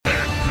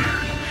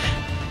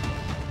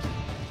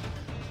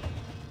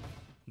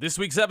This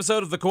week's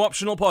episode of the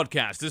Co-optional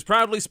Podcast is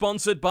proudly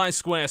sponsored by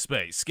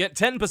Squarespace. Get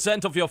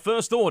 10% off your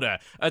first order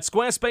at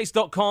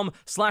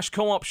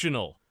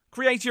squarespace.com/cooptional.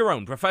 Create your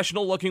own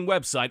professional-looking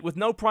website with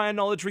no prior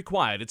knowledge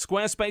required at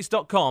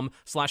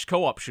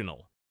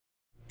squarespace.com/cooptional.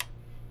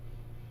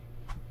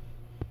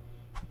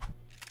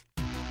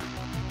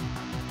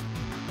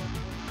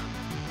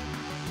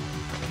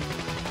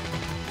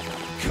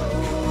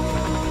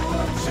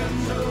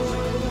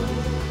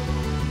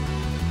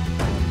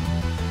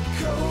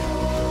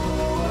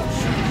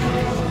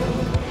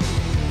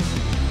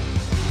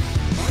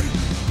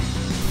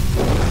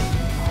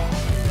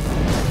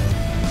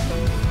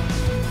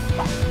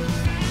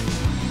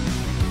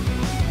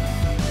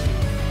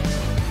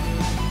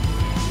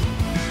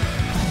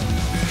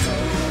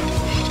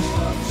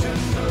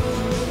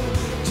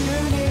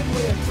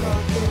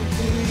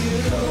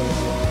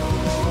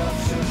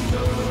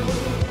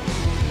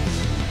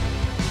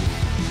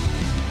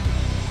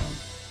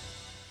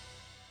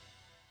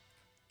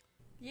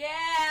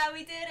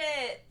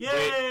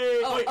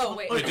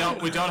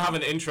 We don't have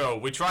an intro.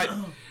 We tried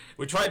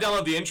to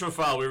download the intro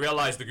file. We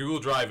realized the Google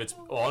Drive it's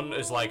on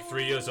is like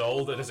 3 years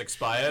old and has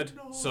expired.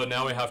 So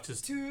now we have to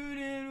tune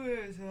in.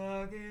 We're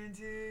talking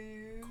to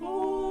you.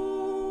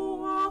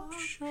 Co-optional.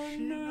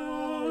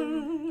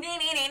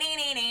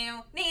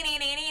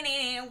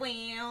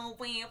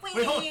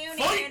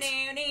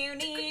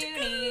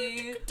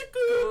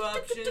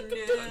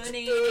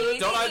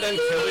 Don't I then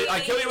kill you? I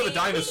kill you with a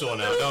dinosaur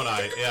now, don't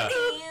I? Yeah.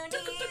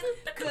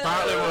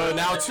 Apparently we're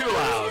now too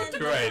loud.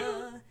 Great.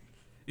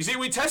 You see,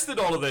 we tested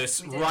all of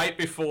this right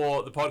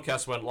before the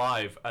podcast went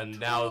live, and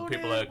now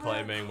people are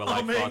claiming we're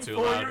like far too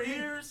loud. Your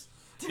ears.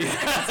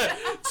 Yeah.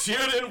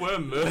 Tune in, we're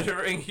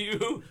murdering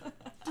you.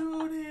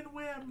 Tune in,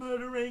 we're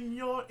murdering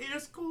your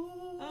ears.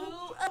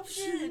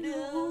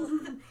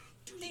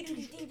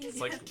 It's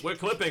like, we're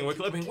clipping.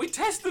 We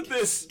tested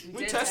this.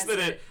 We tested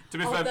it. To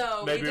be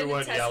fair, maybe we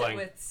weren't yelling.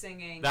 With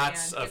singing.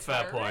 That's a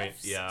fair point.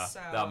 Riffs, yeah, so.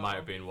 That might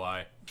have been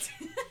why.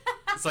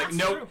 It's like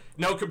no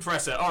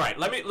compressor. All right,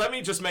 let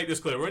me just make this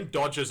clear. We're in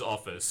Dodger's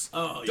office.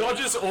 Oh,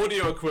 Dodger's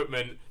audio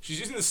equipment. She's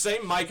using the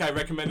same mic I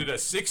recommended her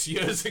 6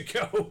 years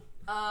ago.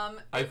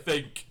 I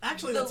think.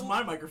 Actually, that's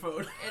my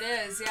microphone. It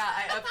is. Yeah,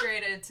 I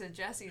upgraded to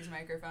Jesse's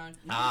microphone.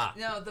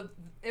 No,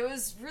 it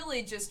was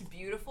really just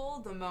beautiful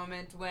the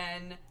moment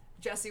when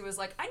Jesse was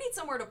like, "I need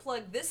somewhere to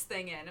plug this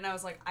thing in," and I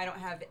was like, "I don't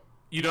have."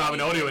 You don't have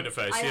an audio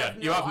interface.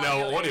 You have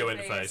no audio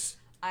interface.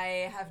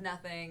 I have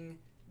nothing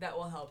that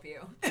will help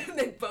you.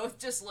 They both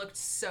just looked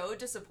so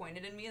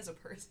disappointed in me as a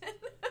person.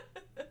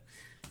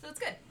 So it's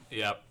good.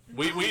 Yeah.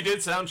 We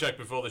did sound check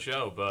before the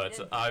show, but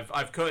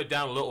I've cut it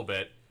down a little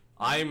bit.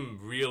 I'm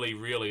really,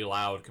 really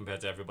loud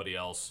compared to everybody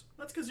else.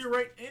 That's because you're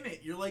right in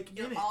it. You're like in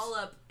it. You're all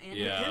up in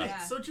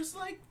it. So just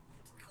like...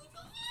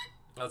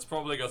 That's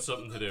probably got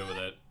something to do with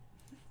it.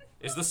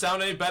 Is the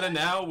sound any better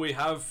now? We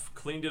have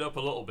cleaned it up a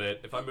little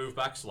bit. If I move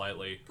back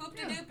slightly.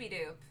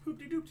 Poop-de-doopy-doop.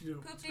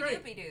 Poop-de-doop-de-doop.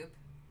 Poop-de-doopy-doop.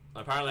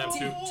 Apparently I'm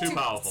too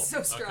powerful.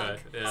 So strong.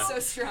 Okay, yeah. So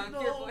strong,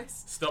 your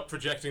voice. Stop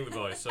projecting the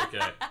voice,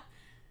 okay.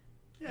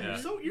 Yeah.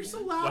 You're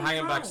so loud. We're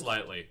hanging back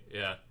slightly,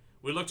 yeah.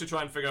 We looked to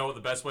try and figure out what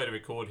the best way to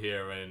record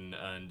here, and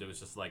it was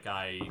just like,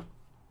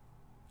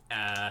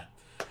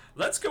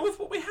 let's go with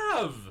what we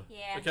have.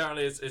 Yeah.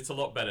 Apparently it's a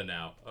lot better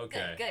now.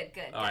 Okay.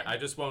 Good. All right,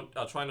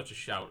 I'll try not to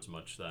shout as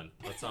much then.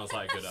 That sounds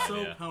like a good idea.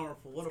 So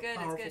powerful. What a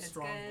powerful,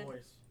 strong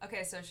voice.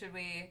 Okay, so should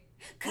we...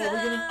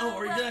 Are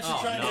we gonna actually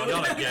try to do it?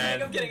 Not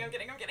again. I'm kidding.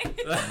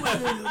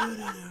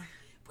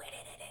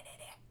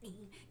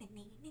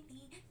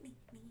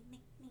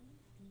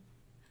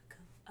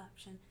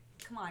 Co-option.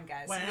 Come on,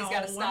 guys. Somebody's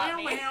gotta stop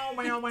me.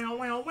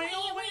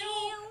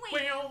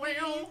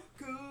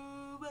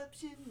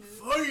 Co-option.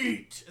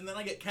 Fight! And then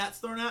I get cats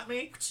thrown at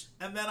me,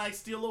 and then I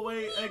steal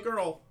away a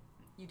girl.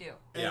 You do.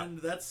 And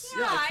that's,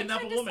 I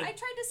kidnap a woman. I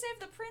tried to save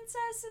the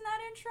princess in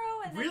that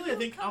intro, and then really, I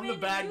think I'm the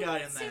bad guy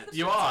in that.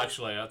 You are,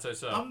 actually, I'd say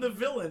so. I'm the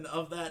villain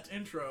of that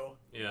intro.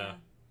 Yeah.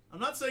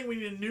 I'm not saying we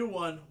need a new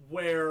one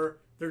where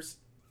there's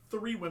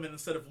 3 women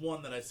instead of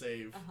 1 that I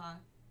save.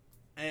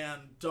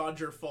 And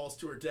Dodger falls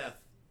to her death.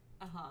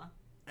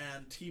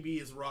 And TB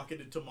is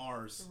rocketed to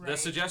Mars. Right. They're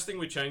suggesting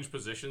we change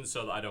positions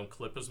so that I don't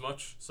clip as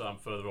much, so I'm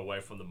further away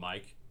from the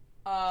mic.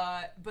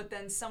 But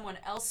then someone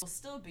else will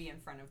still be in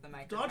front of the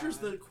microphone. Dodger's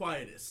the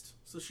quietest,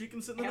 so she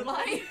can sit in the middle. Am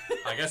I?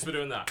 I guess we're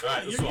doing that. All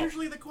right, you're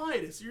usually the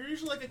quietest. You're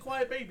usually like a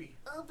quiet baby.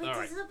 All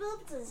right. You're a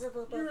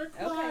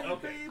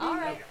quiet baby. All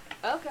right.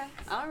 Okay.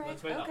 All right.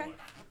 Let's make that one.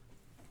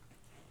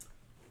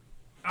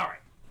 All right.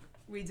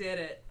 We did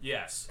it.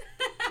 Yes.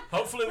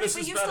 Hopefully this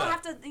is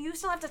better. You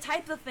still have to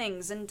type the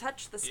things and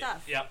touch the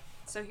stuff. Yeah.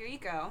 So here you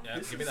go. Yeah,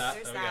 give me that.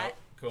 There's there that.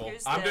 we go. Cool.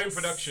 Here's I'm doing this.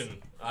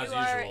 production as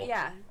usual.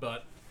 Yeah.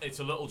 But it's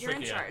a little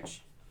trickier. You're in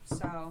charge.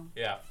 So.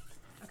 Yeah.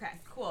 Okay.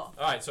 Cool. All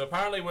right. So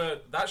apparently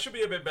that should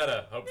be a bit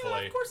better.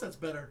 Hopefully. Yeah, of course that's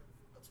better.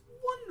 That's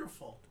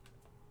wonderful.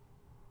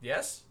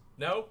 Yes.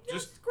 No. Yes,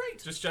 just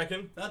great. Just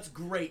checking. That's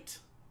great.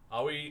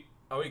 Are we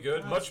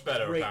good? Much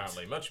better, great.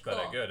 apparently. Much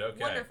better. Cool. Good.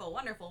 Okay. Wonderful.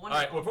 All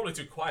right. We're probably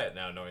too quiet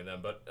now, knowing them,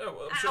 but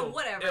I'm sure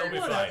whatever. it'll be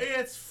fine.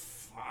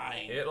 It's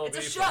fine. It'll It's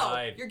be a show.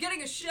 fine. You're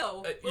getting a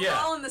show. We're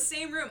yeah. all in the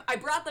same room. I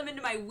brought them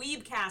into my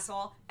weeb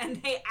castle, and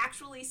they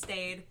actually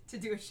stayed to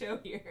do a show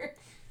here.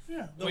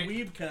 Yeah, the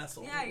Weeb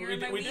Castle. Yeah, you're in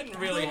my we weeb didn't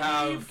castle. really The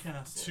have Weeb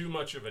Castle. too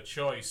much of a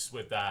choice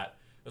with that.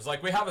 It was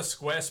like, we have a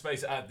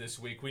Squarespace ad this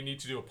week. We need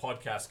to do a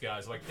podcast,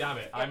 guys. Like, damn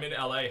it. I'm in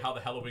LA. How the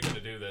hell are we going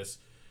to do this?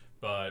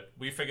 But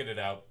we figured it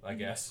out, I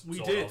guess. We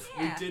sort did. of.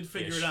 Yeah. We did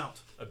figure Ish. it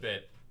out. A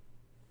bit.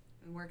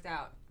 It worked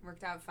out.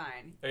 Worked out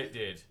fine. It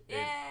did. It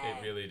Yay.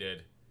 really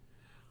did.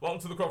 Welcome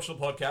to the Corruptional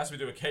Podcast. We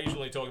do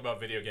occasionally talk about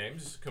video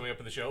games. Coming up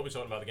in the show, we're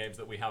talking about the games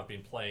that we have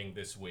been playing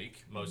this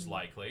week, most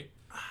likely.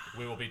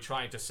 We will be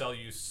trying to sell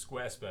you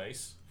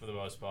Squarespace, for the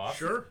most part.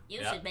 Sure.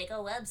 You Yeah. should make a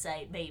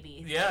website,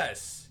 baby.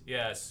 Yes,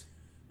 yes.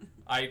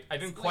 I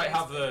didn't quite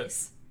have the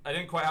Squarespace. I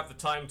didn't quite have the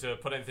time to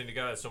put anything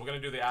together, so we're going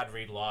to do the ad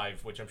read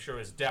live, which I'm sure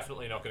is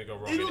definitely not going to go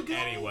wrong It'll in go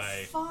any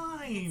way.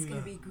 fine. It's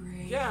gonna be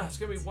great. Yeah, it's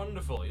going to be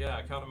wonderful. Yeah,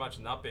 I can't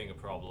imagine that being a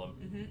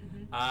problem.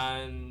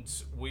 And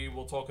we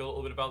will talk a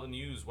little bit about the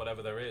news,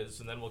 whatever there is,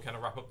 and then we'll kind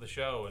of wrap up the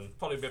show, and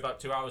probably be about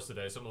 2 hours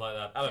today, something like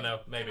that. I don't know,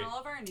 maybe. Can all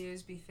of our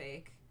news be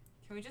fake?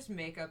 Can we just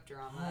make up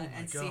drama Oh my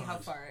and see how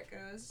God. far it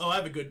goes? Oh, I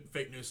have a good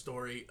fake news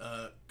story.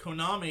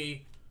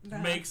 Konami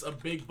makes a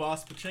big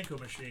boss pachinko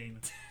machine.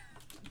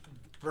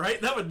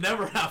 Right? That would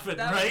never happen,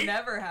 that right? would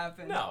never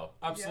happen. No,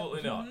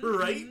 absolutely not.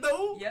 Right,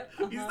 though? Yep.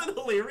 Isn't that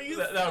hilarious?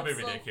 That would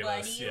be So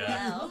ridiculous, funny,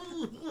 yeah.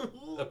 wow.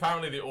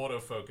 Apparently the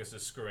autofocus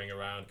is screwing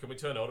around. Can we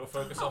turn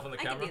autofocus off on the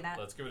I can camera? do that.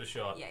 Let's give it a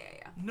shot. Yeah.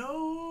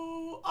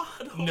 No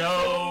autofocus. No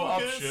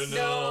optional.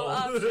 No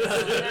optional.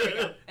 There we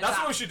go. That's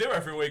what we should do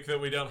every week that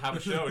we don't have a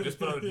show. Just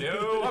put on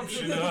no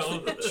optional.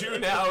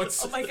 Tune out.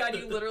 Oh my god,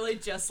 you literally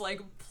just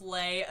like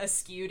play a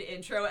skewed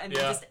intro and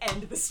then Yeah. just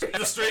end the stream.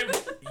 The stream.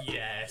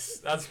 Yes,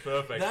 that's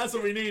perfect. That's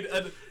what we need.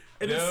 And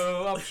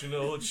No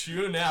optional.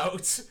 Tune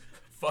out.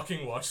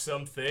 Fucking watch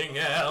something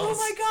else. Oh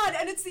my god,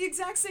 and it's the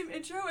exact same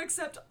intro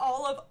except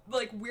all of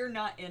like we're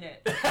not in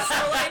it.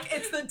 So like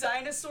it's the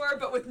dinosaur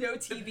but with no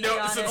TV No,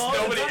 on so it. it's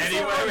nobody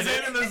anywhere in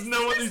it. and there's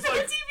no one. He's There's no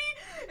like,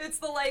 TV. It's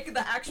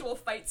the actual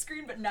fight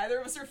screen, but neither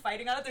of us are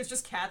fighting on it. There's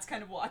just cats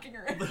kind of walking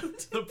around.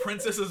 the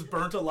princess is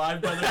burnt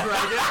alive by the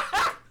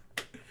dragon.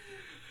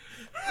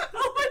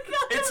 Oh my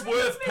god. It's that would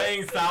worth be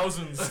paying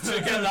thousands to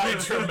get that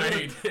intro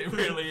made. It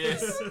really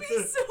is. That would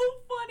be so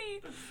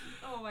funny.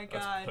 Oh my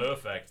god.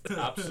 That's perfect.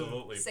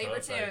 Absolutely Saber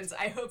perfect. Tunes,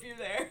 I hope you're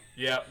there.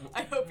 Yeah,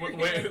 I hope you're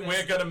we're hearing we're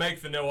this. gonna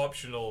make the no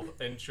optional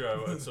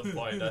intro at some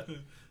point.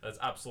 That's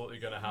absolutely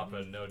gonna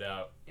happen, no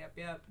doubt.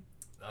 Yep.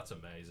 That's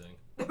amazing.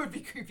 That would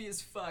be creepy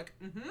as fuck.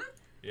 Mm-hmm.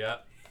 Yeah,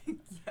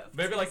 Yep.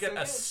 maybe like So get a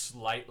good.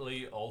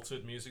 slightly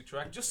altered music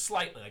track, just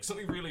slightly, like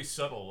something really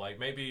subtle. Like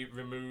maybe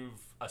remove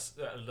a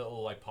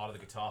little like part of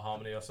the guitar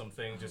harmony or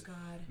something. Just God.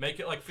 make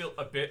it like feel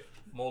a bit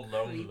more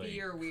lonely,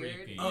 Creepy or weird.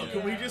 Creepy, Oh,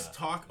 can we yeah. just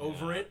talk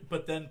over Yeah. it,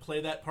 but then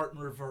play that part in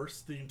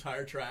reverse the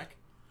entire track?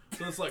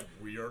 So it's like,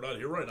 we are not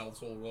here right now,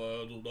 so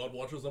do not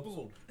watch this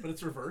episode. But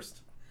it's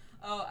reversed.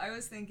 Oh, I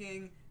was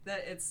thinking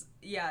that it's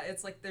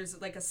like there's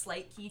like a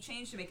slight key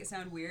change to make it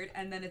sound weird,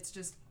 and then it's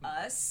just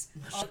us.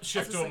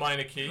 Shift to a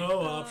minor key. No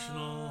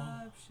optional.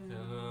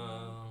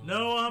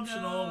 No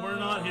optional. We're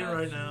not here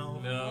right now.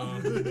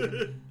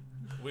 No.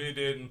 We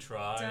didn't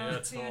try Don't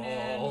at tune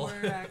in, all.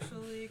 we're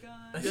actually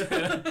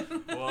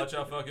gone. Watch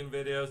our fucking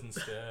videos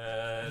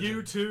instead.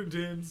 You tuned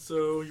in,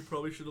 so you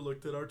probably should have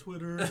looked at our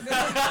Twitter.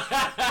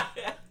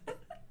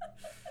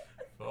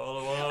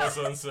 Follow us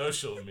on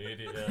social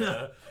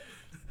media.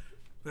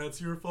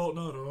 That's your fault,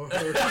 not ours.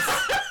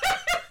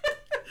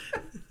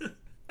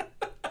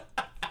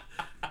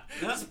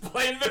 Just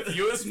blame the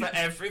viewers for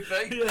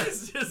everything. Yeah,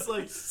 it's just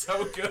like,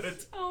 So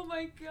good. Oh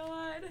my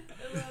god,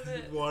 I love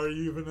it. why are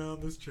you even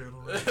on this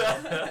channel right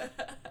now?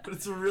 But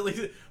it's a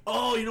really...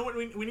 Oh, you know what?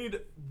 We need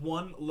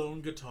one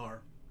lone guitar.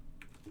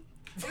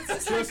 It's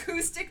just an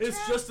acoustic track.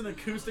 It's just an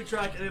acoustic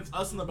track, and it's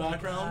us in the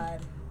background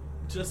God.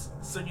 just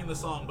singing the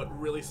song, but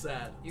really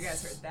sad. You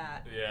guys heard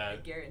that? Yeah. I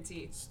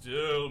guarantee.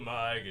 Still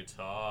my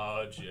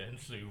guitar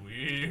gently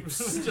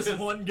weeps. Just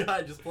one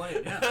guy just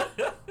playing. Yeah.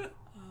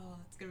 Oh,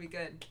 it's gonna be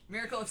good.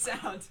 Miracle of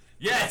sound.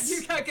 Yes.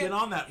 You got good. Get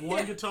on that one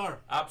Yeah. guitar.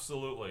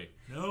 Absolutely.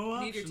 No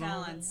Need your optional.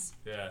 talents.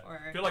 Yeah.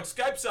 Or- I feel like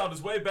Skype sound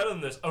is way better than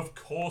this. Of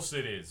course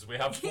it is. We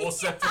have 4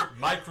 separate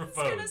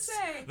microphones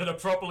say. that are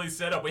properly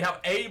set up. We have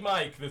a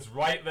mic that's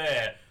right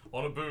there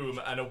on a boom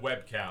and a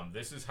webcam.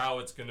 This is how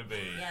it's gonna be.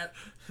 Yep.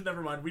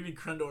 Never mind. We need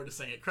Krendor to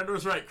sing it.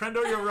 Krendor's right.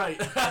 Krendor, you're right.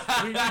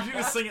 We need you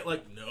to sing it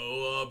like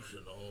no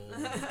optional.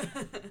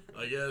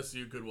 I guess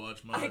you could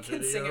watch my I videos.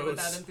 can sing it with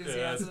that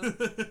enthusiasm.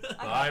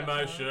 Buy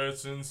my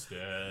shirts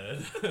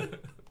instead.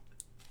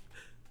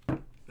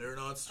 They're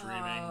not streaming,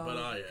 but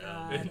I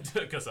am. God.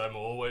 Because I'm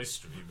always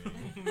streaming.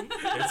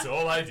 It's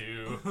all I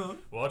do.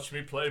 Watch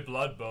me play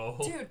Blood Bowl.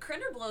 Dude,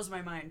 Crinder blows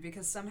my mind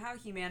because somehow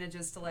he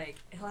manages to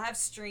he'll have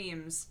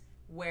streams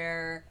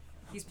where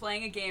he's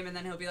playing a game and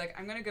then he'll be like,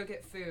 I'm gonna go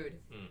get food.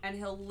 And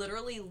he'll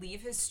literally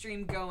leave his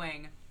stream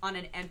going on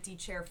an empty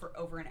chair for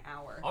over an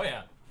hour. Oh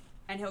yeah.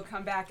 and he'll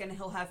come back and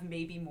he'll have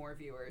maybe more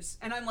viewers.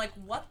 And I'm like,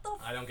 what the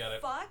I don't get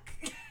it. fuck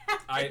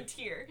happened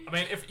here? I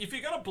mean, if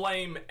you're gonna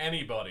blame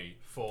anybody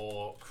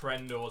for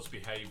Krendor's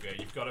behavior,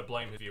 you've got to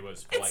blame his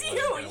viewers for It's letting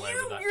you! him get away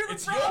with that. You're the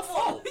It's problem! your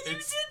fault! You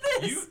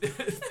It's- did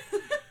this!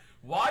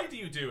 Why do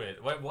you do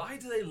it? Why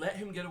do they let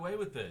him get away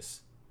with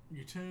this?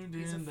 You tuned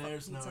He's a in, fu-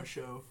 there's no he's a-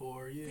 show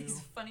for you. He's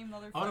a funny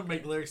motherfucker. I want to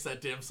make lyrics to that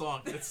damn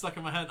song. It's stuck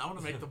in my head. I want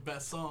to make the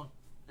best song.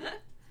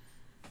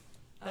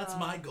 That's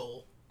my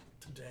goal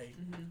today.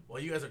 While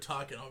you guys are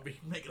talking, I'll be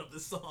making up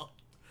this song.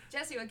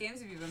 Jesse, what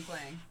games have you been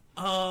playing?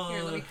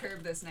 Here, let me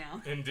curb this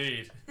now.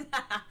 Indeed.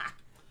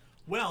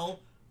 Well,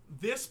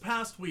 this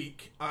past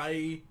week,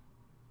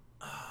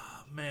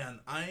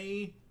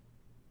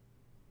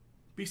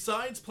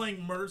 besides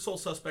playing Murdered Soul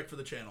Suspect for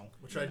the channel,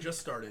 which I just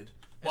started,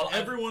 Well,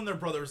 everyone and their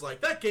brother was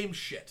like, that game's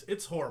shit.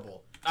 It's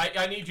horrible.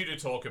 I need you to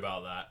talk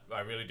about that.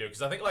 I really do,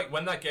 because I think like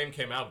when that game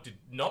came out,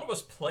 none of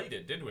us played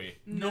it, did we?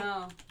 Nope.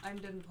 No, I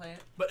didn't play it.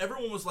 But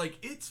everyone was like,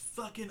 it's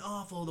fucking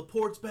awful. The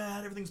port's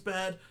bad. Everything's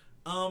bad.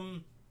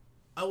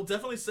 I will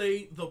definitely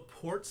say the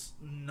port's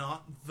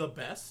not the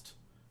best.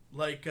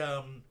 Like,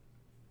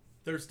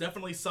 there's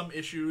definitely some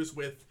issues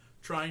with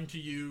trying to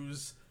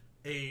use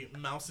a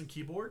mouse and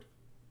keyboard.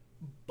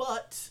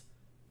 But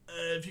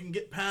if you can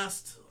get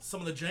past some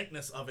of the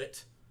jankness of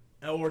it,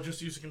 or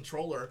just use a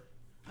controller,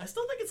 I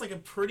still think it's like a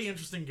pretty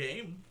interesting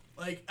game.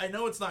 Like, I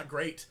know it's not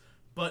great,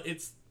 but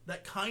it's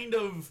that kind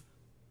of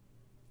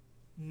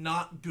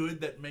not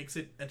good that makes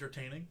it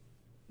entertaining.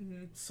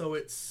 So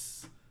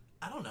it's,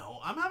 I don't know,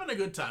 I'm having a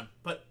good time,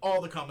 but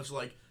all the comments are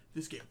like,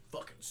 this game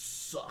fucking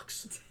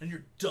sucks, and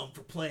you're dumb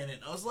for playing it.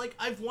 And I was like,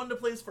 I've wanted to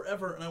play this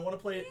forever, and I want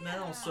to play it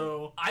now,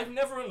 so... I've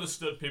never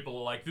understood people who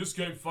are like, this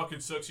game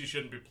fucking sucks, you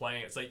shouldn't be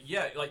playing it. It's like,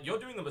 yeah, like, you're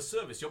doing them a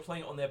service, you're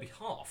playing it on their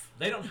behalf.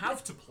 They don't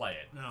have to play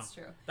it. No. That's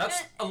true.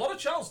 That's a lot of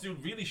channels do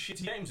really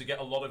shitty games and get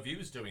a lot of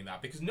views doing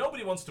that because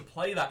nobody wants to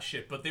play that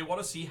shit, but they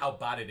want to see how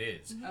bad it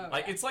is. Oh,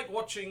 like yeah. it's like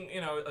watching,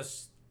 a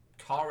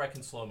car wreck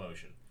in slow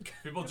motion.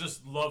 People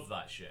just love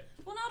that shit.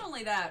 Well, not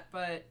only that,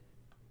 but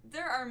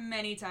there are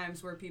many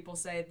times where people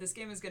say, this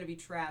game is going to be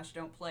trash,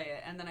 don't play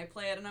it. And then I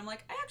play it and I'm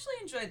like, I actually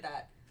enjoyed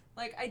that.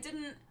 Like, I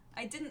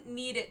didn't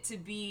need it to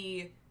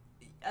be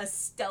a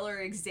stellar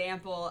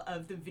example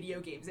of the video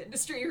games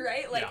industry,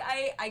 right? Like,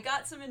 Yeah. I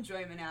got some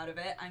enjoyment out of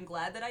it. I'm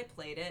glad that I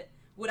played it.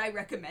 Would I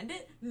recommend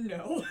it?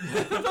 No.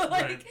 But,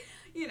 like, Right.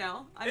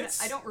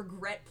 It's- I don't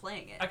regret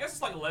playing it. I guess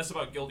it's like less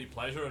about guilty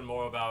pleasure and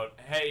more about,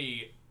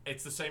 hey,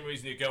 it's the same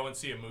reason you go and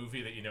see a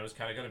movie that you know is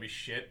kind of going to be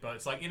shit, but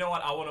it's like, you know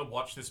what, I want to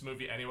watch this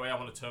movie anyway, I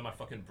want to turn my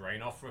fucking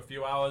brain off for a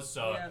few hours,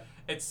 so Yeah.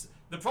 it's...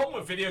 The problem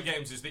with video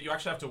games is that you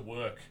actually have to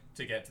work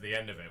to get to the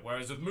end of it,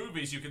 whereas with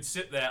movies, you can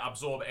sit there,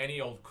 absorb any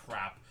old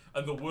crap,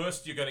 and the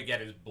worst you're going to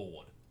get is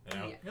bored, you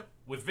know? Yeah. Yep.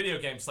 With video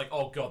games, it's like,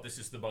 oh god, this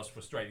is the most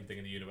frustrating thing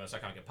in the universe, I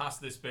can't get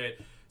past this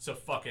bit, so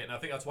fuck it, and I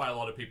think that's why a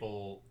lot of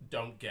people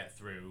don't get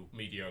through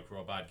mediocre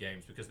or bad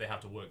games, because they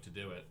have to work to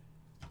do it.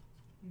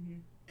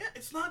 Yeah,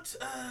 it's not,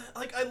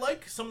 I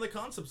like some of the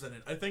concepts in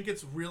it. I think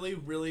it's really,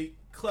 really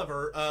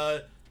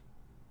clever.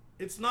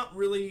 It's not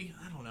really,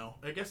 I don't know,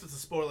 I guess it's a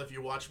spoiler if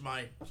you watch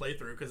my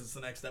playthrough, because it's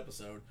the next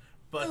episode.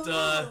 But,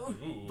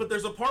 Ooh. but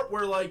there's a part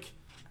where, like,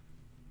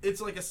 it's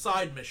like a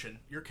side mission.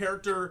 Your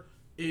character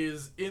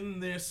is in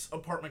this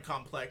apartment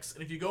complex,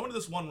 and if you go into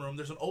this one room,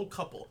 there's an old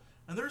couple,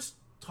 and they're just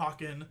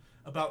talking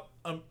about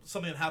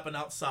something that happened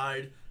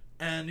outside.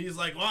 And he's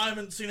like, well, I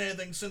haven't seen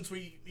anything since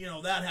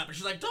that happened.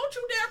 She's like, don't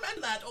you dare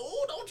mention that.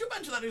 Oh, don't you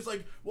mention that. And he's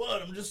like,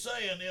 what? I'm just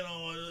saying,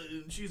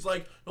 And she's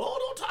like, oh,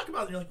 don't talk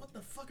about it. And you're like, what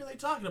the fuck are they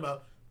talking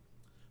about?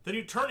 Then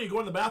you turn and you go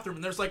in the bathroom,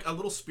 and there's like a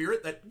little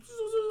spirit that,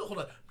 hold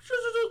on,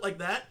 like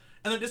that.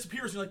 And then it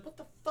disappears. And you're like, what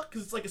the fuck?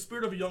 Because it's like a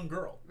spirit of a young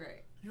girl. Right.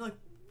 And you're like,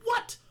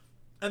 what?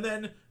 And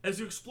then as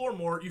you explore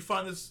more, you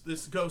find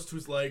this ghost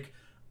who's like,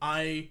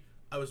 I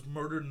was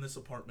murdered in this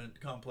apartment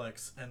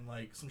complex, and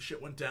like some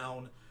shit went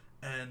down,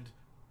 and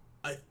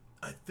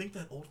I think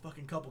that old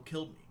fucking couple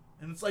killed me.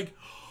 And it's like,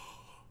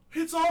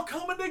 it's all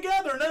coming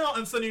together now.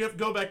 And so then you have to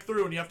go back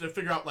through and you have to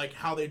figure out like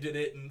how they did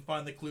it and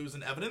find the clues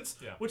and evidence,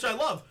 Yeah. which I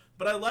love.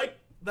 But I like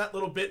that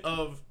little bit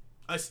of,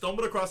 I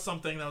stumbled across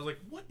something and I was like,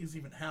 what is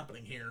even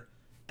happening here?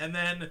 And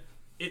then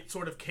it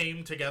sort of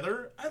came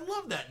together. I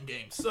love that in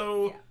games.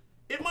 So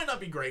Yeah. it might not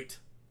be great,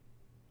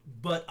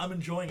 but I'm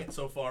enjoying it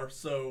so far.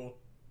 So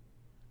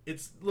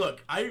it's,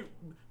 look, I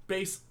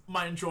base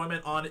my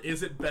enjoyment on,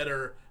 is it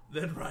better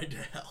than Ride to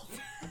Hell?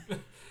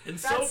 And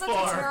That's so such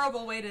far, a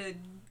terrible way to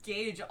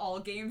gauge all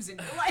games in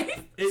your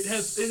life. it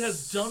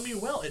has done me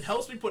well. It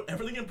helps me put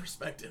everything in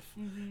perspective.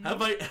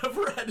 Have I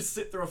ever had to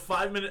sit through a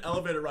 5-minute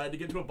elevator ride to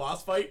get to a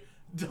boss fight,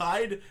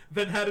 died,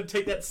 then had to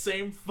take that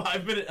same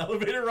 5-minute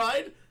elevator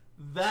ride?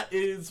 That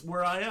is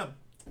where I am.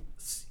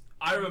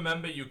 I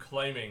remember you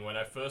claiming when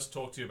I first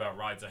talked to you about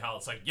Ride to Hell,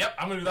 it's like, yep,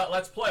 I'm gonna do that,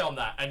 let's play on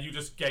that, and you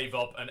just gave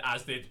up, and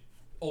as did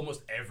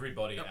almost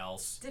everybody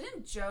else.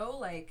 Didn't Joe,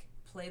 like,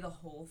 play the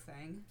whole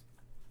thing?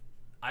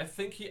 I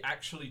think he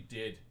actually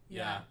did.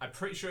 Yeah. Yeah. I'm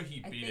pretty sure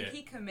he I beat think it.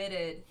 he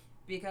committed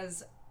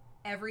because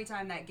every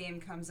time that game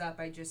comes up,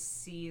 I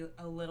just see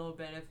a little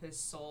bit of his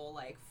soul,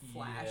 like,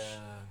 flash. Yeah.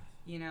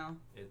 You know?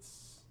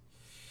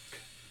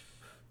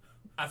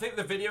 I think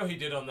the video he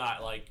did on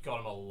that, like, got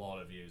him a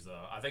lot of views,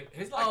 though. I think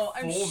he's like Oh,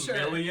 I'm 4 sure.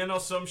 million or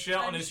some shit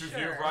on I'm his review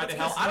sure. of Ride to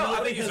Hell. Because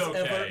I think he's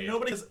okay.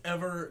 Nobody has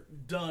ever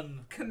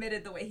done.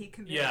 Committed the way he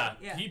committed. Yeah,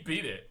 Yeah. he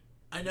beat it.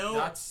 I know.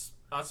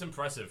 That's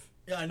impressive.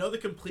 Yeah, I know the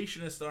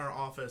completionist in our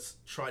office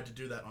tried to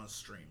do that on a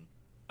stream.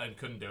 And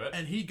couldn't do it.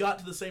 And he got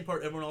to the same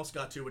part everyone else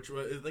got to, which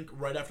was, I think,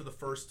 right after the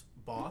first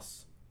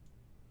boss,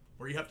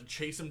 where you have to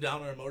chase him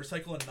down on a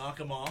motorcycle and knock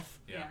him off.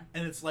 Yeah.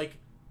 And it's like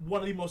one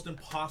of the most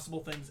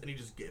impossible things, and he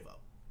just gave up.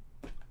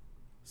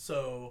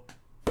 So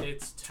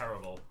It's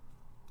terrible.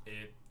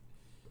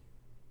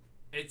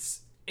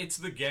 It's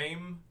the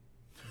game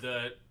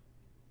that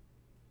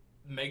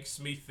makes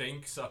me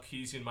think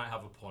Sarkeesian might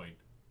have a point.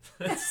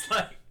 It's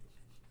like,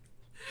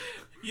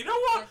 you know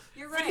what?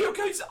 You're right. Video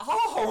games are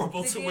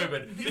horrible to game-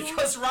 women the-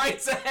 because Ride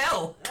to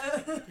Hell.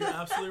 you're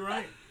absolutely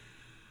right.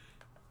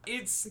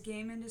 It's The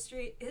game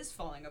industry is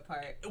falling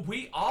apart.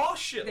 we are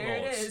shitlords. There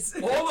it is.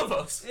 All of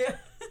us. Yeah.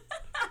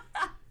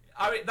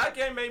 I mean, that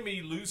game made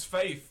me lose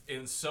faith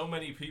in so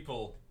many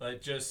people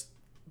that just,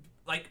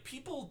 like,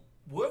 people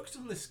worked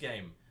on this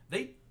game.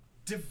 They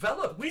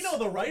developed. We know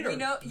the writer. We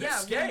know, This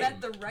yeah, game. we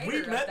met the writer. We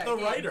of met that the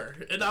game.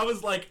 writer, and I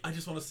was like, I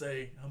just want to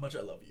say how much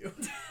I love you.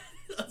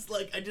 I was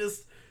like,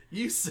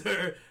 you,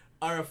 sir,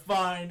 are a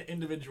fine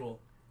individual.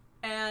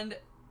 And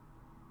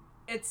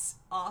it's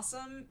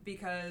awesome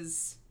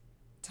because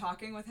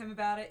talking with him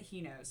about it, he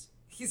knows.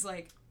 He's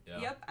like, Yeah.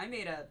 "Yep,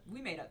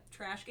 we made a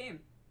trash game.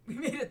 We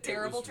made a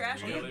terrible was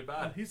trash really game.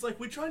 bad. He's like,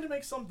 we tried to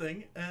make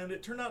something, and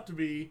it turned out to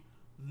be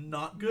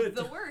not good.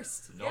 The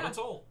worst. Not yeah. at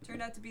all.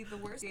 Turned out to be the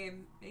worst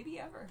game maybe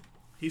ever."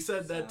 He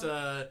said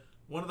that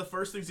one of the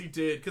first things he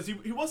did, because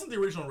he wasn't the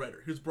original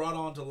writer, he was brought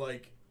on to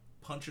like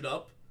punch it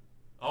up.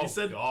 Oh, He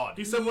said, God.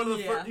 He said one of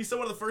the Yeah. he said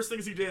one of the first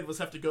things he did was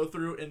have to go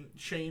through and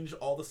change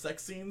all the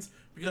sex scenes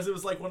because it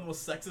was like one of the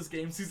most sexist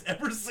games he's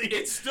ever seen.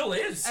 It still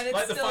is. And it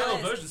Like, the still final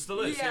is. version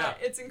still is, yeah.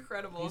 It's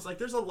incredible. He's like,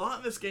 there's a lot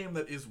in this game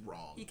that is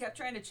wrong. He kept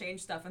trying to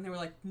change stuff, and they were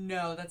like,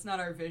 "No, that's not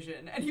our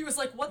vision." And he was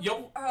like, "What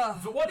Yo, the?" Ugh.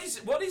 but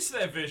what is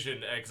their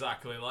vision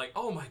exactly? Like,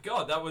 oh my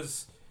God, that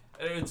was...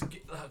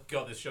 oh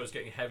God, this show's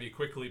getting heavy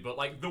quickly, but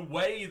like the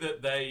way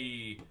that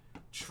they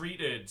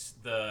treated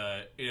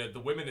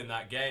the women in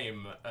that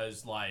game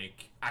as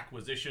like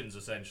acquisitions,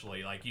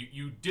 essentially. Like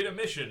you did a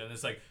mission and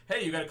it's like,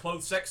 hey, you got a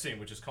clothed sex scene,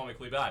 which is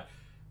comically bad.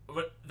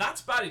 But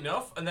that's bad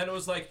enough. And then it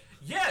was like,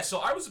 yeah, so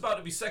I was about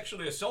to be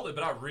sexually assaulted,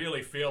 but I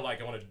really feel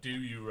like I want to do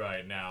you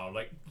right now.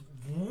 Like,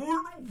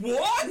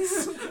 what?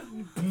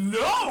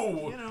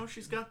 No! You know,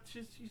 she's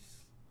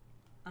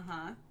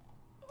Uh-huh.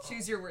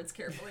 Choose your words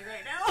carefully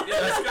right now. Yeah,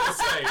 I was gonna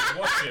say,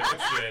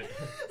 watch it.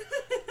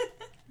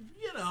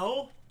 you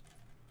know,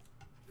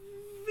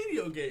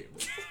 video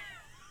games.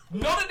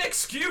 Not an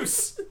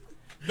excuse!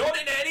 Not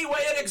in any way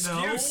an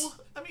excuse! No,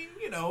 I mean,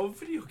 you know,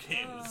 video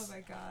games. Oh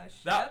my gosh.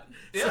 That,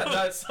 yeah,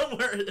 that's...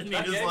 somewhere That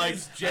Anita's game like,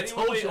 is I told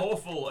genuinely you.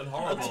 awful and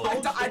horrible.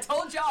 I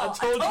told y'all. I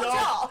told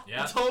y'all.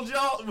 Yeah. I told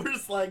y'all. We're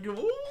just like,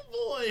 oh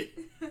boy.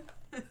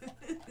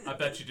 I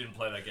bet you didn't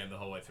play that game the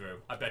whole way through.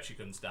 I bet you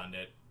couldn't stand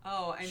it.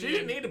 Oh, I mean, She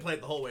didn't need to play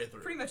it the whole way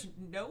through. pretty much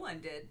no one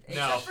did, No.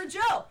 except for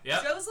Joe.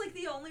 Yep. Joe's like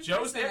the only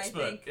Joe's the person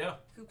expert, I think yeah.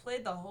 who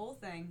played the whole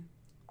thing.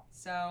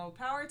 So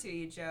power to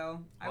you,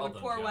 Joe. I Well would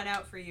done, pour Joe. one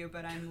out for you,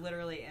 but I'm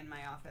literally in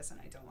my office and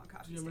I don't want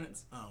coffee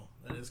stains. Oh,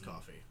 that is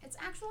coffee. It's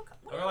actual.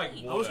 What Or do you like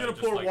mean? I was gonna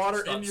just, pour like, water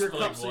start into your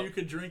spilling cup so water. you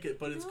could drink it,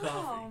 but it's coffee.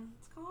 No,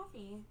 it's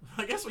coffee.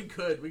 I guess we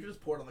could. We could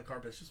just pour it on the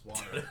carpet. It's just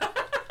water.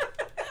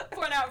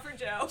 Pour it out for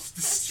Joe.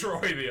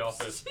 Destroy the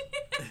office.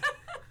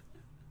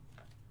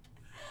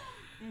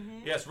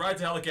 Yes, Ride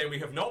to Hell, a game we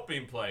have not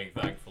been playing,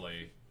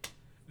 thankfully.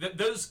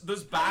 There's How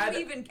bad...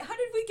 did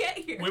we get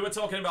here? We were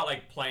talking about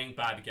like playing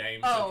bad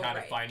games Oh, and kind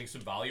of right. finding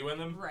some value in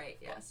them. Right.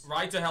 Yes.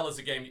 Ride to Hell is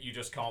a game that you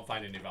just can't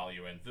find any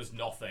value in. There's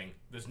nothing.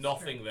 There's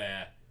nothing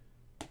there.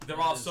 There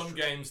are is some true.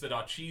 games that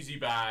are cheesy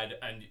bad,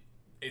 and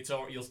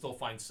you'll still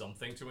find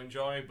something to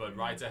enjoy. But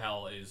Ride to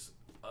Hell is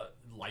a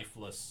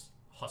lifeless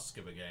husk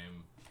of a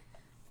game.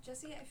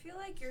 Jesse, I feel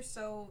like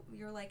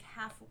you're like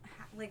half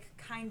like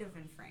kind of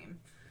in frame,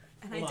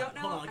 and Hold I on, don't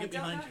know. hold on, I'll I get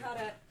don't know behind you. how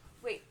to.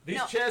 Wait. These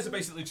no. chairs are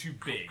basically too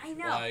big. I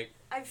know. Like,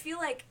 I feel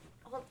like.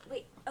 Well,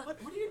 wait. What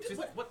are you doing?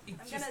 what, I'm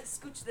gonna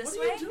scooch this what are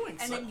way, you doing,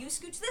 and son? then you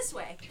scooch this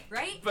way,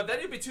 right? But then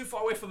you'd be too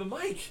far away from the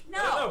mic.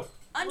 No.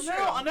 I don't know.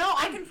 Untrue. Now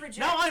I I'm, can project.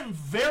 now I'm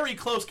very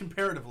close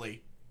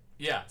comparatively.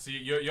 Yeah, so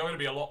you're going to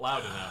be a lot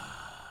louder now.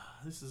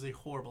 This is a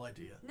horrible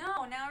idea.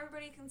 No, now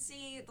everybody can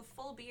see the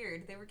full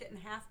beard. They were getting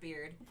half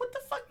beard. What the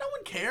fuck? No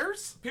one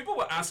cares. People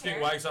were asking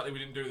care. why exactly we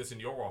didn't do this in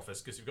your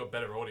office, because you've got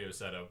better audio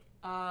setup.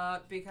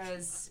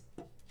 Because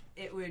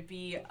it would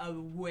be a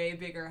way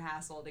bigger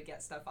hassle to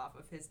get stuff off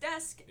of his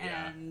desk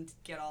Yeah. and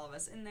get all of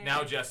us in there.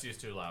 Now Jesse is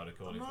too loud,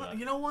 according to that.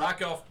 You know what?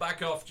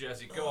 Back off,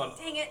 Jesse. Go on.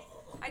 Dang it!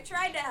 I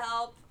tried to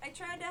help.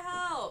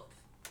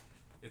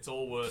 It's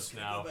all worse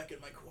now. Go back in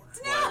my corner.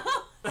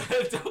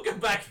 No. Don't go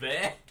back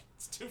there.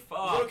 It's too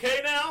far. Okay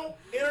now?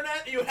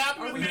 Internet, are you happy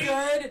Are with we me?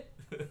 good?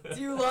 Do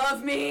you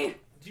love me?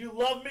 Do you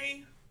love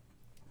me?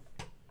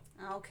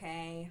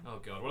 Okay. Oh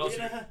god, what else?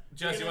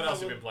 Jesse, what else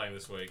have you been playing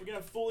this week? We're gonna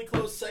have fully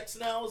closed sex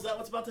now. Is that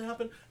what's about to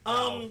happen?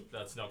 No,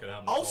 that's not gonna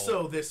happen.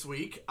 Also, this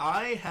week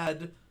I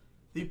had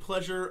the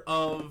pleasure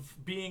of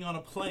being on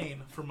a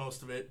plane for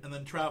most of it and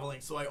then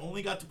traveling, so I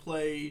only got to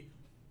play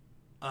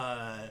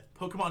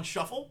Pokemon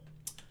Shuffle,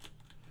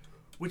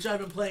 which I've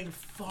been playing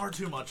far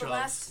too much The of.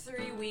 last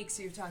 3 weeks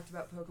you've talked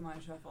about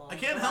Pokemon Shuffle. I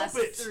can't the help last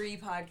it. 3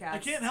 podcasts. I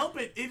can't help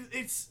it.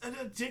 It's an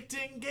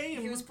addicting game.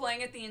 He was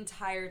playing it the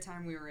entire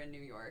time we were in New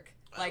York.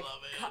 I Like, love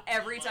it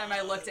every so time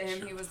I looked at him,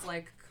 much. he was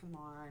like, come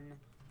on.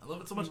 I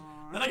love it so much.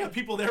 Aw. Then I got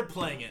people there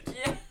playing it.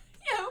 Yeah,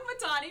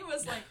 Matani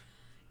was like,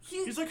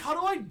 He's like, how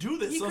do I do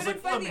this? he I was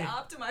couldn't like, find the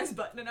optimize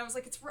button, and I was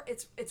like, it's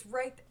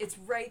right.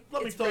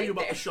 Let me it's tell right you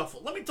about there. the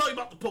shuffle. Let me tell you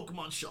about the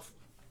Pokemon Shuffle.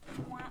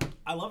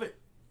 I love it.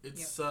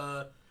 It's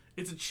a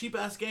cheap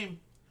ass game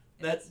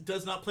that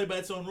does not play by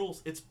its own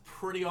rules. It's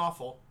pretty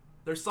awful.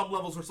 There's some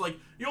levels where it's like,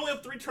 you only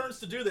have 3 turns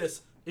to do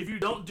this. If you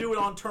don't do it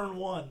on turn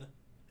 1,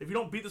 if you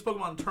don't beat this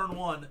Pokemon on turn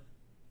 1,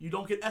 you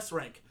don't get S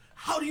rank.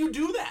 How do you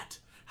do that?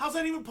 How's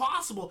that even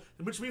possible?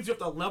 Which means you have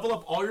to level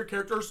up all your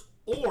characters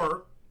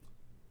or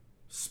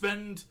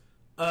spend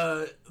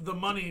the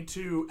money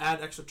to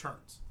add extra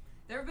turns.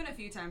 There have been a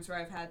few times where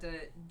I've had to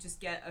just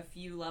get a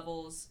few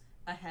levels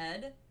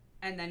ahead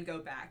and then go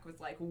back with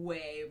like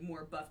way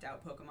more buffed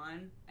out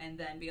Pokemon and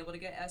then be able to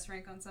get S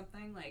rank on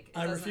something. Like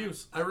I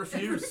refuse. I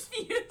refuse.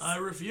 I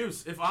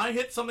refuse. If I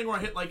hit something where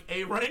I hit like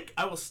A rank,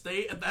 I will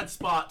stay at that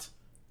spot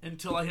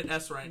until I hit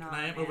S rank, and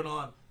I ain't moving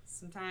on.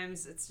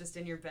 Sometimes it's just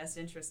in your best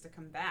interest to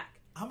come back.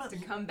 I'm at,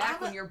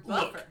 when you're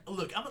buffer.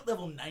 Look, I'm at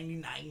level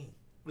 99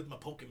 with my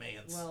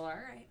Pokemans. Well,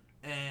 alright.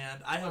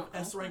 And I have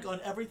S rank on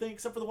everything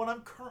except for the one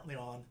I'm currently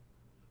on,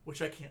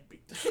 which I can't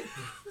beat.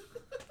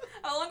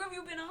 How long have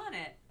you been on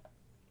it?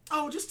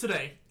 Oh, just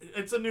today.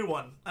 It's a new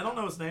one. I don't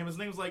know his name. His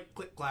name's like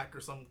Click Clack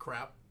or some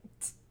crap.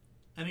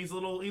 And he's a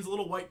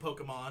little white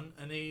Pokemon,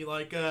 and he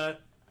like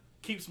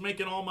keeps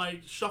making all my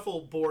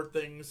shuffleboard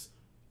things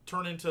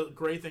turn into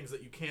gray things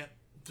that you can't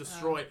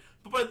destroy.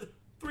 But by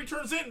 3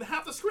 turns in,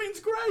 half the screen's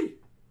gray.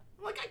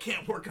 I'm like, I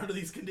can't work under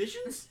these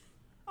conditions.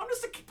 I'm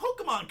just a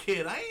Pokemon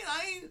kid. I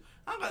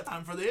ain't got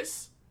time for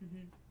this.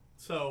 Mm-hmm.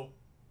 So,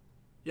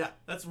 yeah,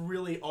 that's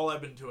really all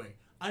I've been doing.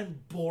 I'm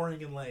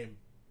boring and lame.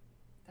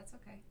 That's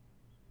okay.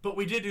 But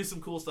we did do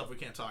some cool stuff we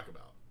can't talk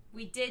about.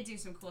 We did do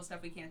some cool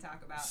stuff we can't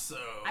talk about. So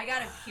I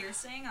got a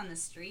piercing on the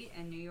street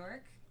in New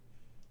York.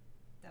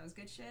 That was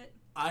good shit.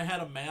 I had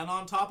a man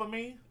on top of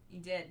me. You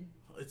did.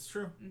 It's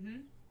true. Mm-hmm.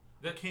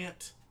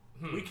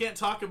 We can't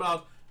talk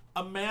about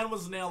a man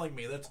was nailing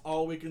me. That's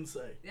all we can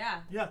say. Yeah.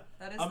 Yeah.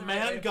 That is a the right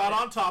man way to got put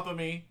it. on top of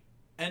me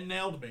and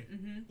nailed me.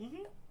 Mm-hmm.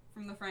 Mm-hmm.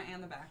 From the front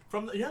and the back.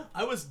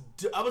 I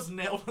was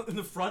nailed in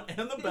the front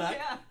and the back.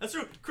 Yeah. That's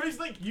true. Crazy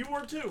thing, you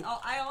were too. Oh,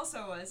 I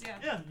also was, yeah.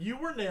 Yeah, you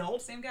were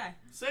nailed. Same guy.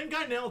 Same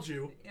guy nailed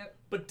you. Yep.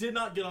 But did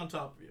not get on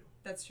top of you.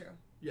 That's true.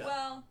 Yeah.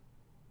 Well,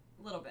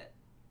 a little bit.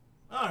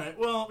 All right.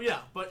 Well, yeah,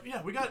 but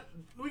yeah, we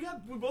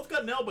both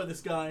got nailed by this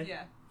guy.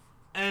 Yeah.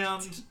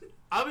 And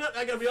I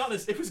gotta be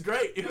honest, it was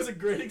great. It was a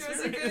great It was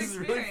experience. a good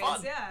experience. Really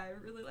fun. Yeah, I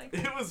really liked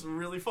it. It was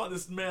really fun.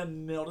 This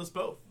man nailed us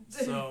both.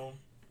 So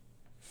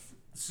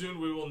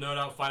soon we will no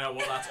doubt find out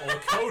what that's all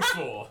code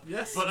for.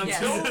 yes. But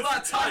Yes. until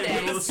that time,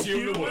 Yes. we will assume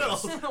You the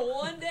worst. will.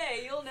 One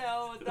day you'll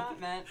know what that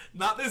meant.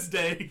 Not this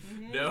day.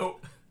 No.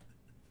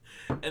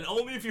 And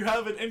only if you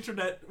have an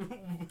internet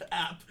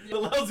app that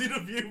allows you to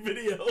view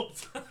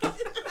videos.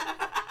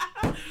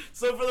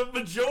 So for the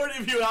majority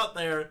of you out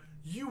there,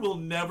 you will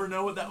never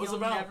know what that was You'll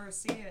about. never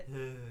see it.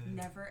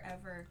 Never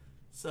ever.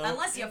 So,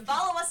 Unless you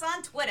follow us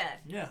on Twitter.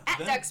 Yeah. At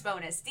then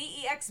DexBonus,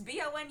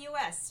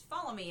 DEXBONUS.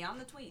 Follow me on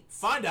the tweets.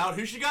 find out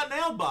who she got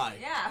nailed by.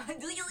 Yeah.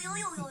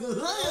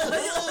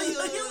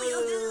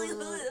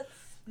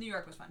 New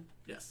York was fun.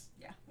 Yes.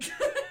 Yeah.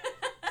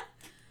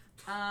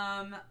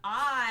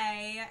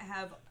 I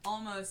have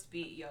almost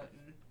beat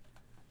Jotun.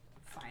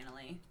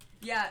 Finally.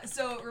 Yeah,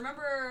 so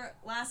remember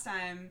last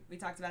time we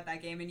talked about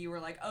that game and you were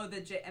like, oh,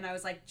 the J, and I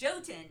was like,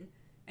 Jotun.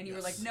 And you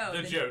were like, no,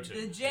 The Jotun,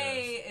 the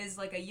J is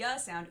like a Y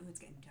sound. Ooh, it's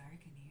getting dark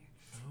in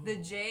here.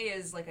 The J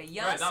is like a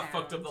Y Right, sound. that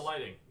fucked up the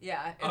lighting.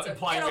 Yeah,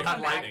 implying it'll we had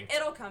come back. lightning.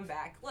 It'll come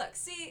back. Look,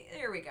 see,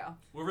 there we go.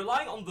 We're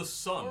relying on the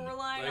sun. We're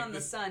relying Like, on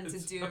the sun to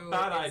it's do a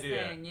bad its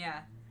idea. thing. Yeah.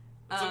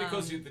 It's only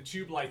because the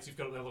tube lights you've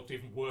got there looked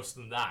even worse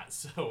than that.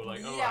 So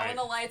like, Yeah, alright. when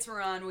the lights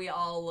were on, we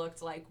all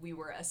looked like we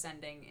were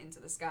ascending into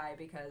the sky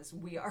because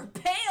we are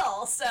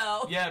pale.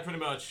 So Yeah, pretty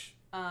much.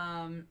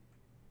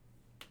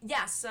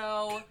 yeah.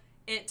 So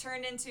it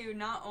turned into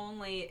not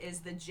only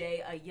is the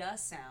J a Y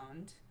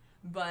sound,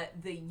 but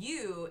the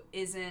U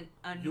isn't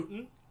a.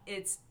 Jotun?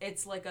 It's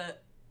like a.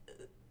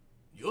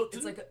 Jotun?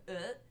 It's like a.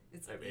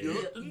 It's like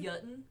Jotun?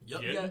 Jotun.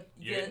 Jotun?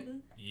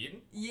 Jotun.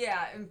 Yin?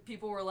 Yeah, and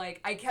people were like,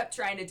 I kept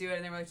trying to do it,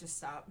 and they were like, just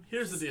stop.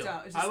 Here's the Just deal.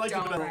 don't- I liked it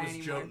don't better try when it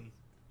was anymore. Jotun.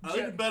 I liked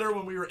it better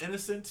when we were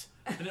innocent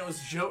and it was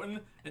Jotun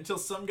until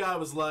some guy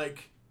was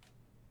like,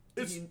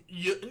 it's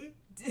Jotun?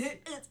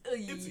 It's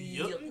It's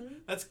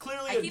Jotun? That's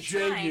clearly I a keep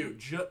J-U. trying.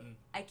 Jotun.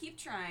 I keep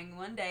trying.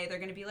 One day they're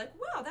gonna be like,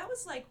 wow, that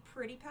was like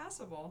pretty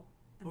passable.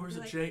 And Or I'll is be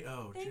it like,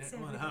 J-O? "Thanks,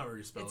 Well, everybody." however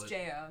you spell It's it.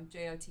 J-O.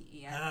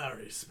 J-O-T-E-N.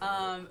 However you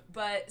spell it.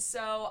 But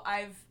so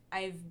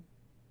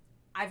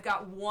I've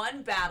got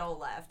one battle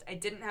left. I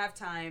didn't have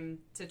time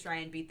to try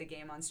and beat the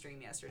game on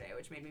stream yesterday,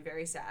 which made me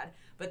very sad.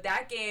 But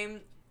that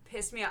game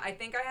pissed me off. I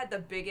think I had the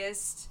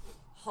biggest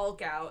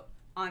Hulk out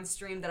on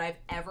stream that I've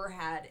ever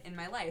had in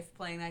my life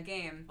playing that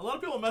game. A lot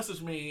of people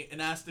messaged me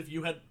and asked if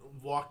you had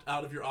walked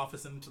out of your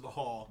office into the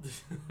hall.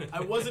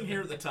 I wasn't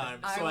here at the time,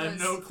 so I have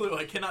no clue.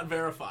 I cannot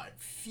verify.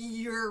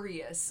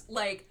 Furious.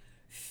 Like,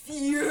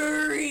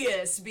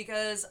 furious.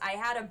 Because I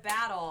had a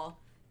battle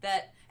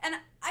that... And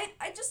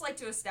I just like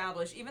to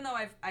establish, even though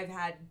I've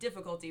had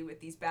difficulty with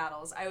these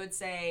battles, I would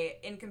say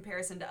in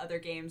comparison to other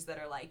games that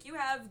are like, you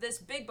have this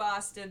big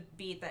boss to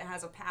beat that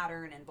has a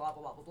pattern and blah,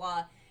 blah, blah, blah,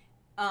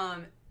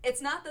 blah. It's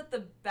not that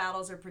the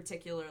battles are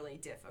particularly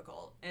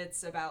difficult.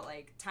 It's about,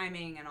 like,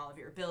 timing and all of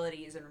your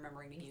abilities and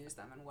remembering to use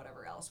them and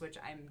whatever else, which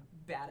I'm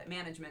bad at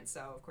management,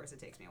 so of course it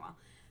takes me a while.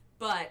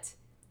 But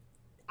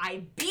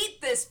I beat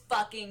this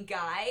fucking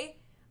guy.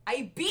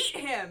 I beat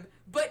him.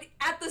 But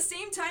at the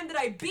same time that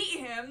I beat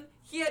him,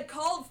 he had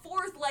called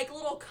forth, like,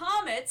 little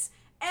comets,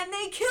 and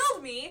they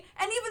killed me,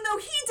 and even though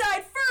he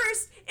died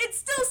first, it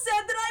still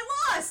said that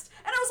I lost.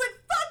 And I was like,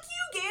 fuck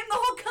you, game. The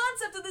whole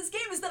concept of this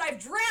game is that I've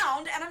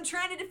drowned, and I'm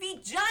trying to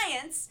defeat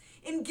giants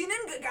in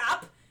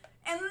Giningagap,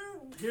 and...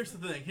 Here's the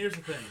thing. It's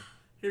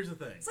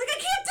like, I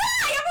can't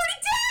die!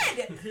 I'm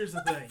already dead! Here's the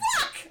What the thing.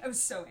 fuck? I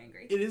was so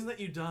angry. It isn't that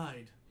you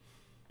died.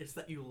 It's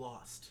that you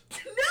lost. No,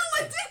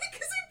 I didn't,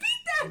 because I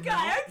beat that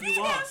guy. No, I beat you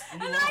him, lost. You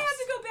and then I lost. had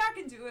to go back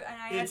and do it, and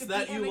I had It's to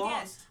that beat him you again.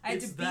 lost. I had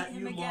It's to beat that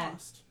him you again.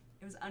 lost.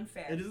 It was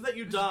unfair. It isn't that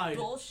you was died.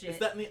 bullshit. It's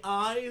that in the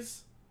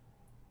eyes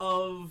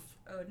of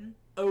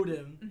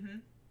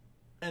Odin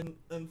and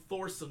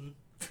Thorson,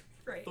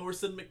 Right.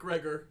 Thorson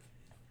McGregor,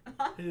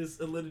 his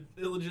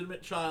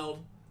illegitimate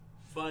child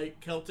by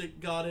Celtic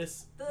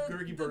goddess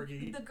Gurgi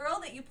Burgi. The girl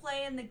that you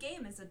play in the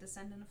game is a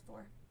descendant of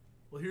Thor.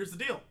 Well, here's the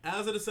deal.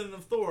 As a descendant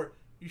of Thor,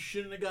 you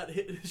shouldn't have got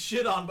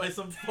shit on by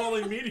some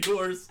falling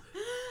meteors.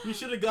 You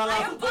should have got I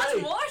off am the but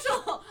plane.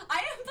 mortal. I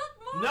am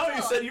but mortal. No,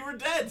 you said you were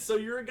dead, so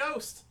you're a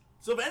ghost.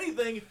 So if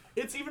anything,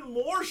 it's even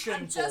more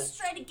shameful. I'm just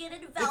trying to get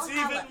into It's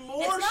Valhalla. even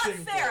more It's not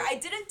shameful. fair. I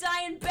didn't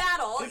die in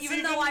battle, It's even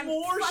even though I'm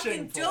more fucking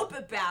shameful. dope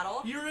at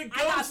battle. You're a I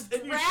got ghost,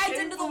 and you dragged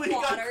into the shamefully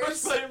got waters.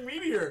 crushed by a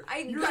meteor. I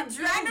You're got a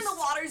dragged in ghost. the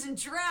waters and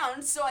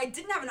drowned, so I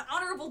didn't have an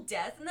honorable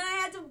death, and then I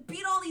had to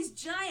beat all these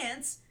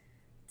giants.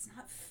 It's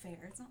not fair.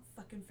 It's not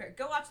fucking fair.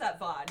 Go watch that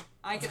VOD.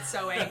 I get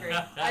so angry.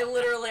 I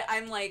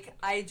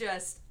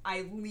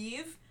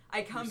leave,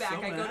 I come You're back,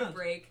 so I go to mad.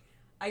 break,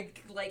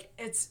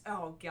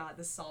 oh god,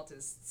 the salt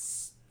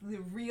is the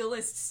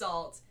realest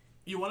salt.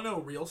 You want to know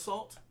real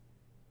salt?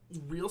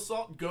 Real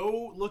salt?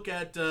 Go look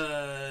at,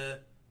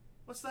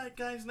 what's that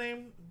guy's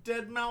name?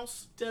 Dead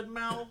Mouse? Dead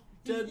Mal?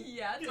 Dead,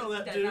 Yeah, you know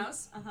that Dead dude.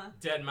 Mouse.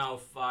 Dead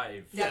Mouse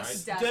 5,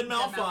 Yes, right? Dead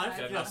Mal 5.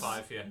 Dead yes. Mouse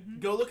 5, yeah.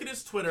 Go look at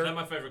his Twitter. They're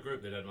my favorite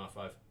group, the Dead Mouse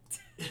 5.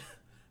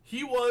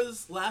 He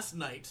was, last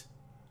night,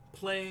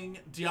 playing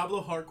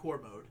Diablo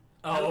Hardcore mode.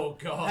 Oh,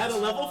 God. Had a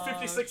level Oh,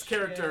 56 shit.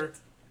 character,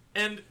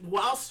 and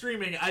while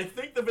streaming, I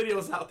think the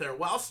video's out there,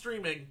 while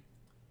streaming,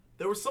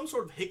 there was some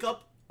sort of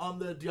hiccup on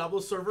the Diablo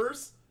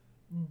servers,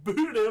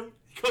 booted him,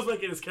 he goes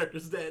back in, his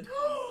character's dead.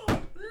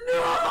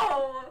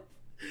 No!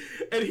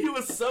 And he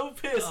was so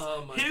pissed.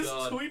 Oh my His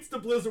God. tweets to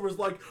Blizzard was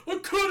like, I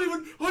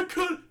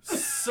could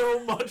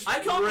so much I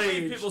can't rage.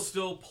 believe people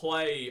still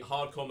play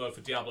hardcore mode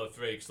for Diablo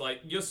 3, because,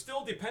 like, you're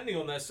still depending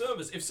on their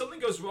servers. If something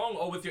goes wrong,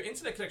 or with your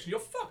internet connection, you're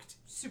fucked.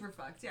 Super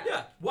fucked, yeah.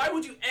 Yeah. Why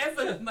would you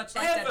ever, Much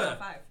like ever... Dead Mouse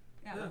 5.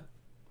 Yeah. Yeah.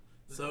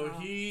 So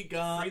he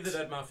got Free the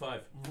Dead Mouse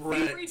 5.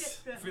 wrecked.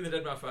 Free the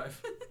Dead Mouse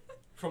 5.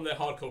 From their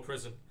hardcore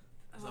prison.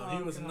 So Oh,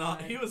 he was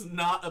God.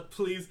 not a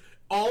please.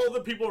 All the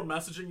people were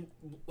messaging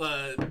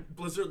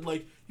Blizzard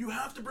like, you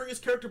have to bring his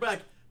character back.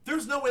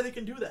 There's no way they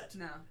can do that.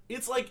 No.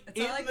 It's like It's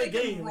in not like the they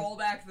game. can roll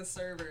back the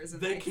servers.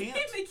 And They can't.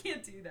 They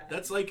can't do that.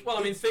 That's like Well,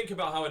 I mean, think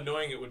about how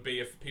annoying it would be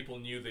if people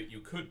knew that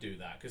you could do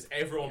that, because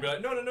everyone would be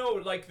like, no,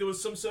 like, there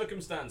was some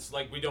circumstance,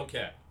 like, we don't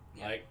care.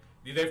 Yeah. Like,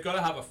 they've got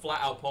to have a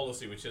flat-out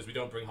policy which says we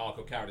don't bring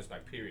hardcore characters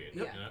back, period.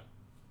 Yep. You know?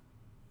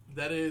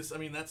 that is. I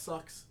mean, that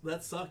sucks.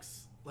 That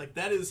sucks. Like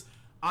that is.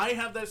 I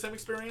have that same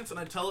experience, and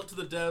I tell it to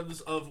the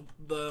devs of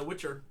The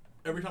Witcher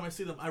every time I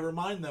see them. I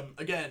remind them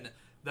again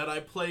that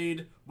I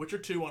played Witcher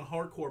 2 on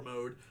hardcore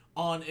mode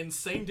on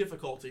insane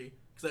difficulty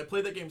because I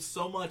played that game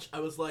so much.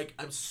 I was like,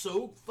 I'm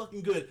so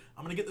fucking good.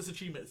 I'm gonna get this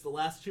achievement. It's the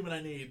last achievement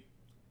I need.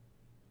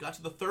 Got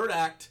to the third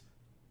act,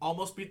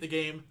 almost beat the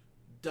game,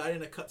 died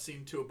in a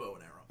cutscene to a bow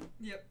and arrow.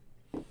 Yep.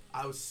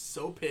 I was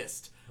so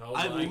pissed. Oh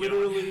I my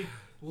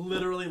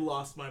literally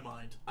lost my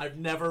mind. I've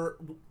never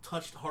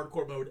touched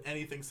hardcore mode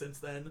anything since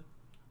then.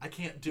 I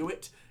can't do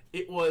it.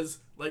 It was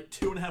like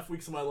 2.5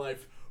 weeks of my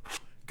life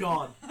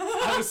gone.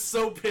 I was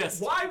so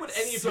pissed. Why would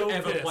any of So you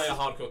ever pissed. play a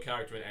hardcore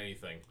character in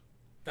anything?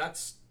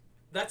 That's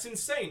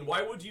insane.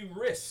 Why would you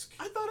risk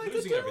I thought I could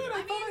losing do everything? it.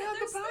 I thought I had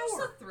there's the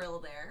power. a thrill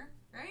there,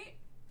 right?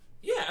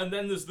 Yeah, and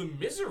then there's the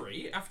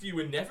misery after you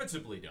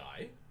inevitably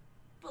die.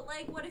 But,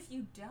 like, what if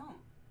you don't?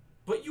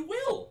 But you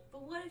will.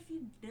 But what if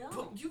you don't?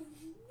 But you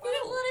What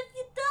will. if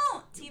you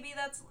don't? TB,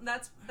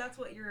 that's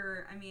what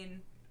you're, I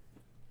mean,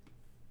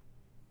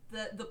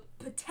 the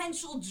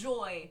potential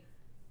joy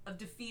of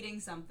defeating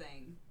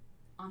something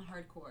on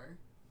hardcore,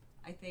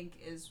 I think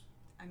is,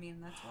 I mean,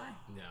 that's why.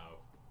 No.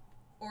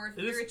 Or if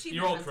It you're is- achievement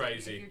You're all hunting,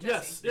 crazy. if you're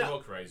Yes, Jesse. You're yeah.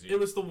 all crazy. It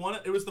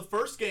was the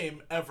first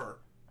game ever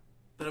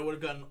that I would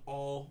have gotten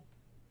all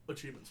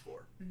achievements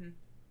for. Mm-hmm.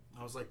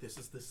 I was like, this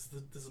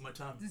is my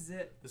time. This is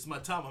it. This is my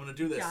time. I'm gonna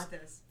do this. Got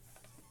this.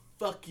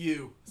 Fuck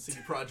you, CD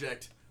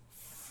Projekt.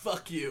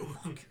 Fuck you.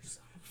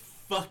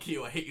 Fuck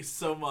you. I hate you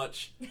so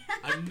much.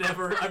 I've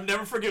never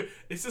forgive.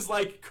 This is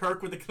like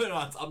Kirk with the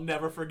Klingons. I'll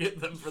never forget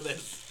them for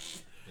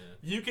this. Yeah.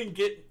 You can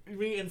get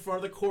me in front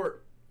of the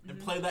court and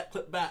play that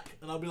clip back,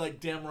 and I'll be like,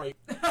 damn right.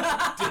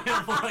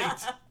 Damn right.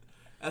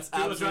 That's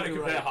People are trying to absolutely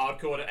compare right.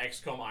 hardcore to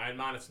XCOM Iron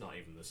Man. It's not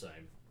even the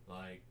same.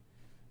 Like,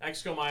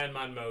 XCOM Iron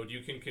Man mode, you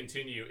can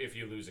continue if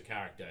you lose a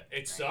character.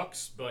 It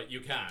sucks, but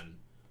you can.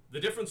 The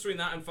difference between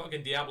that and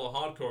fucking Diablo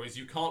hardcore is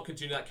you can't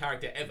continue that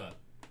character ever.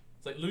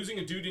 It's like losing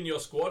a dude in your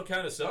squad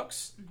kind of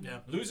sucks. Yeah.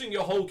 Losing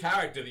your whole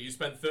character that you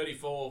spent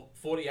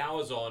 40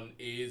 hours on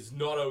is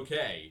not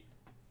okay.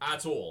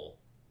 At all.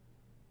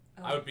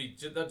 I would be...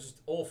 That's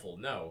just awful.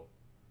 No.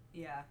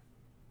 Yeah.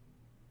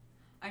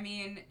 I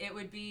mean, it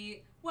would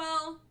be,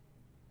 well,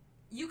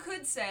 you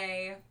could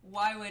say,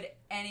 why would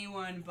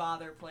anyone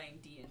bother playing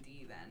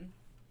D&D then?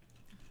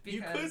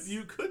 Because,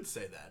 You could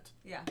say that.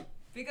 yeah.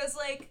 Because,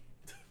 like,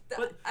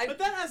 But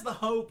that has the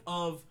hope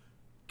of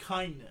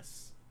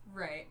kindness.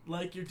 right.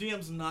 Like, your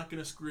DM's not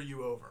going to screw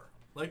you over.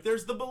 Like,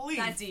 there's the belief.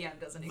 That DM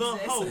doesn't The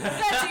exist. hope.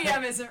 That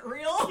DM isn't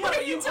real. Yeah, What are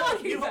but you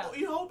talking hope, about?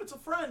 You hope it's a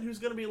friend who's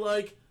going to be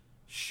like,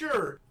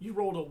 sure, you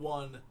rolled a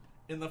 1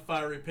 in the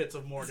fiery pits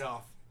of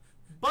Morgoth.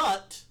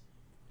 But,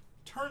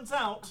 turns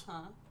out,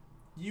 Huh?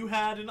 you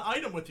had an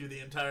item with you the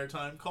entire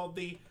time called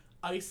the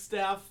Ice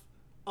Staff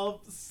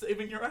of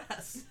Saving Your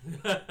Ass.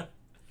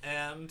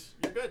 And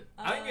you're good.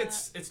 I think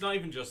it's not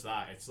even just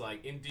that. It's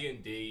like in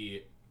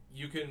D&D,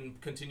 you can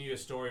continue your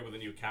story with a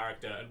new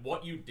character, and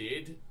what you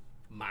did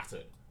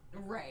mattered.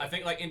 Right. I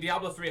think like in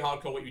Diablo 3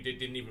 hardcore, what you did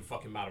didn't even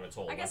fucking matter at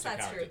all. I guess once your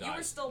that's true. character You were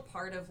died. still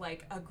part of,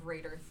 like, a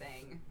greater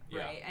thing,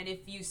 Yeah. right? And if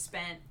you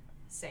spent,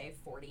 say,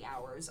 40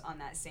 hours on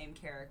that same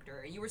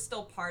character, you were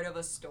still part of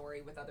a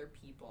story with other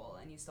people,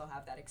 and you still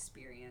have that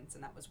experience,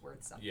 and that was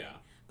worth something. Yeah.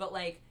 But,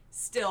 like,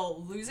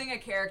 still, losing a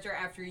character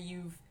after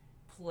you've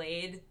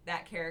played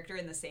that character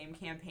in the same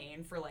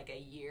campaign for, like, a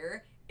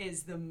year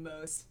is the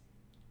most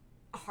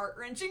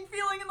heart-wrenching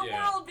feeling in the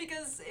Yeah. world,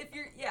 because if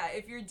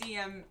your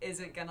DM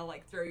isn't gonna,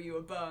 like, throw you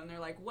a bone, they're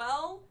like,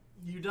 well,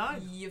 You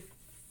died. you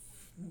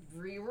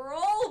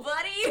re-roll,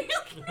 buddy. No,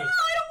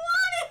 I don't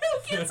want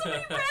to. Can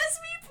somebody res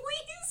me,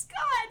 please?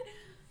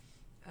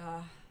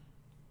 God.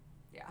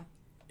 Yeah.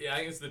 Yeah, I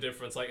think it's the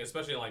difference, like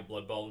especially in like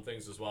Blood Bowl and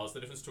things as well. It's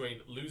the difference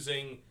between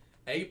losing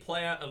a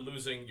player and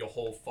losing your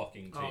whole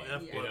fucking team. Oh,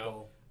 F Yeah. Blood You know,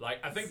 Bowl. like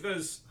I think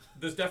there's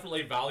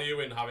definitely value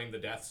in having the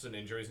deaths and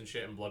injuries and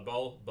shit in Blood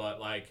Bowl, but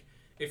like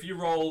if you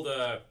rolled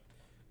a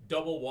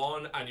double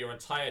 1 and your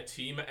entire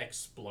team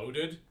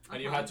exploded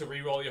and you had to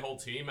re-roll your whole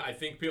team, I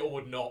think people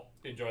would not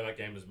enjoy that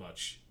game as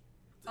much.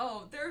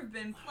 Oh, there have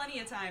been plenty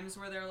of times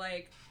where they're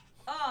like,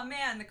 oh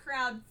man, the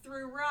crowd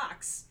threw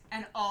rocks,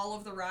 and all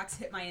of the rocks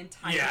hit my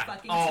entire Yeah.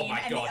 fucking Oh team, my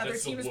and God, the other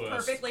that's the team is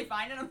worst. perfectly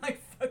fine, and I'm like,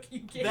 fuck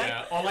you, kid.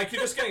 Yeah, or like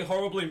you're just getting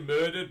horribly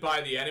murdered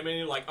by the enemy, and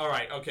you're like,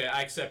 alright, okay,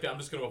 I accept it, I'm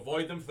just going to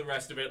avoid them for the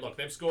rest of it. Look,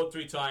 they've scored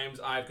 3 times,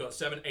 I've got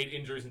 7, 8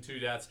 injuries and 2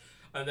 deaths,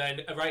 and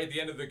then right at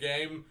the end of the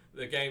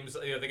game's,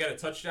 you know, they get a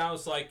touchdown,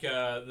 it's like,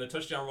 the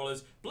touchdown roll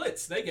is,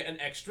 blitz, they get an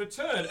extra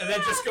turn, and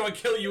then just go and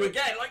kill you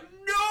again, like,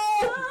 no!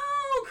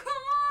 Oh,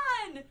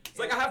 come on! It's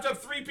like, I have to have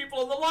 3 people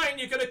on the line,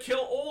 you're gonna kill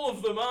all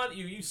of them, aren't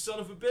you, you son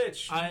of a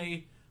bitch?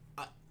 I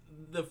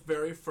the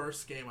very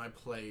first game I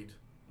played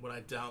when I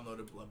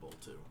downloaded Blood Bowl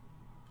 2,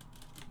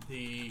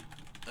 the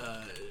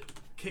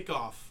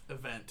kickoff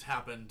event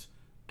happened,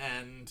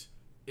 and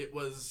it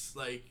was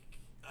like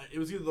it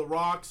was either the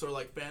Rocks or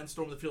like fans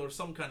stormed the field or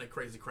some kind of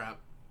crazy crap.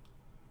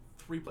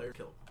 3 player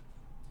killed.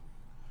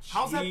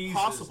 How's that Jesus.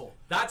 possible?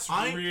 That's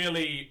I-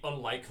 really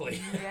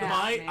unlikely. Yeah,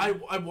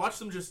 I watched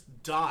them just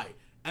die,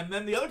 and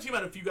then the other team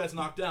had a few guys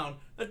knocked down.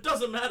 That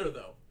doesn't matter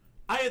though.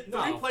 I had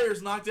 3 No.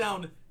 players knocked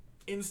down,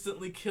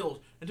 instantly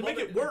killed, and to Well,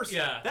 make it worse,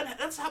 yeah.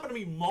 that's happened to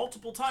me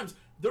multiple times.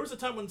 There was a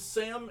time when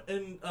Sam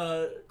and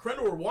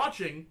Krenda were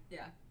watching,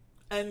 Yeah.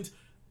 and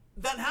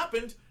that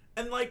happened,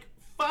 and like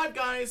 5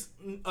 guys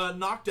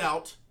knocked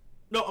out.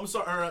 No, I'm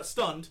sorry, or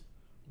stunned.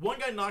 1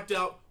 guy knocked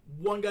out.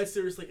 1 guy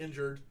seriously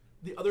injured.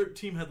 The other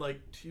team had like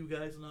 2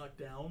 guys knocked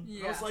down.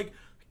 Yeah. I was like,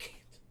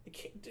 I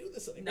can't do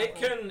this anymore. It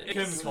can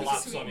It's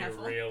collapse sweet on you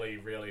Heffel. really,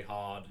 really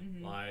hard.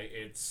 Like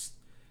it's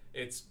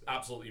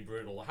absolutely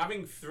brutal.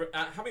 Having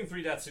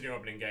 3 deaths in your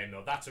opening game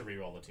though, that's a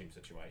reroll the team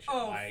situation.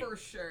 Oh, Like, for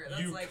sure.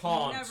 That's you like,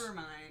 can't- never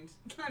mind.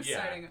 I'm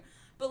Yeah. starting.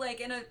 But like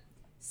in a,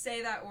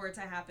 say that were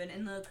to happen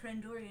in the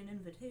Krendorian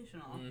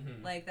Invitational,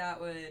 Mhm. like that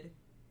would,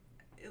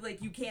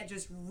 like, you can't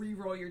just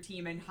re-roll your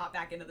team and hop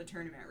back into the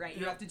tournament, right?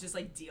 You have to just,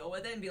 like, deal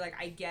with it and be like,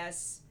 I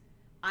guess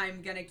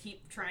I'm gonna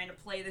keep trying to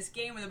play this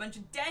game with a bunch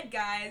of dead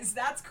guys.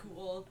 That's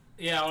cool.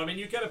 Yeah, well, I mean,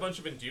 you get a bunch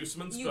of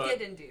inducements, You but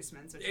get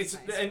inducements, which is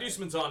nice. the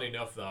inducements aren't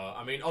enough, though.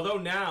 I mean, although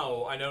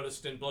now, I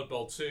noticed in Blood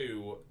Bowl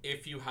 2,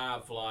 if you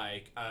have,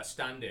 like, a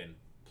stand-in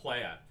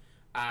player,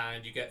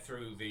 and you get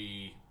through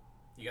the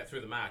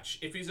match,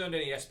 if he's earned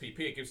any SPP,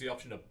 it gives you the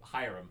option to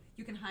hire him.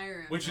 You can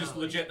hire him. Which is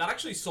legit. That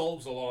actually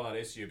solves a lot of that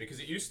issue, because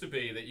it used to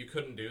be that you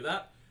couldn't do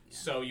that. Yeah.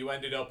 So you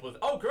ended up with,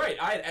 oh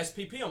great, I had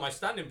SPP on my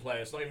stand-in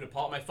player, it's not even a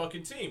part of my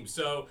fucking team.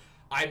 So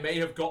I may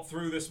have got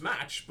through this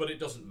match, but it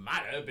doesn't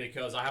matter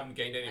because I haven't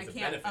gained any of the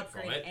benefit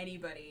from it. I can't upgrade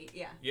anybody,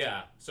 yeah.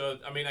 Yeah, so,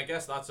 I mean, I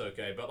guess that's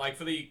okay. But, like,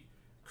 for the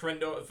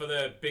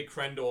big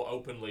Krendor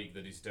Open League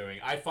that he's doing,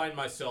 I find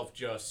myself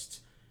just...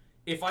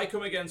 If I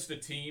come against a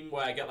team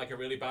where I get, like, a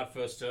really bad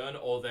first turn,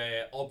 or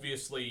they're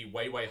obviously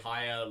way, way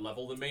higher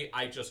level than me,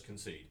 I just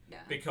concede. Yeah.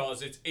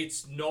 Because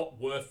it's not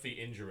worth the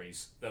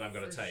injuries that I'm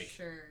going to take.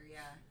 Sure, yeah.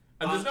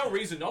 And there's no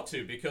reason not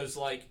to, because,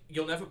 like,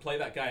 you'll never play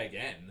that guy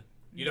again.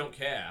 You don't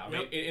care. I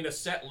mean, in a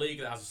set league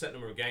that has a set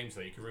number of games,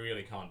 though, you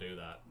really can't do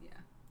that. Yeah.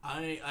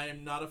 I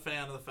am not a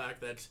fan of the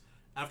fact that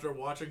after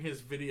watching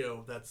his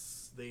video,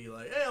 that's the,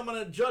 like, hey, I'm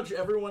going to judge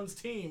everyone's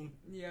team.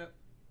 Yep.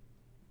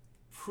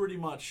 Pretty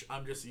much,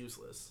 I'm just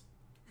useless.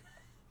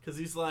 Because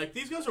he's like,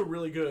 these guys are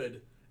really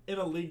good in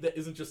a league that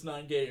isn't just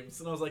 9 games.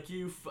 And I was like,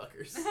 you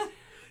fuckers.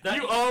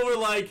 You all were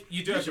like,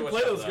 you should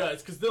play those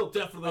guys, because they'll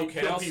definitely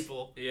kill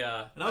people.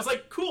 Yeah. And I was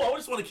like, cool, I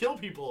just want to kill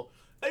people.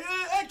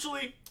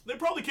 Actually, they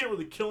probably can't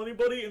really kill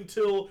anybody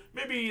until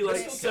maybe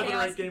like 7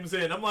 or 8 games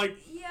in. I'm like,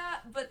 yeah,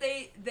 but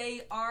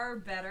they are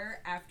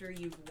better after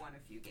you've won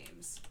a few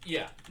games.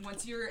 Yeah.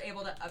 Once you're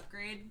able to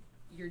upgrade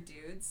your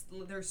dudes,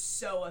 they're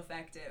so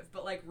effective.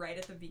 But like right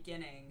at the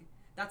beginning,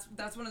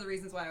 that's one of the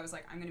reasons why I was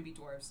like, I'm gonna be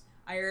dwarves.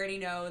 I already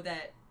know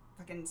that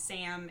fucking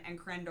Sam and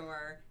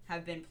Krendor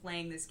have been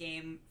playing this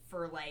game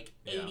for like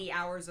 80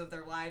 hours of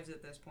their lives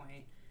at this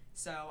point.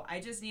 So I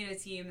just need a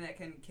team that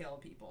can kill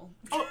people.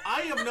 Oh,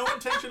 I have no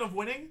intention of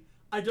winning.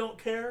 I don't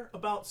care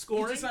about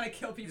scoring. You just want to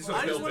kill people.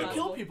 I just want to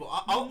kill people.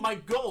 My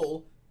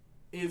goal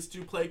is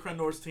to play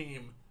Krendor's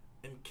team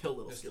and kill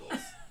little Skittles.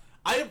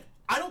 I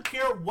don't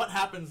care what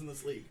happens in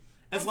this league.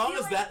 As long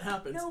as that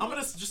happens, I'm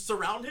going to just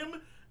surround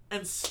him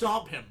and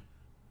stomp him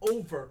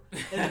over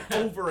and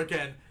over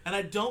again. And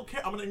I don't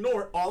care. I'm going to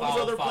ignore all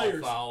those other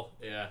players.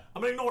 Yeah.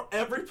 I'm going to ignore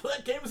every play.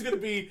 That game is going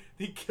to be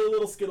the kill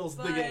little Skittles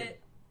the game.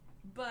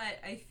 But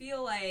I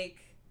feel like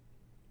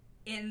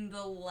in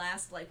the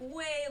last, like,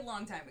 way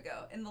long time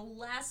ago, in the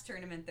last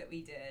tournament that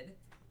we did,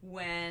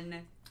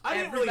 when I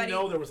didn't really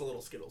know there was a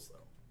little Skittles, though.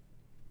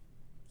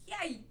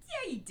 Yeah,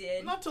 you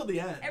did. Not till the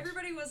end.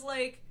 Everybody was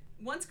like,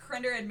 once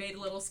Krendor had made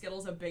Little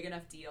Skittles a big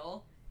enough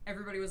deal,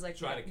 everybody was like,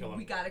 try to kill him.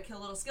 We gotta kill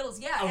Little Skittles.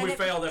 Yeah, and we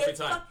failed every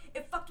time.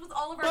 It fucked with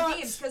all of our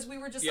games because we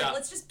were just like,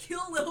 let's just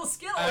kill Little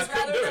Skittles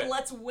rather than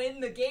let's win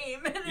the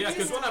game. Yeah,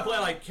 because when I play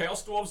like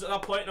Chaos Dwarves at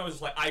that point, I was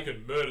just like, I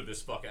could murder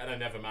this fucker, and I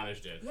never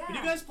managed it. Yeah. But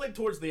you guys played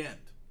towards the end.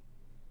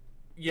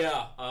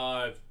 Yeah,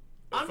 I'm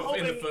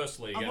hoping, in the first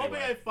league. I'm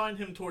hoping I find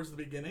him towards the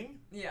beginning.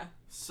 Yeah.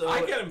 So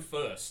I get him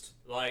first,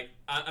 like,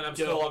 and I'm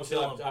still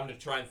obviously having to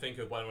try and think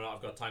of when or not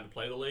I've got time to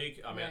play the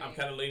league. I mean, I'm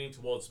kind of leaning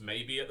towards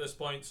maybe at this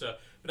point. So,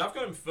 but I've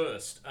got him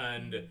first,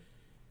 and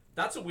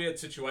that's a weird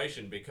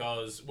situation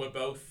because we're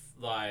both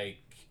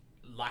like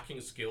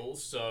lacking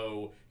skills.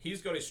 So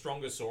he's got his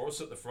stronger Saurus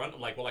at the front.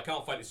 I'm like, well, I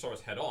can't fight his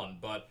Saurus head on,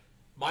 but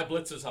my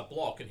blitzers have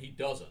block and he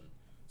doesn't.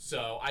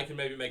 So I can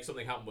maybe make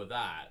something happen with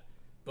that.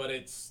 But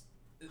it's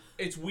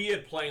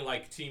weird playing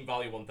like Team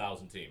Value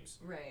 1000 teams.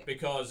 Right.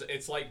 Because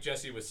it's like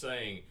Jesse was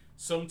saying,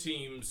 some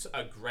teams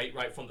are great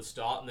right from the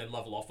start and then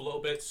level off a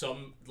little bit.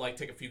 Some like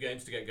take a few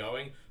games to get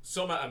going.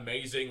 Some are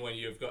amazing when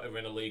you're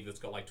in a league that's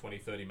got like 20,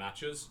 30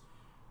 matches.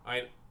 I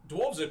mean,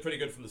 Dwarves are pretty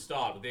good from the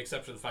start, with the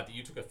exception of the fact that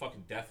you took a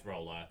fucking death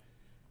roller.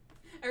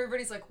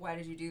 Everybody's like, why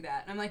did you do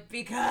that? And I'm like,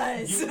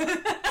 because...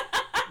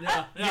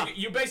 Yeah.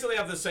 You basically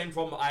have the same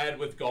problem I had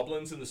with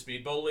Goblins in the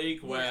Speedball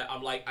League, where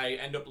I'm like, I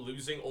end up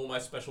losing all my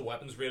special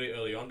weapons really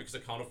early on because I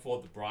can't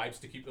afford the bribes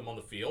to keep them on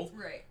the field.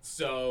 Right.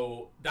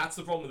 So that's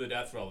the problem with the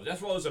Death Roller. The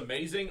Death Roller is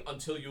amazing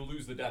until you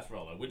lose the Death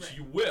Roller, which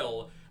you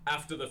will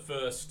after the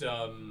first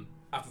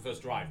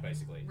drive,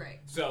 basically.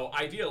 Right. So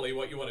ideally,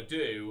 what you want to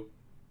do,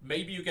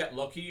 maybe you get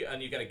lucky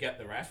and you get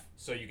the ref,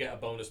 so you get a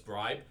bonus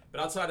bribe. But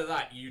outside of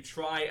that, you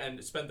try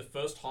and spend the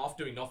first half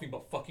doing nothing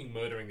but fucking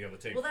murdering the other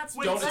team. Well, that's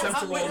Don't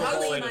attempt to roll the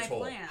ball in my at all.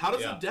 plan. How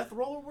does a death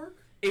roller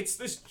work? It's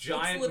this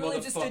giant it's literally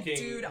motherfucking just a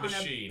dude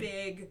machine. on a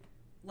big,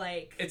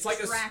 like, it's like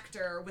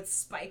tractor with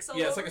spikes all over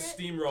it. Yeah, it's like a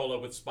steamroller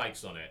with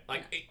spikes on it.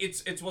 Like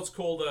it's what's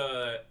called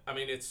a. I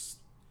mean, it's.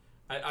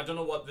 I don't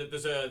know what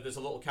there's a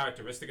little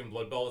characteristic in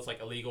Blood Bowl. It's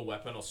like illegal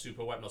weapon or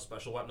super weapon or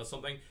special weapon or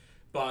something.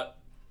 But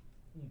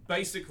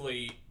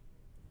basically,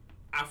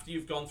 after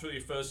you've gone through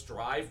your first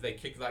drive, they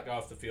kick that guy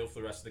off the field for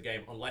the rest of the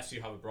game unless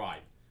you have a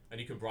bribe, and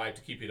you can bribe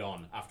to keep it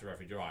on after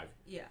every drive.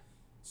 Yeah.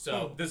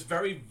 So there's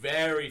very,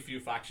 very few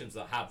factions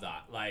that have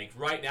that. Like,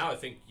 right now, I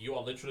think you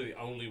are literally the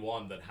only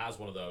one that has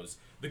one of those.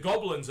 The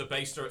goblins are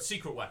based around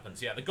secret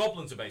weapons. Yeah, the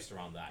goblins are based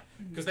around that.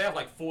 Because they have,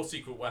 like, 4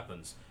 secret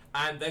weapons.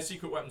 And their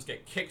secret weapons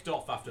get kicked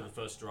off after the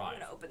first drive.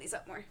 I'm gonna open these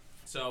up more.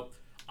 So,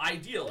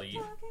 ideally,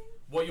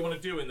 what you want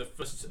to do in the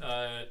first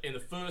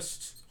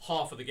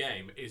half of the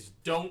game is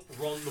don't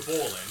run the ball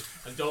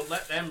in, and don't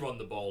let them run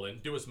the ball in.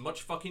 Do as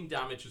much fucking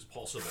damage as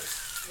possible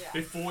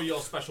before your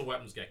special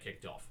weapons get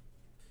kicked off.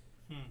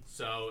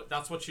 So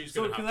that's what she's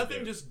going to have to do. So can that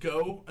thing just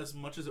go as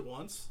much as it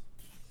wants?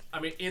 I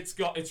mean, it's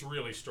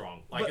really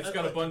strong. Like, it's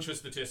got a bunch of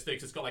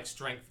statistics. It's got, like,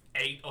 strength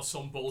 8 or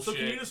some bullshit. So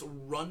can you just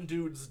run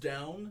dudes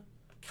down?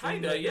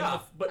 Kinda, yeah.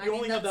 But you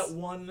only have that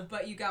one...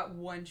 But you got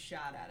one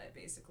shot at it,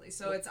 basically.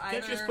 So it's either...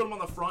 Can't you just put them on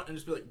the front and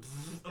just be like,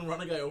 and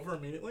run a guy over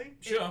immediately?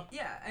 Sure.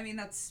 Yeah, I mean,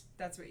 that's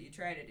what you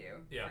try to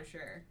do, for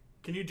sure.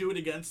 Can you do it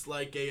against,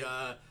 like,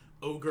 a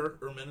ogre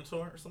or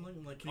minotaur or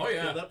something? Like, can you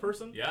kill that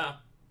person? Yeah.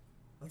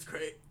 That's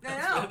great. I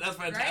know. That's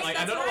fantastic. Right? Like,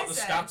 That's I don't know what what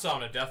the stats are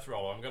on a death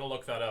roll. I'm going to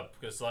look that up,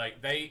 because, like,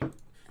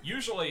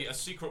 usually a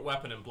secret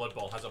weapon in Blood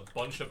Bowl has a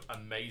bunch of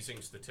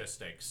amazing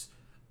statistics,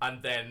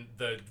 and then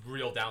the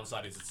real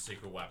downside is it's a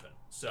secret weapon.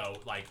 So,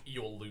 like,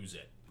 you'll lose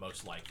it,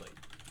 most likely.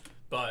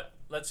 But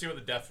let's see what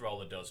the Death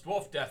Roller does.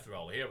 Dwarf Death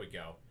Roller, here we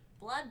go.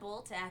 Blood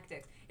Bowl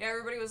tactics. Yeah,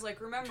 everybody was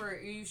like, remember,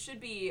 you should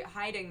be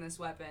hiding this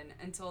weapon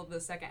until the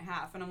second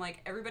half. And I'm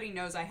like, everybody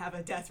knows I have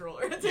a death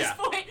roller at this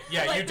point.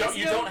 Yeah, like,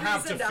 you don't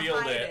have to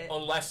field hide it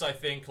unless I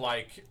think,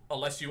 like,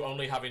 unless you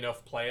only have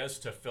enough players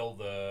to fill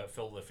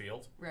the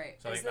field. Right.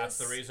 So I think that's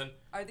the reason.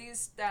 Are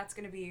these stats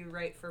going to be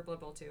right for Blood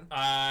Bowl 2?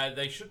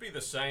 They should be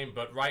the same,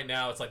 but right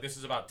now it's like this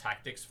is about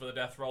tactics for the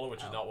death roller,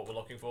 which is not what we're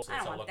looking for. So I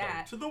let's don't have a want look at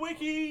that. it. To the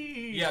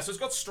wiki! Yeah, so it's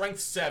got strength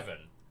 7,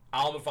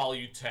 armor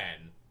value 10.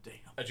 Damn.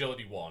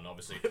 Agility 1,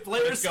 obviously.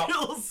 Player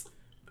skills!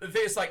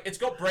 It's like, it's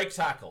got break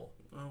tackle,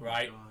 Oh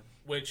right? my God.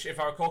 Which, if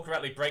I recall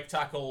correctly, break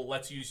tackle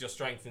lets you use your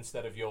strength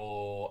instead of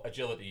your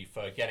agility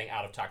for getting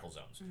out of tackle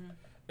zones.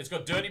 It's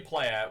got dirty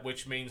player,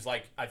 which means,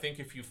 like, I think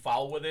if you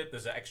foul with it,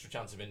 there's an extra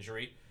chance of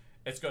injury.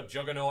 It's got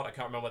juggernaut, I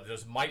can't remember what it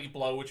does. Mighty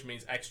blow, which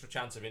means extra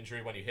chance of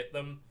injury when you hit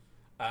them.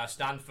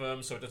 Stand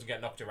firm, so it doesn't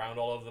get knocked around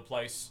all over the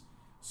place.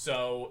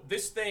 So,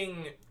 this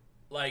thing,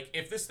 like,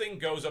 if this thing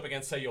goes up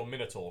against, say, your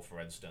Minotaur,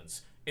 for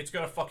instance, it's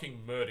gonna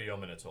fucking murder your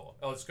Minotaur.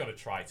 Or it's gonna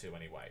try to,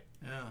 anyway.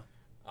 Yeah.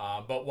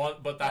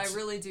 But that's... I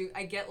really do.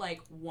 I get,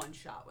 like, one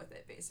shot with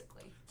it,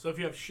 basically. So if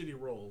you have shitty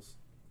rolls,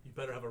 you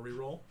better have a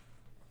reroll.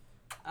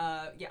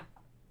 Yeah.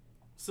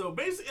 So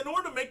basically, in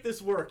order to make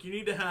this work, you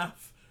need to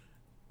have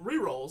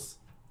rerolls,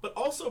 but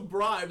also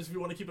bribes if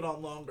you want to keep it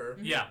on longer.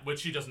 Yeah,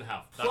 which he doesn't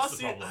have. That's Plus,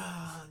 the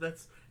problem.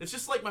 It's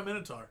just like my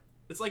Minotaur.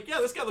 It's like, yeah,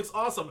 this guy looks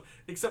awesome,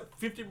 except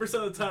 50%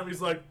 of the time he's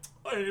like,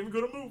 I ain't even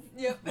gonna move.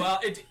 Yep. Well,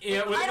 with I the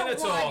don't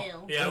Minotaur,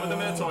 want to. with the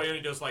Minotaur, he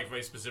only does like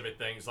very specific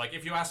things. Like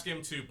if you ask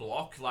him to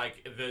block,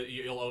 like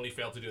you'll only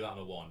fail to do that on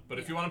a 1. But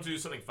if you want him to do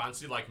something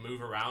fancy, like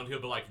move around,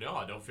 he'll be like, no,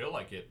 I don't feel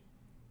like it.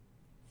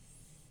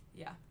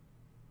 Yeah.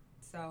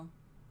 So,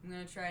 I'm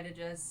gonna try to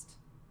just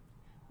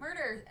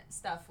murder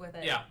stuff with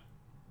it. Yeah,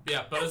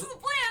 but That's the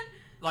plan!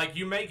 like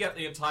you may get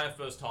the entire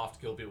first half to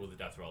kill people with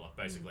the death roller,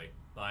 basically.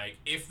 Like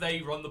if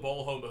they run the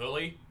ball home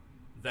early,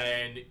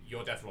 then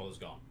your death roller's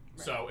gone.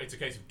 Right. So it's a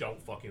case of don't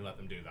fucking let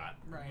them do that.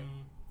 Right.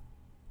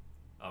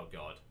 Oh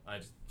god,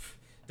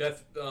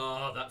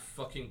 that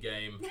fucking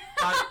game.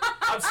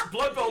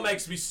 Blood Bowl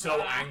makes me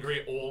so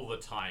angry all the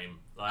time.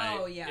 Like,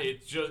 Oh, yeah.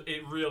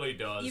 It really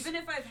does. Even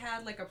if I've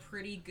had, like, a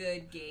pretty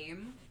good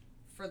game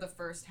for the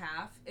first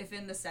half, if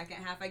in the second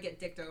half I get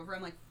dicked over,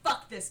 I'm like,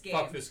 fuck this game.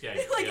 Fuck this game,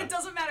 Like, yeah. it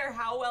doesn't matter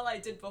how well I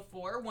did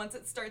before. Once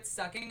it starts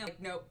sucking, I'm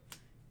like, nope.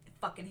 I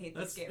fucking hate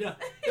this game. Yeah,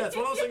 it's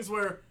one of those things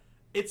where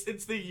it's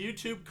the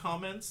YouTube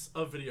comments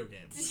of video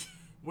games.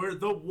 Where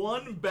the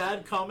one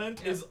bad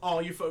comment is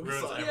all you focus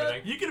Ruins on.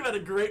 everything. You could have had a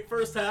great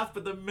first half,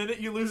 but the minute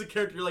you lose a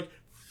character, you're like,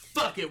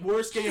 fuck it,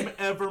 worst game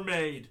ever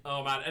made.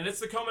 Oh man, and it's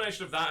the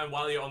combination of that and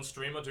while you're on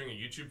stream or doing a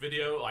YouTube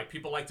video, like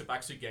people like to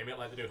backseat game it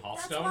like they do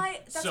Hearthstone.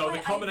 That's so why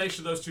the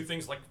combination of those two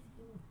things, like,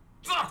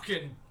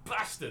 fucking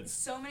bastards.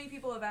 So many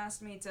people have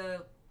asked me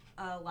to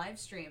live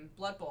stream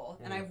Blood Bowl,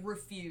 and I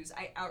refuse.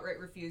 I outright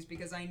refuse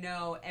because I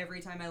know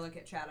every time I look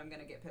at chat, I'm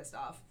gonna get pissed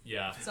off.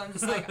 Yeah. So I'm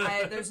just like,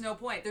 there's no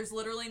point. There's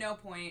literally no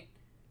point.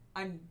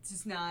 I'm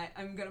just not.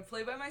 I'm gonna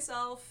play by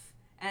myself,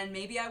 and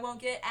maybe I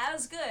won't get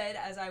as good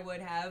as I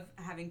would have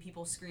having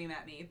people scream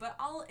at me, but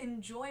I'll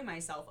enjoy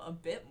myself a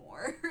bit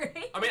more,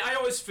 right? I mean, I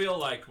always feel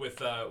like with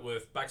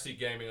backseat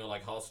gaming or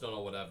like Hearthstone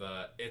or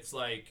whatever, it's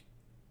like,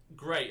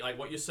 great, like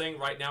what you're saying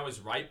right now is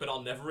right, but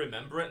I'll never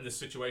remember it, and this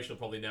situation will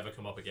probably never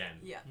come up again.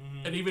 Yeah.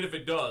 And even if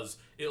it does,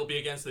 it'll be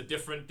against a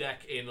different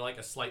deck in like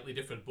a slightly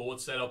different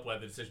board setup where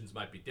the decisions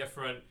might be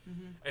different.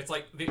 It's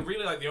like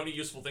really like the only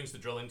useful things to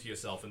drill into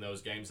yourself in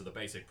those games are the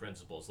basic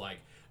principles. Like,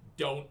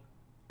 don't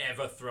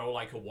ever throw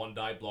like a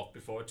 1-die block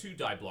before a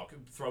 2-die block.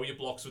 Throw your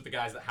blocks with the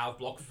guys that have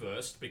block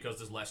first because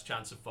there's less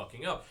chance of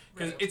fucking up.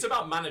 Because it's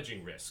about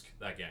managing risk,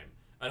 that game.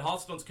 And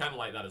Hearthstone's kind of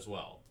like that as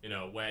well, you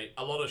know, where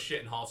a lot of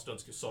shit in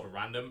Hearthstone's sort of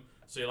random.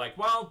 So you're like,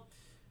 well,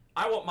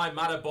 I want my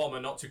matter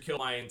bomber not to kill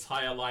my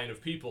entire line of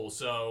people,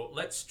 so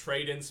let's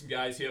trade in some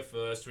guys here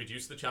first,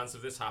 reduce the chance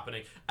of this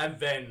happening, and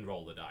then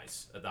roll the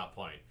dice at that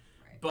point.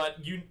 Right. But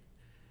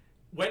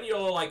when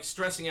you're like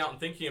stressing out and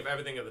thinking of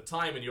everything at the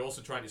time, and you're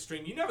also trying to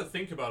stream, you never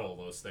think about all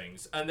those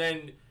things, and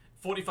then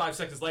 45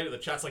 seconds later, the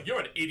chat's like, "You're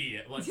an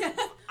idiot." I'm like,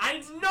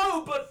 I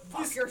know, but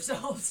Fuck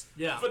yourselves.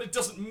 Yeah. But it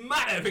doesn't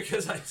matter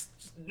because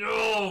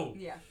no.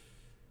 Yeah.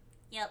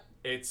 Yep.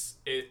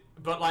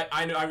 But like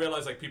I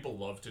realize like people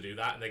love to do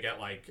that, and they get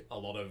like a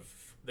lot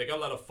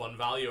of fun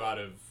value out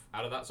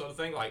of that sort of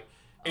thing. Like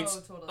it's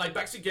totally. like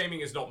backseat gaming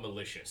is not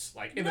malicious,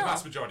 like in the No.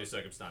 vast majority of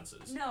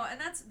circumstances. No,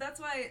 and that's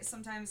why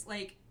sometimes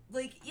like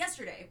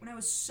yesterday when I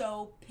was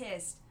so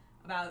pissed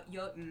about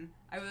Jotun,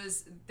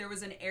 there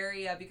was an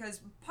area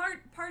because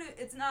part of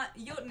it's not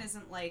Jotun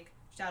isn't like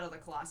Shadow of the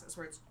Colossus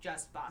where it's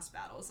just boss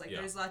battles. Like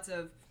there's lots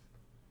of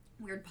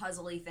weird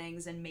puzzly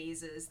things and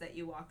mazes that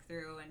you walk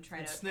through and try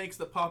And to snakes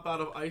that pop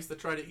out of ice that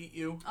try to eat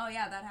you. Oh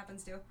yeah, that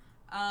happens too.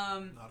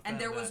 And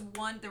there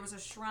was a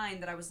shrine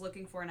that I was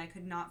looking for and I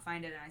could not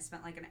find it, and I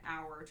spent like an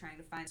hour trying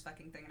to find this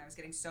fucking thing, and I was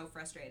getting so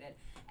frustrated.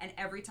 And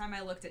every time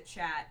I looked at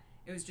chat,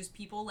 it was just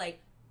people like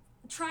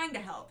trying to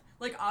help,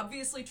 like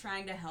obviously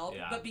trying to help,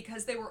 but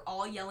because they were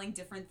all yelling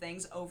different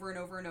things over and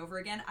over and over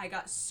again, I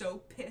got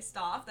so pissed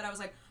off that I was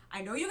like,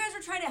 I know you guys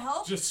are trying to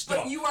help, Just stop.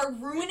 but you are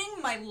ruining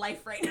my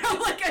life right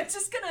now. Like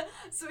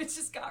so it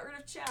just got rid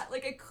of chat.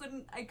 Like I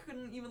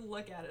couldn't even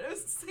look at it. I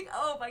was just like,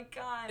 oh my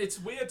god. It's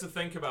weird to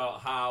think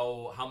about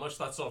how much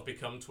that's sort of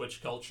become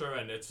Twitch culture,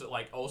 and it's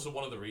like also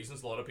one of the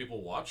reasons a lot of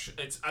people watch.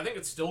 I think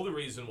it's still the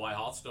reason why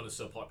Hearthstone is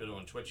so popular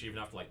on Twitch even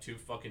after like 2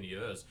 fucking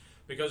years,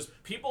 because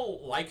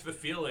people like the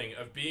feeling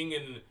of being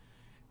in.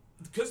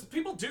 Because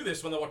people do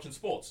this when they're watching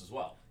sports as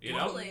well, you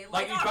Totally. know?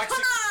 Like, you oh, come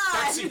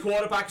on! backseat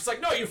quarterback, it's like,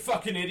 no, you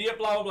fucking idiot,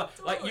 blah, blah, blah.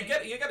 Totally.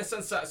 Like, you get a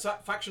sense of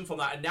satisfaction from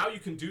that, and now you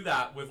can do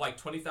that with, like,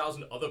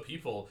 20,000 other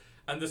people,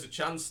 and there's a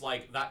chance,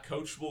 like, that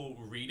coach will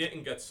read it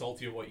and get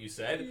salty at what you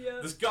said. Yeah.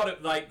 There's gotta,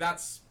 like,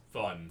 that's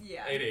fun.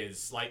 Yeah. It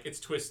is. Like, it's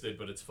twisted,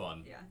 but it's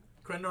fun. Yeah.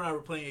 Crendor and I were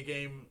playing a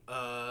game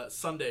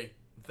Sunday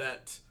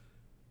that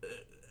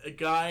a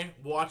guy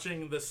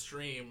watching the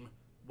stream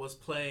was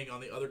playing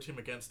on the other team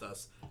against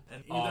us,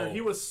 and either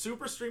he was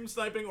super stream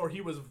sniping or he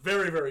was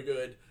very, very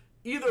good.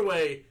 Either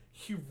way,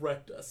 he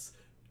wrecked us,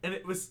 and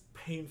it was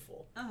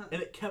painful.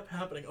 And it kept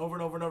happening over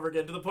and over and over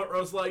again to the point where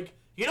I was like,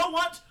 you know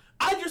what?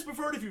 I just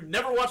prefer it if you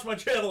never watch my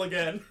channel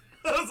again.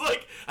 I was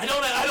like, I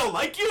don't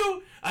like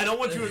you. I don't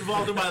want you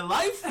involved in my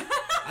life.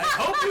 I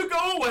hope you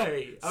go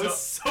away. I was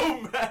so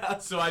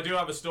mad. So I do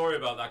have a story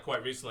about that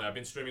quite recently. I've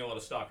been streaming a lot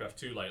of StarCraft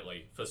 2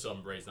 lately for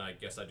some reason. I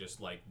guess I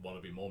just like want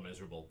to be more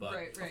miserable. But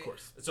Right. Of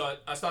course. So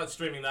I started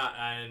streaming that,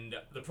 and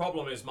the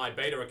problem is my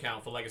beta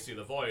account for Legacy of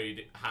the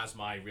Void has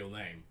my real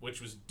name,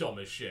 which was dumb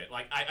as shit.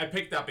 Like, I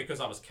picked that because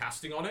I was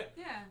casting on it.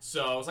 Yeah.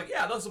 So I was like,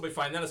 yeah, this will be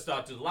fine. Then I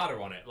started the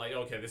ladder on it. Like,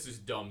 okay, this is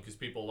dumb because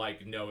people,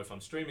 like, know if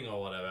I'm streaming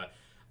or whatever.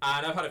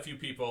 And I've had a few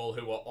people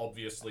who were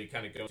obviously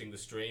kind of ghosting the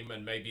stream,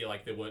 and maybe,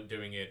 like, they weren't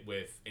doing it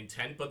with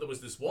intent, but there was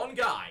this one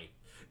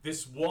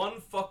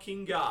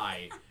fucking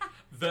guy,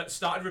 that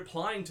started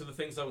replying to the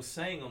things I was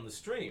saying on the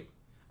stream.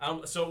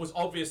 So it was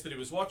obvious that he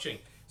was watching.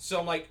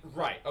 So I'm like,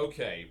 right,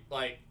 okay.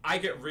 Like, I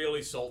get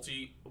really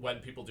salty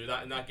when people do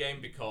that in that game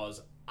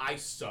because I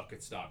suck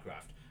at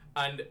StarCraft.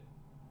 And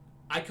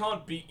I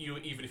can't beat you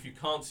even if you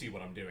can't see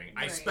what I'm doing.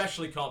 I Right.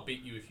 especially can't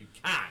beat you if you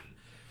can.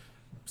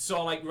 So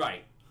I'm like,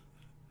 right.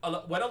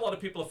 When a lot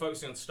of people are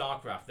focusing on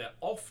StarCraft, they're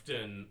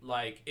often,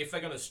 like, if they're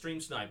going to stream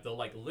snipe, they'll,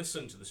 like,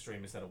 listen to the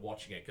stream instead of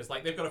watching it. Because,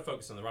 like, they've got to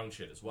focus on their own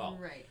shit as well.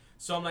 Right.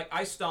 So I'm like,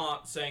 I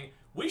start saying,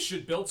 we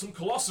should build some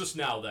Colossus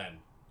now then.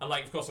 And,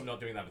 like, of course I'm not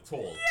doing that at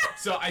all. Yeah.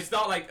 So I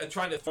start, like,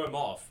 trying to throw him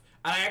off.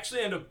 And I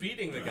actually end up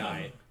beating the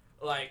guy.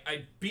 Like,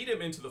 I beat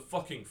him into the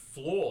fucking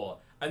floor.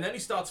 And then he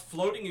starts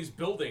floating his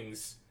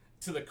buildings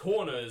to the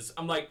corners.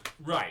 I'm like,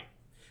 right.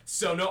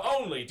 So not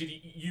only did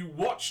you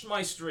watched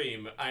my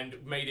stream and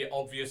made it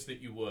obvious that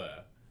you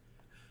were,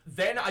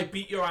 then I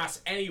beat your ass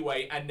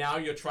anyway, and now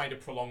you're trying to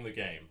prolong the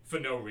game for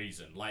no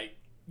reason. Like,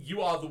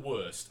 you are the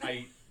worst.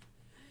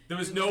 There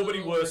is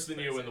nobody worse than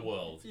you in the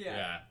world.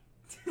 Yeah.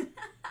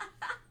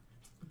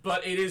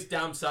 But it is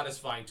damn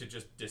satisfying to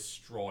just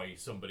destroy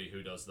somebody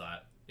who does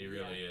that. It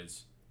really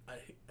is.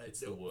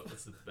 It's the worst.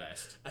 It's the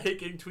best. I hate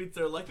getting tweets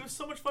that are like, it was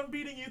so much fun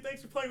beating you,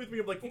 thanks for playing with me.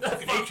 I'm like,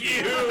 Fuck fuck you.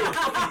 you. I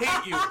fucking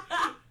hate you.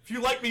 If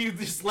you like me, you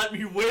just let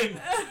me win.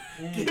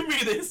 Give me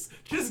this.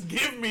 Just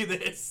give me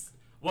this.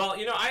 Well,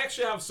 you know, I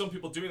actually have some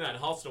people doing that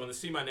in Hearthstone. When they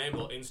see my name,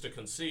 they'll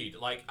insta-concede.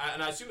 Like,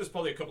 and I assume there's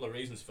probably a couple of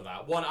reasons for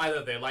that. One,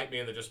 either they like me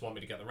and they just want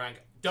me to get the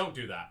rank. Don't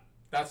do that.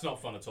 That's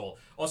not fun at all.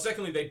 Or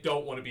secondly, they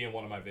don't want to be in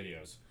one of my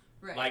videos.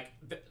 Right. Like,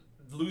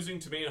 losing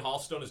to me in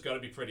Hearthstone has got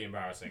to be pretty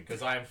embarrassing,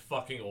 because I am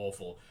fucking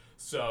awful.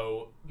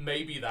 So,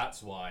 maybe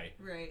that's why.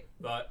 Right.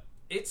 But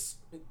it's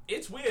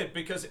weird,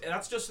 because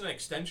that's just an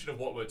extension of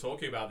what we're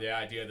talking about, the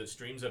idea that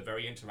streams are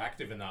very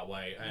interactive in that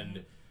way,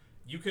 and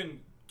you can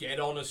get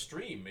on a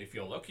stream if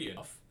you're lucky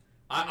enough,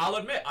 I'll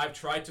admit, I've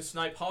tried to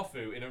snipe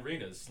Hafu in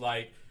arenas.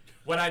 Like,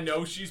 when I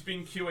know she's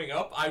been queuing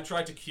up, I've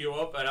tried to queue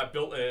up, and I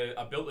built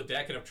a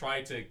deck, and I've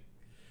tried to...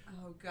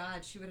 Oh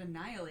god, she would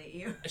annihilate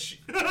you.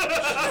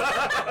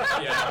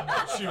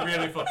 Yeah, she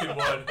really fucking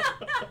would.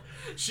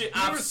 She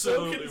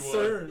absolutely were so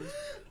concerned.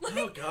 Like,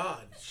 Oh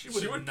god, she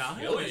would kill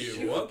annihilate you.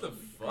 you. What the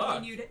fuck? I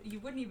mean, you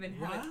wouldn't even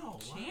have Wow,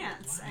 a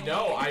chance. wow.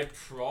 No, I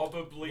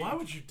probably... Why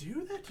would you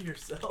do that to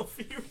yourself?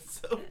 You're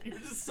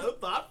just so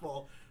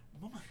thoughtful.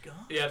 Oh my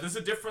god. Yeah, there's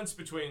a difference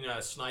between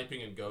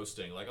sniping and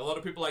ghosting. Like, a lot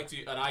of people like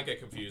to, and I get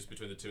confused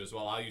between the two as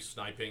well. I use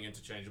sniping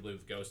interchangeably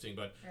with ghosting,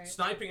 but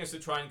sniping is to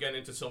try and get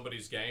into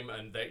somebody's game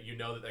and that you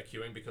know that they're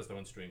queuing because they're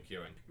on stream queuing.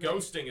 Right.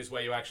 Ghosting is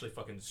where you actually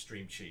fucking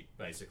stream cheat,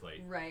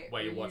 basically. Right.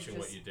 Where you're watching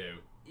what you do.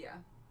 Yeah.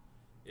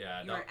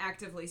 Yeah. You aren't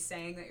actively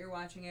saying that you're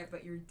watching it,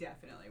 but you're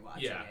definitely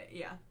watching it.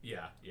 Yeah.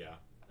 Yeah.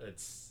 And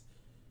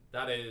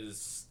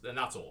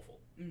that's awful.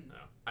 No,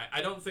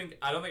 I don't think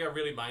I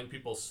really mind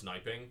people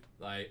sniping.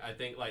 Like, I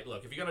think, like,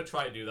 look, if you're gonna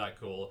try to do that,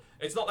 cool.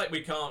 It's not like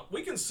we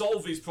can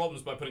solve these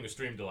problems by putting a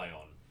stream delay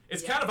on.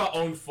 It's kind of our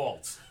own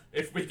fault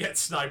if we get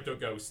sniped or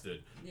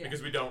ghosted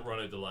because we don't run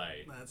a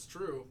delay. That's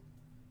true.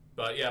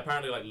 But yeah,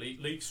 apparently, like,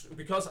 leaks,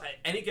 because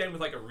any game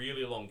with like a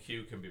really long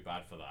queue can be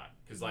bad for that.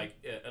 Because like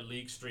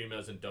League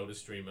streamers and Dota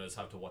streamers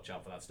have to watch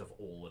out for that stuff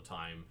all the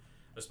time,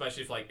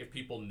 especially if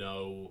people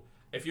know,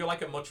 if you're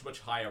like a much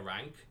higher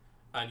rank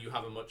and you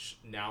have a much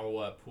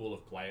narrower pool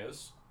of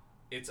players,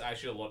 it's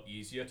actually a lot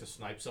easier to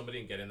snipe somebody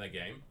and get in their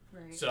game.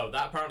 Right. So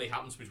that apparently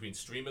happens between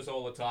streamers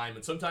all the time,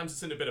 and sometimes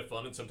it's in a bit of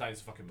fun, and sometimes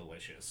it's fucking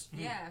malicious.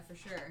 Yeah, for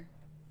sure.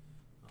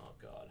 Oh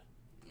god.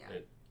 Yeah.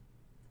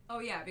 Oh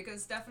yeah,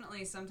 because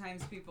definitely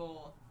sometimes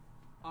people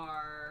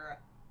are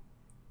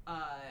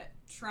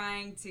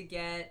trying to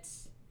get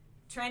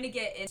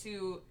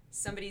into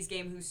somebody's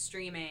game who's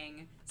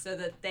streaming so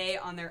that they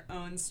on their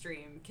own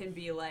stream can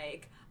be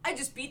like, I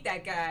just beat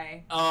that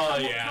guy. Oh,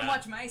 Come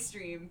watch my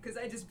stream because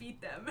I just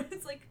beat them.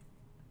 It's like,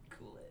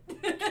 cool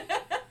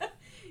it.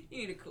 You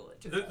need to cool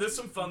it. There's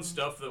some fun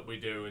stuff that we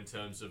do in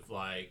terms of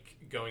like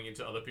going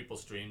into other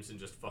people's streams and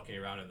just fucking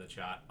around in the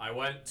chat.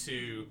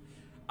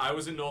 I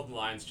was in Northern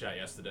Lions chat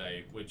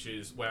yesterday, which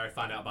is where I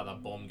found out about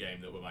that bomb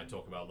game that we might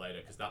talk about later,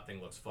 because that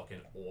thing looks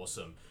fucking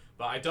awesome.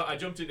 But I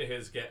jumped into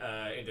his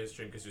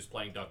stream because he was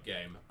playing Duck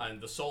Game,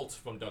 and the Salt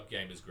from Duck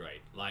Game is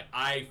great. Like,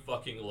 I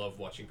fucking love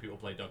watching people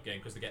play Duck Game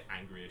because they get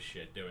angry as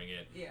shit doing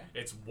it. Yeah.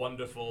 It's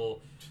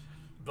wonderful.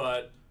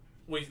 But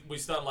we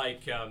start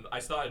like I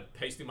started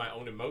pasting my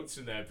own emotes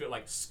in there. I feel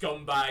like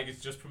Scumbag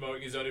is just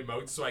promoting his own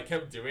emotes, so I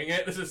kept doing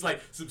it. It's just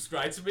like,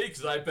 subscribe to me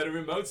because I have better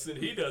emotes than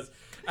he does.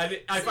 And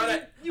I found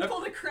out you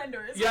pulled a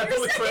Krendor. Yeah, I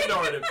pulled a Krendor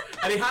on him,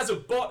 and he has a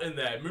bot in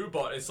there,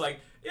 MooBot. It's like,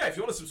 yeah, if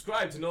you want to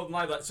subscribe to Northern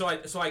Live, so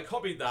I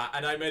copied that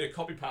and I made a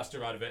copy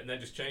pasta out of it, and then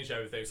just changed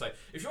everything. It's like,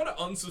 if you want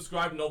to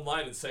unsubscribe to Northern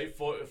Live and save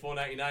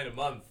 $4.99 a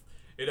month,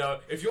 you know,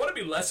 if you want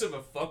to be less of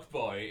a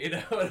fuckboy, you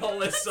know, and all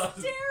this stuff.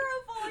 That's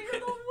terrible. You're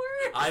the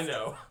worst. I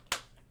know.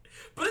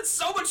 But it's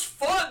so much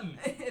fun!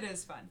 It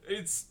is fun.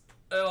 It's,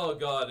 oh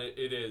god,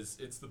 it is.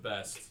 It's the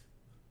best.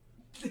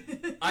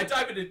 I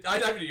dive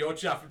into your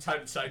chat from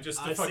time to time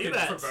just to fucking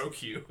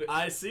provoke you.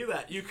 I see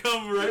that. You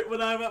come right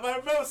when I'm at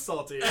my most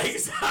salty.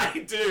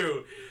 I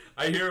do.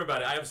 I hear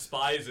about it. I have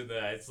spies in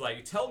there. It's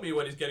like, tell me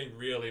when he's getting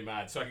really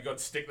mad so I can go and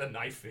stick the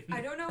knife in.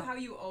 I don't know how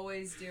you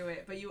always do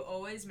it, but you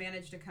always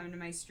manage to come to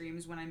my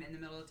streams when I'm in the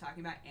middle of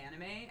talking about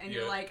anime, and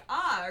you're like,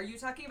 are you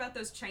talking about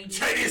those Chinese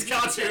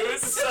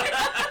cartoons?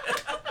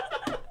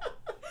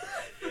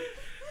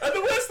 And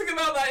the worst thing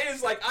about that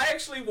is, like, I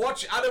actually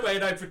watch anime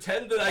and I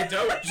pretend that I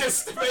don't,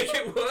 just to make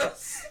it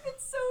worse.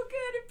 It's so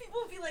good, and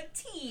people will be like,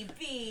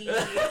 TV,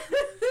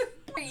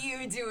 what are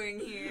you doing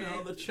here? You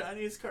know, the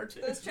Chinese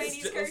cartoons. Those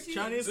Chinese cartoons.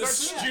 Chinese the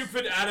cartoons.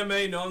 stupid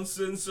anime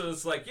nonsense. So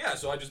it's like, yeah,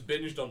 so I just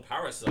binged on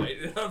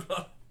Parasite.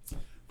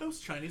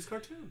 Those Chinese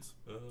cartoons.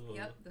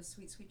 Yep, those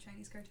sweet, sweet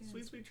Chinese cartoons.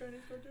 Sweet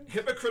Chinese cartoons.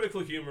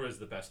 Hypocritical humor is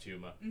the best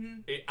humor.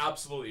 Mm-hmm. It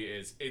absolutely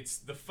is. It's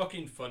the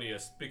fucking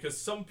funniest, because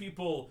some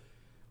people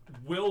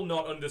will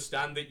not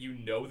understand that you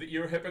know that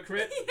you're a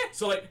hypocrite.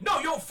 So like, no,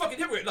 you're a fucking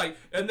hypocrite. Like,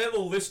 and then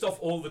they'll list off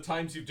all the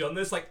times you've done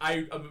this. Like,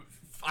 I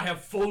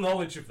have full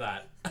knowledge of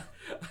that.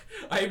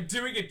 I am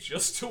doing it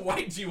just to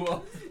wind you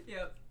up.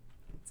 Yep,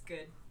 it's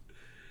good.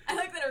 I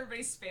like that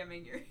everybody's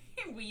spamming your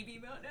weeb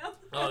emote now.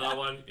 Oh, that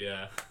one,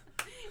 yeah.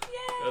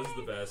 Yay! That's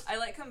the best. I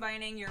like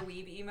combining your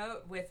weeb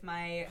emote with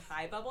my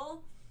hi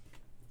bubble.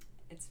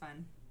 It's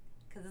fun.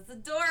 Because it's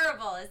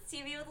adorable. It's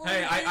TV with little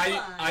Hey,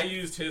 I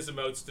used his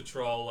emotes to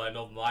troll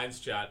Northern Lions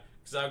chat,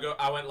 because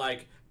I went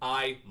like,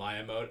 my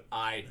emote,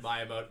 my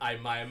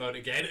emote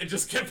again, and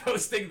just kept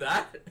posting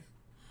that.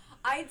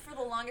 I, for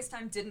the longest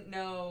time, didn't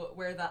know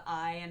where the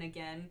I and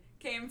again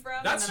came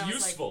from. That's and then I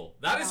was useful.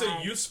 Like, that is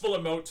a useful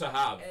emote to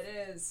have.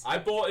 It is. I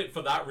bought it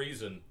for that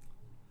reason.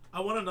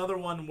 I want another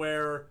one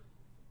where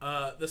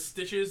the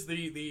stitches,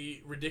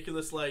 the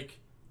ridiculous,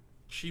 like,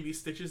 chibi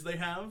stitches they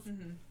have,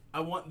 I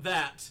want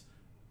that.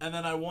 And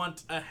then I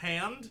want a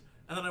hand,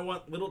 and then I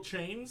want little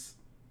chains,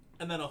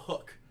 and then a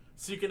hook.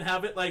 so you can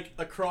have it like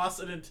across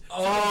and it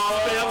Oh.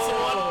 spam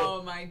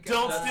Oh my god.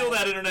 Don't steal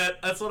that, internet.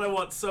 That's what I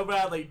want so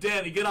badly.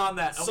 Danny, get on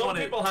that. I Some want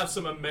people have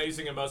some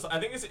amazing emotes. I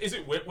think is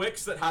it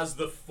Witwix that has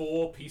the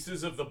 4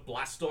 pieces of the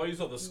Blastoise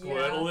or the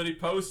Squirtle that he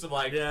posts? I'm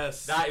like,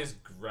 Yes. that is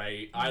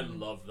great. I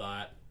love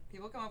that.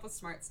 People come up with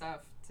smart stuff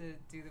to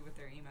do with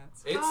their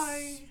emotes. It's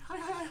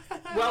Hi.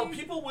 well,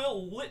 people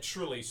will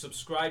literally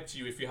subscribe to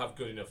you if you have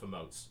good enough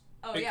emotes.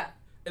 Oh yeah.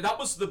 That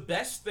was the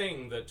best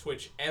thing that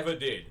Twitch ever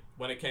did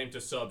when it came to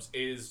subs,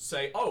 is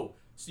say, oh,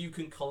 so you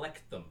can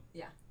collect them.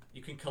 Yeah.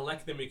 You can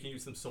collect them, you can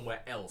use them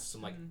somewhere else.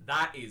 I'm like,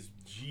 that is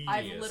genius.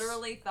 I've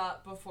literally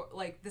thought before,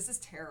 like, this is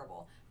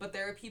terrible, but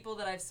there are people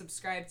that I've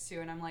subscribed to,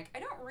 and I'm like, I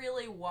don't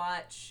really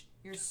watch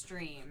your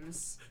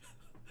streams.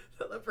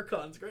 That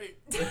leprechaun's great.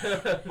 Those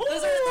are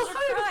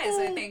cries,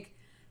 I think.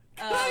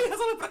 Hey, has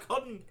a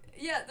leprechaun.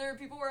 Yeah, there are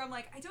people where I'm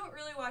like, I don't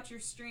really watch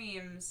your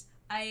streams.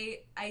 I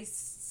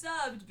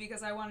subbed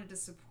because I wanted to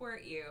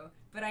support you,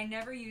 but I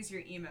never use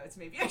your emotes.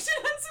 Maybe I should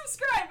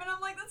unsubscribe. And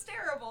I'm like, that's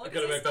terrible,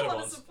 because I still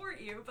want to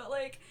support you, but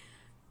like,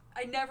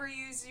 I never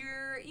use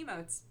your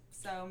emotes,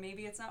 so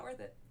maybe it's not worth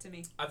it to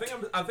me. I think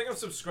I'm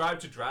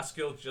subscribed to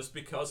Draskill just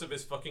because of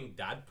his fucking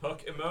dad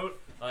puck emote.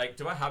 Like,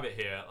 do I have it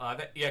here?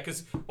 Yeah,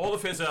 because all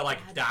of his are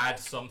like dad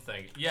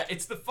something. Yeah,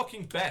 it's the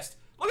fucking best.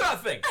 Look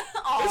at that thing.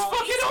 It's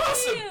fucking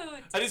awesome.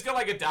 Cute. And he's got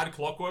like a dad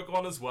clockwork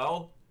one as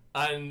well,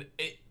 and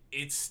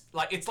it's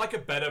like a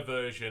better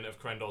version of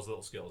Krendor's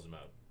little skills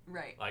emote.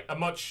 Right. Like a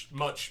much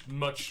better.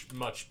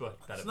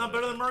 It's not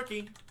better than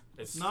Murky.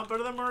 It's not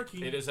better than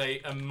Murky. It is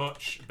a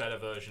much better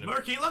version of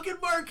Murky. Look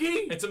at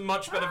Murky. It's a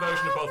much better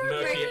version of both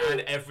Murky and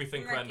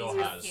everything Krendor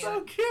Murky's has. cute.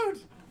 So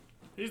cute.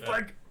 He's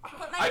like.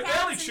 Put my I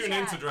barely cats in tune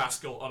into chat.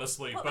 Draskill,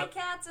 honestly, Put but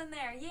my cats in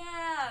there.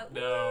 Yeah.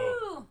 No.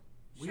 Woo.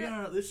 We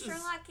are. This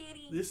Sherlock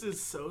Kitty. This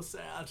is so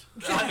sad.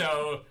 I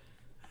know.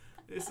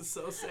 This is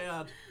so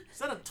sad. Is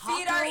that a taco?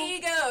 Feed our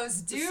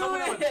egos. Does Do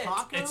someone have a it.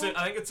 taco?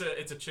 I think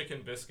it's a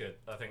chicken biscuit.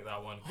 I think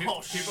that one.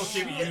 Oh, People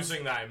keep shit.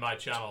 using that in my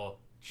channel.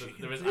 Chicken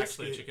There is biscuit.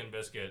 actually a chicken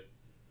biscuit.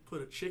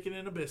 Put a chicken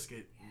in a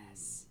biscuit.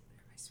 Yes.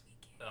 They're my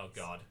sweet kids. Oh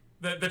god.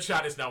 The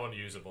chat is now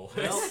unusable.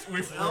 Well,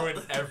 We've well,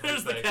 ruined everything.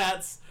 There's the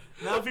cats.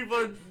 Now people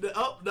are.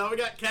 Oh, now we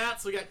got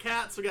cats. We got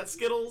cats. We got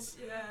Skittles.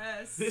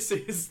 Yes. This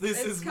is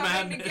coming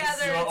madness.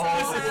 together. You're It's all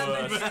all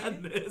happening. worse.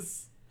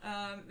 Madness.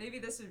 Maybe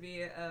this would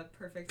be a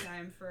perfect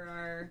time for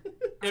our.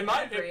 It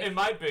might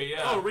be,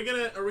 yeah. Oh, are we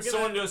gonna?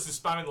 Someone just is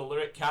spamming the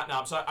Lyric cat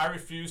now. So I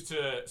refuse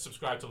to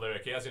subscribe to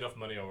Lyric. He has enough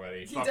money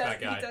already. Fuck that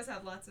guy. He does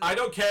have lots of. I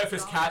don't care if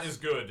his cat is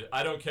good.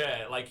 I don't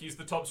care. Like, he's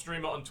the top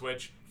streamer on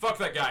Twitch. Fuck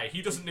that guy.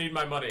 He doesn't need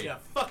my money. Yeah,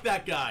 fuck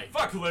that guy.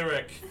 Fuck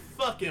Lyric.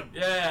 Fuck him.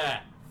 Yeah.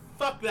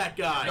 Fuck that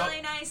guy.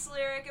 Really nice,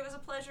 Lyric. It was a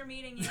pleasure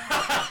meeting you.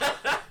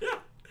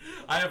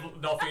 I have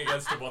nothing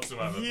against him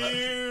whatsoever. But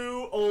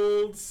You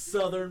old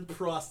southern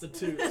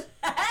prostitute.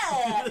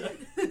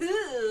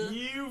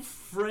 You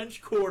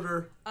French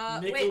Quarter.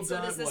 Wait,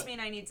 so does this mean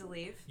I need to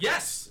leave?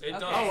 yes, it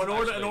does. Oh, in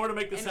actually. order to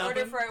make this In happen.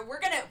 order for we're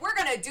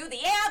gonna do the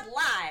ad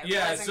live.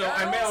 Yeah, boys and so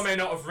I may or girls. may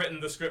not have written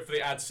the script for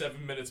the ad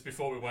 7 minutes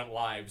before we went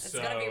live. It's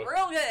so gonna be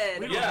real we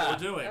good. don't Yeah. know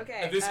what we're doing.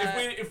 Okay.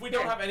 if we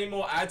don't have any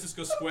more ads, it's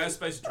because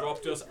Squarespace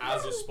dropped us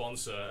as a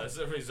sponsor as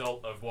a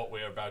result of what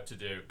we're about to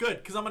do. Good,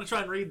 because I'm gonna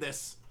try and read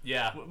this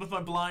Yeah, with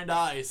my blind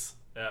eyes.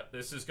 yeah,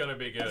 this is gonna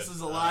be good. This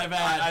is a live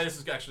ad. This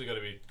is actually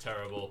gonna be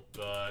terrible,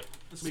 but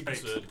This will be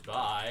great.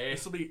 goodbye.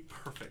 This will be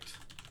perfect.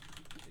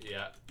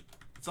 Yeah.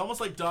 It's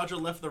almost like Dodger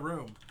left the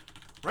room.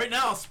 Right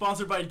now,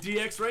 sponsored by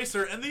DX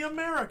Racer and the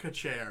America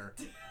Chair.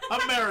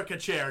 America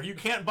Chair. You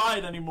can't buy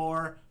it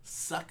anymore,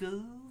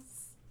 suckers.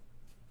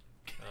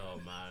 Oh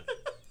man.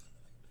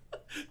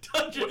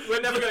 Dodger, We're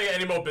never gonna get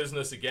any more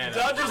business again.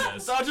 after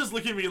this. Dodger's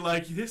looking at me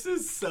like, this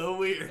is so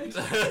weird.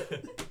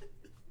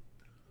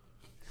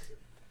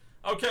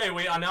 Okay,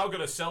 we are now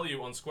going to sell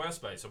you on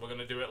Squarespace, and we're going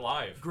to do it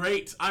live.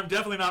 Great. I'm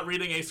definitely not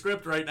reading a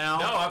script right now.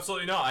 No,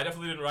 absolutely not. I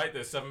definitely didn't write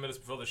this 7 minutes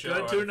before the show.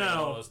 Good or to anything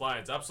know. along those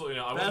lines. Absolutely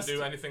not. I Best- wouldn't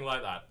do anything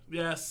like that.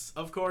 Yes,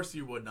 of course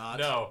you would not.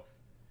 No.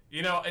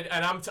 You know,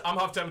 and I'm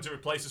half tempted to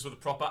replace this with a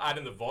proper ad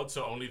in the VOD,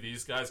 so only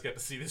these guys get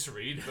to see this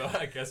read, but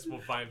I guess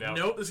we'll find out.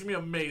 Nope, this is going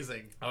to be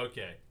amazing.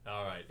 Okay.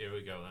 All right. Here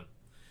we go, then.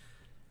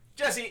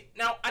 Jesse,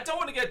 now, I don't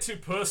want to get too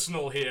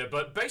personal here,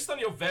 but based on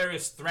your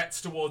various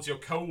threats towards your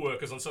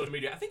co-workers on social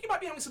media, I think you might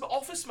be having some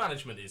office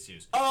management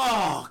issues.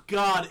 Oh,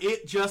 God,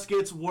 it just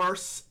gets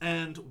worse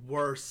and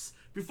worse.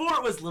 Before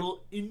it was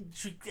little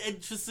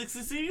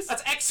eccentricities.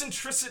 That's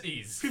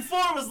eccentricities. Before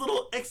it was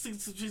little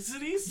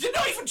eccentricities. You're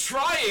not even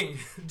trying!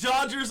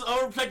 Dodger's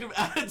overprotective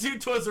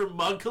attitude towards her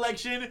mug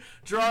collection.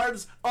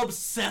 Gerard's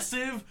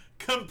obsessive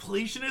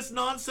completionist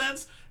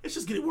nonsense. It's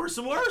just getting worse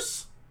and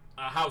worse.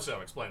 How so?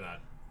 Explain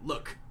that.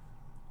 Look,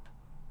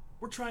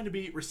 we're trying to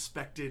be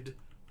respected,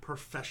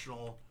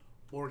 professional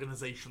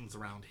organizations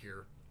around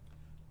here.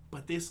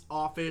 But this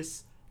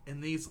office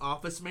and these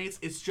office mates,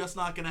 it's just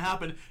not going to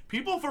happen.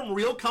 People from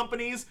real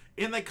companies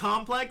in the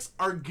complex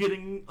are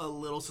getting a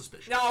little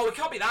suspicious. No, it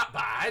can't be that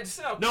bad.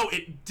 No,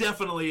 it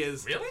definitely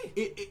is.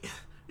 Really?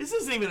 This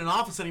isn't even an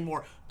office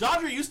anymore.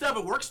 Dodger used to have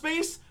a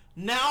workspace.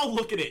 Now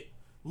look at it.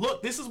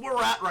 Look, this is where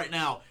we're at right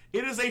now.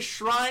 It is a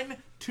shrine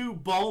to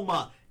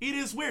Bulma. It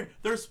is weird.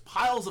 There's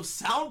piles of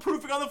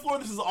soundproofing on the floor.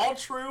 This is all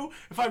true.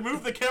 If I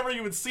move the camera,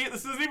 you would see it.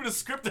 This isn't even a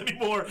script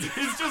anymore.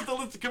 It's just a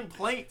list of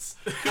complaints.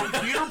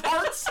 Computer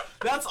parts?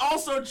 That's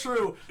also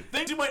true.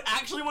 Things you might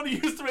actually want to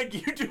use to make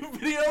YouTube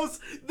videos,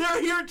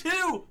 they're here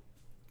too.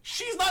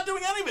 She's not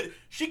doing any of it.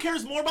 She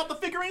cares more about the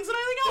figurines than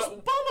anything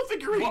else. Bulma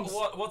figurines.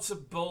 What's a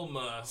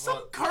Bulma?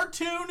 Some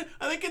cartoon.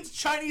 I think it's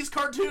Chinese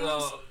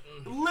cartoons.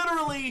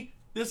 Literally,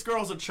 this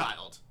girl's a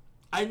child.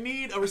 I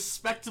need a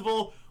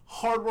respectable,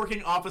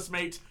 hardworking office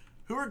mate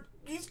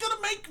he's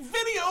gonna make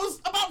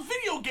videos about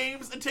video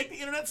games and take the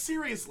internet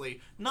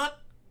seriously, not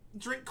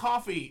drink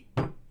coffee.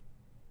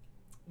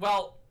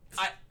 Well,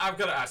 I've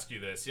got to ask you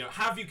this.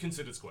 Have you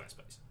considered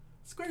Squarespace?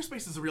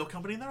 Squarespace is a real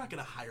company, and they're not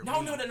gonna hire me.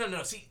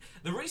 No. See,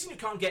 the reason you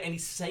can't get any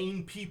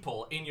sane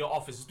people in your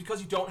office is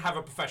because you don't have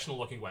a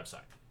professional-looking website.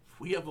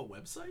 We have a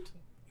website?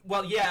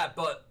 Well, yeah,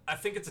 but I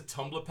think it's a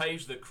Tumblr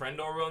page that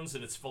Krendor runs,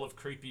 and it's full of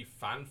creepy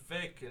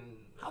fanfic, and...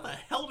 How the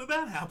hell did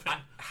that happen?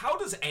 How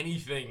does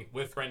anything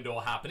with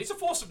Krendor happen? He's a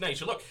force of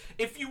nature. Look,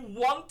 if you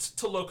want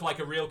to look like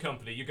a real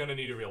company, you're going to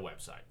need a real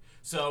website.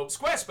 So,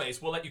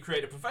 Squarespace will let you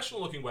create a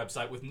professional-looking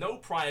website with no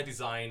prior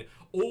design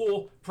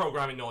or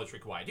programming knowledge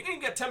required. You can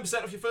even get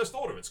 10% off your first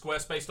order at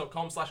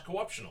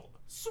squarespace.com/cooptional.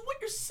 So what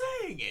you're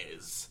saying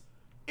is,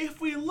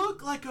 if we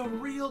look like a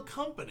real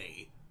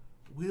company...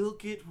 we'll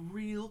get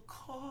real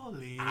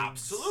colleagues.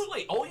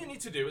 Absolutely. All you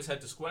need to do is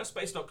head to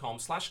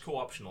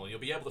squarespace.com/cooptional. You'll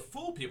be able to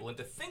fool people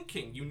into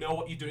thinking you know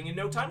what you're doing in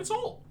no time at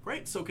all.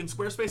 Great. So can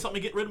Squarespace help me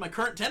get rid of my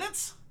current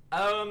tenants?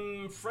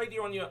 Afraid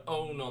you're on your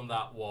own on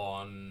that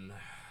one.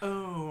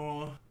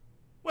 Oh.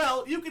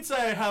 Well, you could say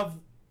I have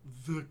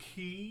the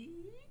key.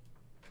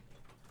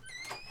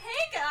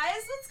 Hey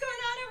guys, what's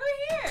going on over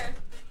here?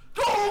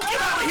 Oh,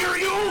 get out of here,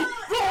 you!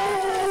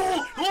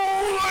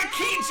 Oh, a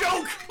key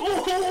joke!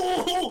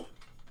 Oh!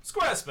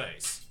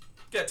 Squarespace.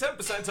 Get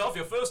 10% off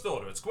your first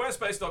order at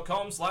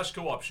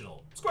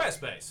squarespace.com/cooptional.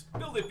 Squarespace.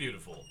 Build it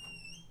beautiful.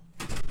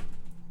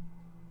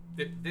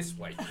 This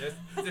way.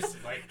 This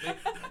way.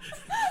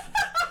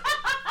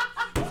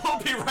 We'll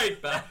be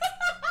right back.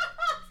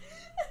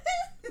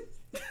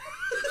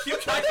 You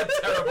guys are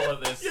terrible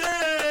at this.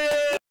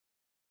 Yay!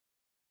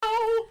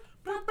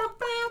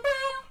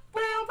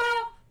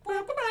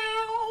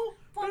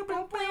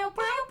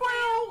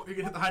 You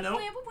can hit the high note.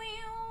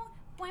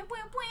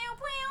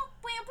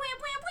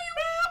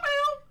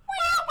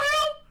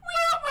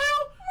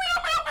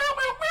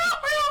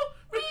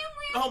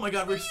 Oh my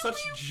god, we're such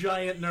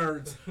giant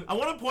nerds. I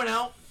want to point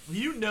out,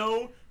 you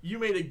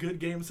made a good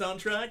game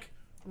soundtrack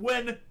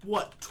when,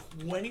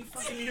 20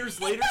 fucking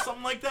years later,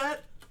 something like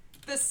that?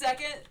 The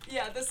second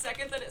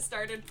that it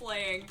started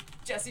playing,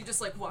 Jesse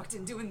just walked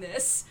in doing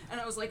this, and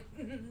I was like,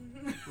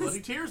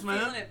 Bloody tears, man.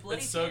 feeling it,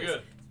 bloody It's so tears.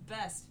 good.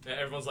 Best. Yeah,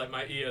 everyone's like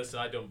my ear, so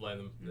I don't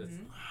blame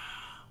them.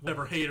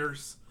 Whatever,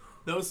 haters.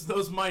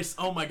 Those mice,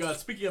 oh my god,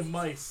 speaking of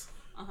mice,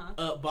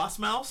 Boss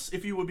Mouse,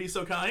 if you would be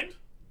so kind.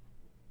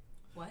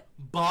 What?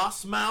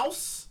 Boss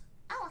Mouse?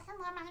 Oh,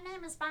 hello, my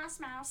name is Boss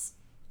Mouse.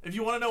 If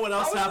you want to know what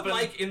else How is happened... the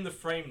mic in the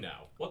frame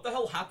now? What the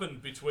hell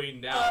happened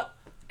between now?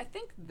 I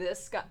think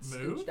this got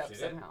Moved? scooched up Did it?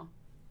 somehow.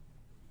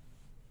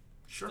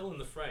 Sure. Still in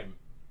the frame.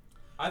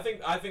 I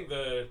think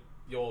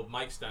your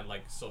mic stand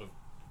sort of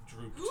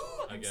drooped.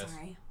 I I'm guess.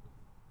 sorry.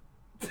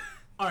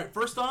 Alright,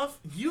 first off,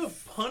 you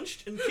have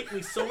punched and kicked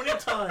me so many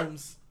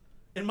times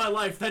in my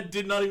life that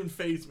did not even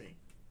faze me.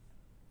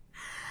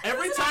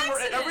 Every was an time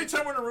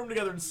accident. we're in a room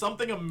together and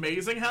something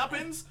amazing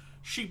happens,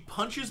 she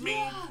punches me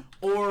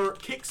or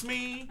kicks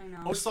me I know.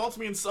 or assaults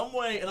me in some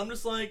way, and I'm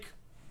just like,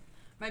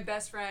 My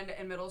best friend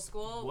in middle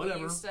school, Whatever.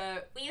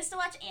 we used to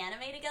watch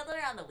anime together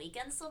on the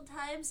weekends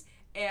sometimes.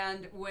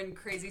 And when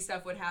crazy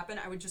stuff would happen,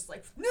 I would just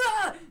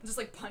nah! Just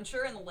punch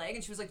her in the leg,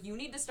 and she was like, "You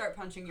need to start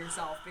punching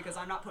yourself because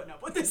I'm not putting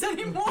up with this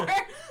anymore."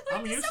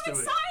 I'm used so to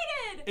it.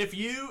 excited.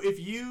 if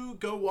you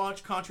go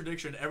watch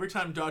Contradiction, every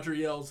time Dodger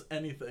yells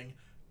anything,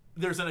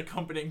 there's an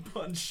accompanying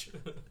punch.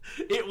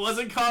 It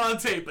wasn't caught on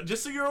tape, but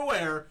just so you're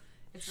aware,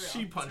 It's real.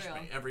 she It's punched real.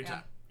 me every Yeah.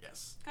 time.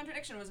 Yes.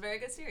 Contradiction was a very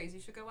good series. You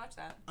should go watch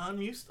that. I'm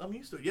used to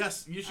it.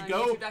 Yes, you should On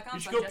go. YouTube.com You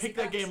should by go Jesse pick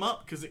that Cox. game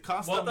up because it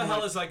costs. What them the hell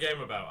like- is that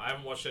game about? I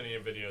haven't watched any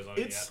videos on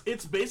it yet.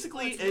 It's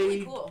basically It's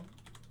really a cool.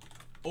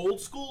 old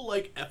school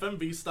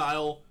FMV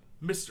style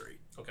mystery.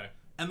 Okay.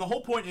 And the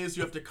whole point is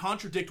you have to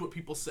contradict what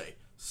people say.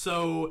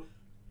 So,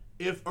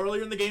 if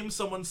earlier in the game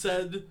someone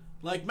said,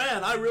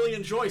 man, I really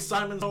enjoy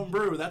Simon's Home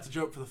Brew, that's a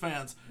joke for the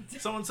fans.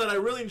 Someone said, I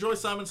really enjoy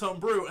Simon's Home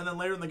Brew, and then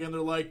later in the game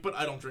they're like, but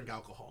I don't drink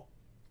alcohol.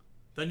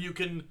 Then you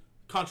can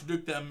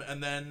contradict them,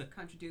 and then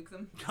Contradict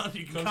them.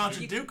 you can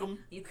contradict them.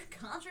 You could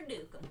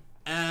contradict them.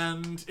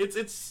 And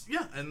it's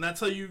and that's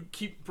how you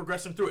keep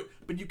progressing through it.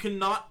 But you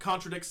cannot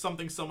contradict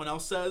something someone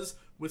else says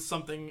with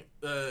something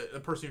a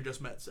person you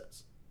just met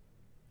says.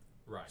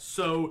 Right.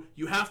 So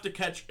you have to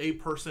catch a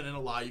person in a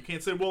lie. You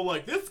can't say, well,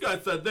 this guy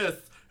said this,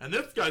 and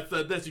this guy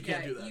said this. You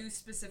can't do that. You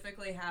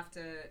specifically have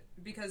to,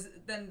 because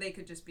then they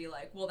could just be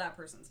like, well, that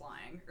person's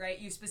lying, right?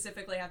 You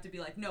specifically have to be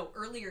like, no,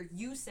 earlier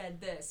you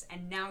said this,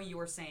 and now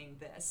you're saying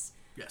this.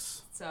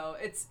 Yes. So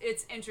it's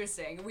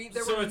interesting.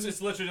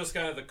 It's literally just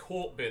kind of the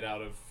court bit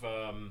out of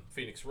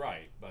Phoenix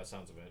Wright, by the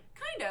sounds of it.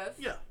 Kind of.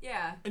 Yeah.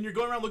 Yeah. And you're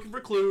going around looking for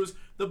clues.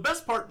 The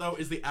best part, though,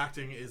 is the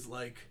acting is,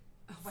 like,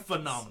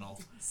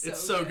 phenomenal. It's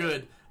so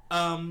good.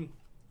 Our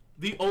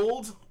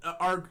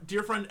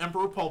dear friend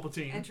Emperor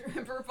Palpatine.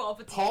 Emperor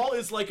Palpatine. Paul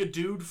is like a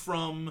dude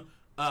from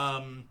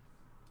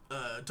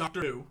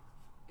Doctor Who.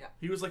 Yeah.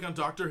 He was like on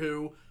Doctor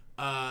Who.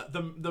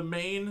 The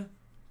main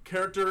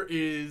character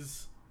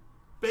is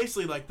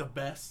basically like the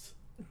best,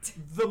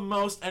 the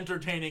most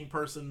entertaining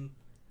person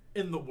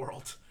in the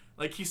world.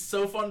 Like, he's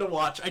so fun to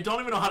watch. I don't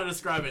even know how to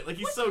describe it. Like,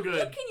 he's so good.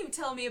 What can you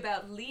tell me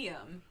about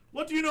Liam?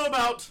 What do you know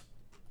about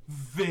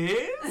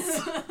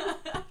this?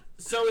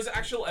 So is it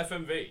actual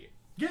FMV?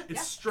 Yeah,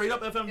 it's straight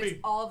up FMV. It's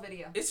all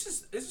video. It's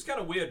just kind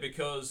of weird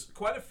because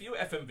quite a few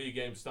FMV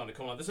games starting to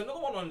come out. There's another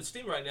one on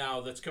Steam right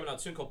now that's coming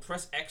out soon called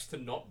Press X to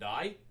Not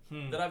Die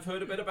that I've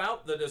heard a bit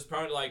about. That is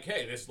apparently like,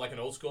 hey, this is like an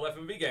old school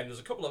FMV game. There's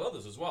a couple of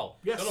others as well.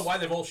 Yes. Don't know why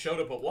they've all showed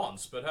up at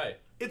once, but hey.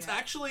 It's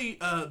actually,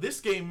 this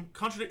game,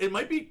 it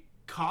might be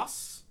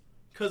costs,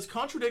 because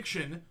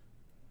Contradiction,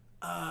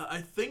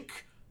 I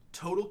think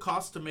total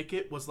cost to make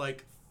it was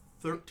like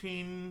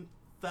 £13,000.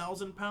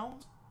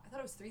 I thought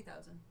it was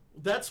 3,000.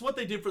 That's what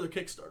they did for their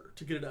Kickstarter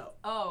to get it out.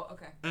 Oh,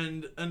 okay.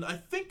 And I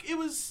think it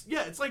was,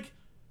 it's like,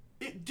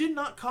 it did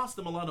not cost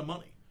them a lot of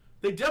money.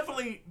 They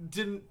definitely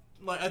didn't,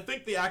 like, I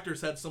think the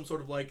actors had some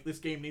sort of like, this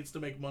game needs to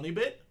make money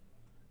bit,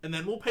 and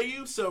then we'll pay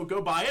you, so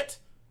go buy it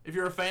if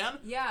you're a fan.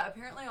 Yeah,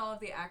 apparently all of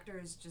the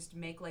actors just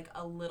make like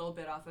a little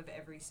bit off of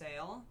every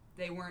sale.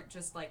 They weren't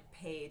just like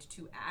paid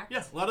to act.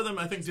 Yeah, a lot of them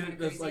I think did it as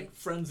crazy. like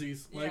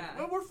frenzies. Like, Yeah.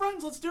 oh, we're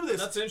friends, let's do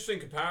this. That's an interesting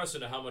comparison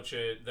to how much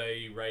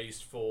they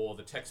raised for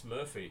the Tex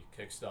Murphy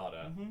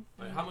Kickstarter.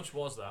 Like, how much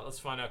was that? Let's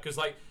find out. Because,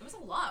 like, It was a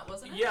lot,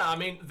 wasn't it? yeah, I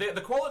mean,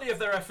 the quality of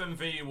their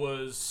FMV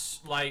was,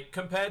 like,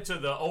 compared to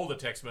the older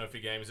Tex Murphy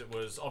games, it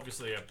was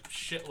obviously a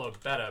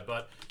shitload better,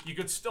 but you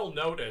could still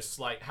notice,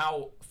 like,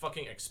 how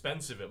fucking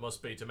expensive it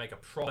must be to make a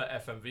proper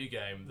FMV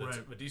game that's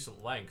of a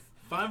decent length.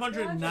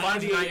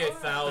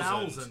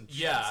 598,000.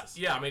 Yeah.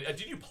 I mean,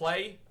 did you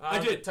play? I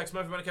did. Tex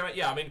Murphy when it came out.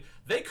 Yeah, I mean,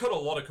 they cut a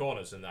lot of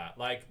corners in that.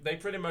 Like, they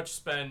pretty much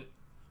spent.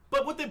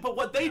 But what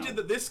they did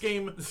that this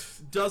game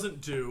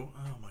doesn't do.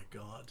 Oh my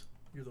god,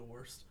 you're the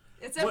worst.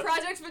 It said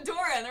Project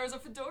Fedora, and there was a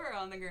fedora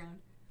on the ground.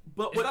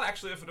 But Is that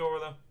actually a fedora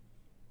though?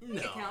 no,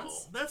 it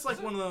counts. that's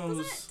like one of those.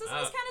 Doesn't this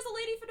count as a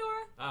lady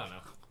fedora? I don't know.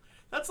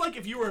 That's like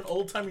if you were an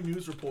old-timey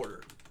news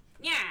reporter.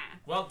 Yeah.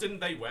 Well, didn't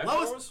they wear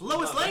Lois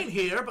fedoras? Lane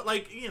here, but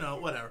like,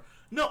 whatever.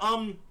 No,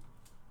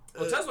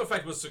 Well, Tesla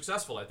Effect was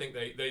successful. I think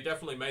they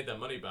definitely made their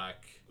money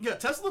back. yeah,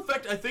 Tesla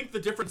Effect, I think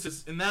the difference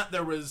is in that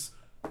there was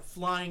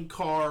flying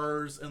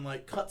cars and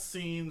like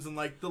cutscenes and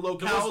like the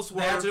locales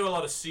They had to were. do a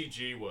lot of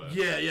CG work.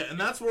 Yeah, and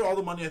that's where all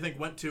the money I think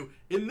went to.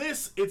 In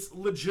this, it's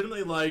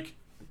legitimately like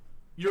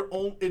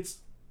it's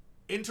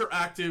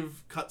interactive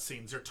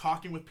cutscenes. You're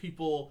talking with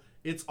people.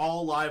 It's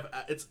all live.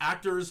 It's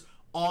actors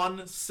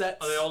on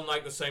sets. Are they all in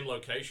like the same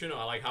location,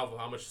 or like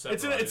how much set?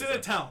 It's in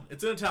a town.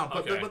 It's in a town,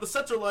 but Okay. but the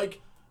sets are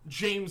like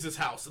James's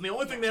house, and the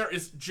only thing there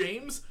is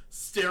James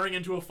staring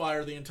into a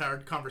fire the entire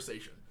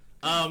conversation.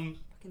 Fucking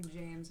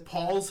James.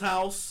 Paul's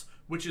house,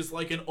 which is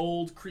like an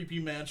old creepy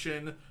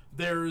mansion.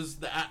 There's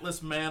the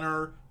Atlas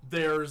Manor.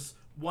 There's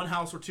one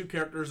house where two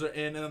characters are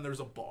in, and then there's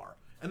a bar.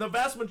 And the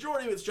vast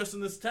majority of it's just in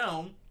this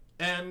town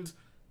and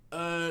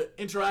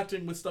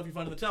interacting with stuff you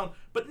find in the town.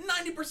 But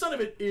 90%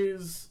 of it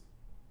is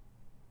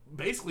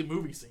basically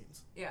movie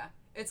scenes. Yeah.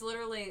 It's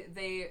literally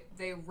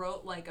they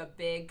wrote like a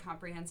big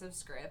comprehensive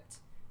script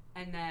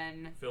and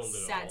then Filmed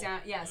it sat all.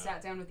 down Yeah.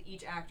 sat down with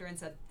each actor and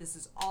said, this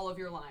is all of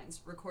your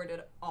lines,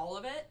 recorded all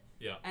of it.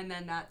 Yeah. And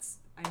then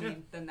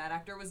then that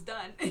actor was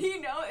done.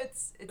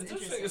 It's It's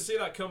interesting to see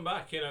that come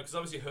back, because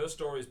obviously her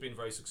story has been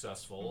very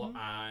successful,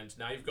 and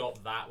now you've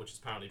got that, which is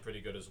apparently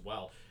pretty good as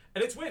well.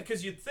 And it's weird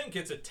because you'd think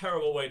it's a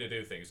terrible way to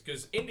do things,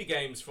 because indie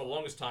games for the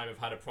longest time have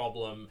had a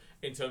problem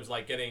in terms of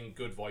like getting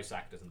good voice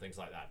actors and things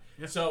like that.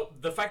 Yeah. So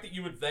the fact that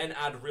you would then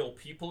add real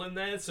people in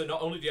there, so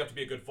not only do you have to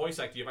be a good voice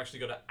actor, you've actually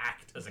got to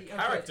act as a Be a good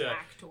character.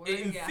 actor,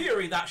 In yeah.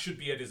 theory, that should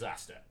be a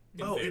disaster.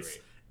 In theory.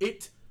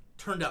 It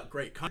turned out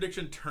great.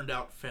 Contradiction turned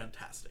out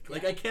fantastic.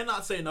 Like, Yeah. I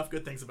cannot say enough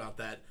good things about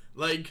that.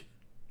 Like,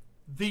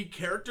 the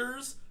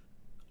characters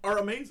are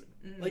amazing.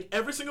 Like,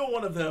 every single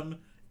one of them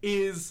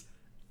is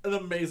an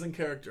amazing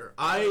character.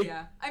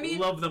 I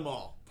love them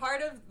all.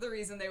 Part of the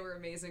reason they were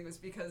amazing was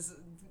because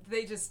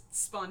they just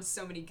spawned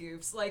so many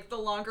goofs. Like, the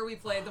longer we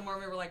played, the more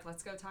we were like,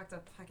 let's go talk to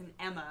fucking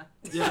Emma.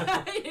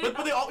 Yeah. You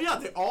but know?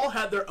 they all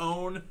had their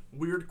own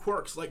weird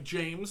quirks. Like,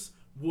 James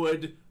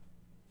would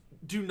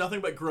do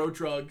nothing but grow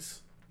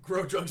drugs,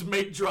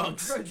 make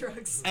drugs, Grow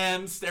drugs.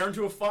 and stare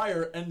into a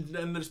fire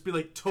and just be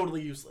like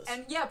totally useless.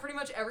 And yeah, pretty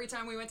much every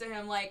time we went to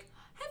him, like,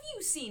 have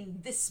you seen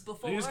this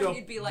before? And you just go,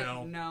 he'd be like,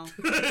 "No." no.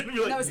 And be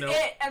like, That was "No."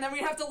 it. And then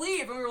we'd have to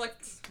leave, and we were like,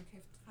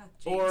 okay, fuck,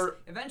 James. Or-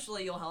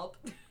 Eventually you'll help.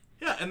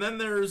 Yeah, and then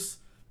there's,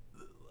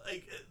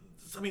 like,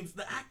 I mean,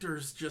 the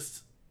actors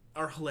just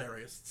are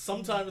hilarious.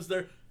 Sometimes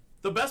the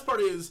best part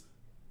is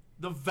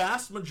the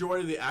vast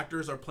majority of the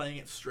actors are playing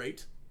it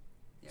straight.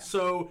 Yeah.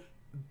 So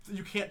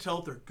you can't tell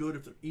if they're good,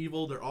 if they're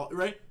evil, they're all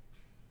right.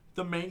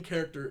 The main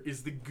character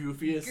is the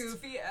goofiest.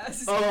 Goofy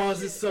ass. Oh,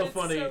 this is so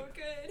funny. So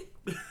good.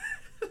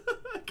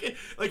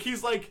 Like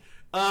he's like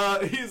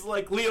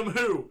Liam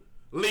who?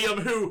 Liam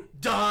who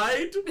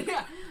died?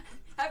 Yeah.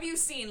 Have you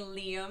seen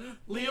Liam?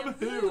 Liam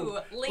who?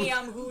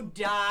 Liam who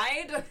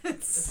died?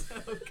 It's so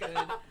good.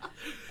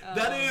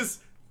 That is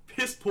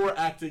piss poor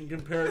acting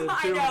compared to.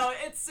 I know,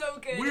 it's so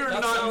good. We're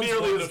That not sounds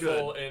nearly as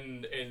wonderful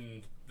good.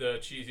 in the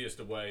cheesiest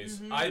of ways.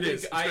 Mm-hmm. I It think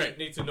is. It's I great.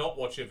 need to not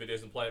watch your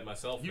videos and play it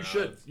myself. You now.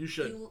 should. You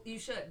should. You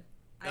should.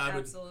 I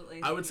would-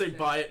 Absolutely. I would say should.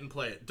 buy it and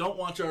play it. Don't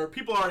watch our.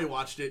 People already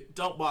watched it.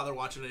 Don't bother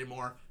watching it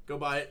anymore. Go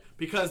buy it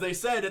because they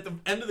said at the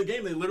end of the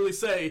game they literally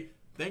say,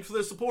 "Thanks for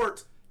the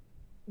support.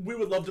 We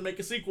would love to make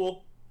a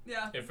sequel.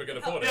 Yeah. If we can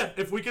afford Yeah, it.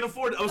 if we can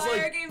afford it." I was Buy our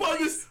like, game, "Buy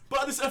please."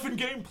 this effing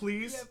game,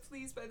 please." Yeah,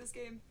 please buy this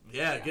game.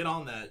 Yeah, get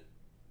on that.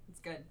 It's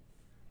good.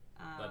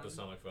 That does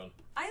sound like fun.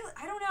 I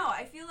don't know.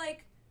 I feel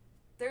like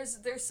there's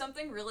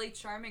something really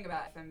charming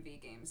about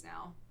FMV games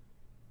now.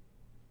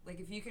 Like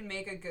if you can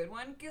make a good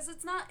one, because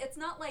it's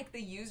not like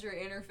the user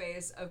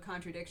interface of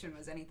Contradiction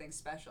was anything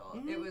special.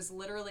 Mm-hmm.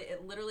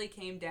 It literally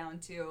came down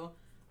to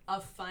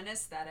a fun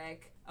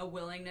aesthetic, a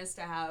willingness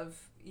to have,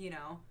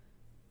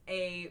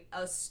 a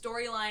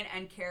storyline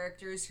and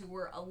characters who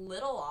were a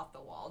little off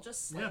the wall,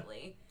 just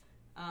slightly,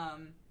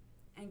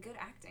 and good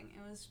acting.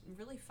 It was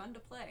really fun to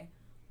play.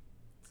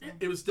 So.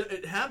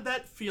 It had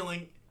that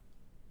feeling.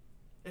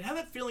 It had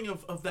that feeling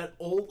of that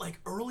old, like,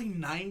 early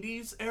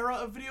 90s era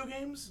of video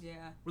games.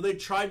 Yeah. Where they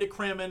tried to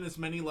cram in as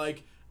many,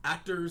 like,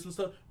 actors and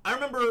stuff. I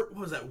remember, what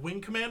was that,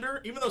 Wing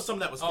Commander? Even though some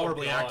of that was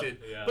horribly God, acted.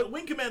 yeah. But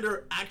Wing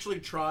Commander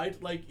actually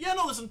tried, like, yeah,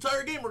 no, this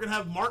entire game we're going to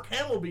have Mark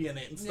Hamill be in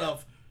it and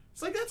stuff.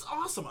 It's like, that's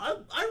awesome.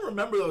 I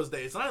remember those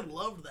days, and I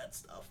loved that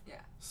stuff. Yeah.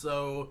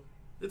 So,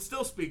 it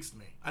still speaks to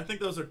me. I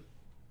think those are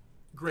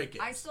great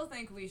games. I still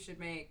think we should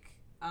make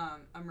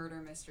a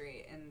murder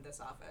mystery in this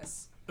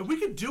office. And we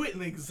could do it in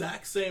the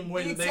exact same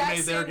way that they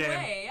made their game.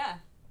 Way, yeah.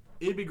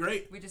 It'd be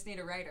great. We just need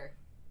a writer.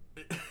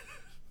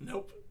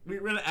 Nope. We're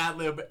going to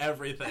ad-lib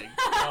everything.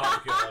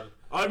 Oh god.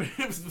 I mean,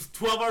 it was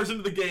 12 hours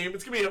into the game.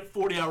 It's going to be a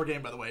 40-hour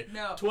game, by the way.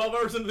 No. 12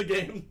 hours into the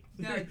game.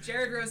 No,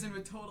 Jared Rosen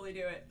would totally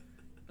do it.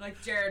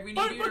 Like, Jared, we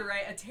need you to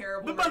write a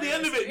terrible But by the murder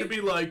end of it, mystery. it'd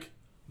be like,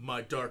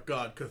 my dark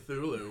god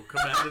Cthulhu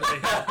commanded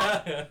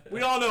me.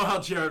 We all know how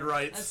Jared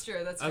writes. That's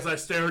true, that's As true. I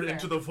stared Fair.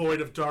 into the void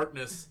of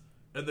darkness,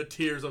 and the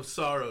tears of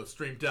sorrow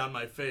streamed down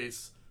my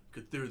face,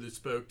 Cthulhu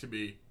spoke to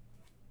me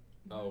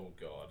Oh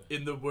god.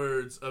 in the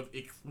words of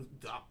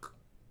Ikthak.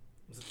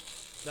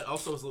 That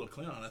also was a little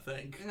Klingon, I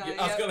think. No,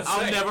 I was gonna say.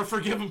 I'll never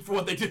forgive him for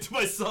what they did to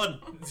my son.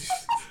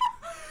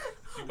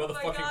 You Oh my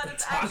motherfucking god,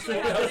 it's potato. actually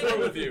What the hell's happening. wrong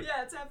with you?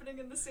 Yeah, it's happening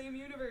in the same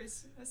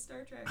universe as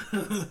Star Trek.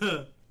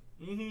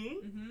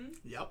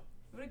 Yep.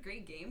 What a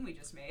great game we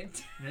just made.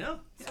 Yeah,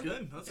 it's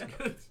good. That's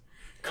good.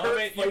 I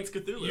mean, fights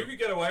Cthulhu. you could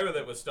get away with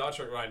it with Star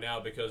Trek right now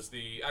because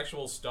the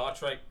actual Star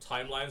Trek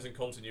timelines and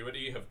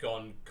continuity have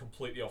gone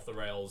completely off the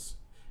rails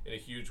in a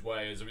huge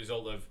way as a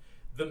result of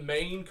the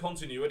main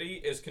continuity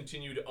is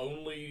continued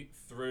only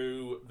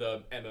through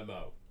the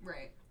MMO.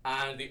 Right.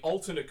 And the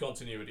alternate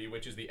continuity,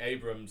 which is the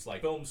Abrams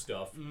film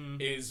stuff,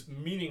 is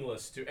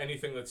meaningless to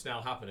anything that's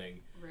now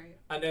happening. Right.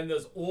 And then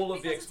there's all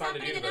of the Because it's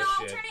expanded happening in universe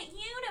an shit. alternate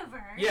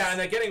universe. Yeah, and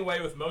they're getting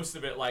away with most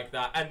of it like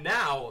that. And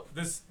now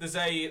there's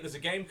a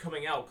game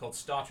coming out called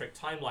Star Trek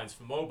Timelines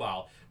for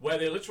mobile, where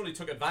they literally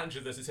took advantage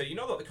of this and said, you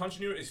know what, the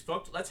continuity is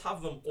fucked. Let's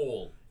have them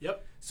all.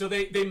 Yep. So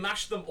they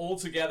mashed them all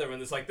together,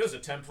 and it's like, there's a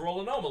temporal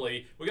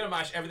anomaly. We're gonna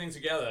mash everything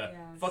together.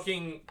 Yes.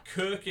 Fucking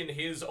Kirk in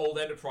his old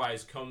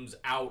Enterprise comes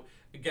out.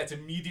 Gets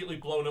immediately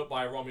blown up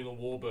by a Romulan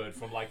warbird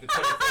from like the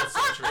 24th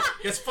century.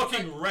 Gets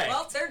fucking wrecked.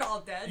 Well, they're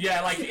all dead.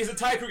 Yeah, like his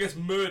entire crew gets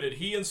murdered.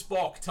 He and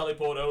Spock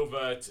teleport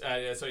over,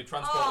 so he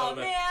transport Oh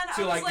over man,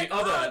 to I like was like, the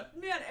other. oh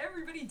man,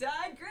 everybody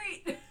died.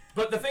 Great.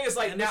 But the thing is,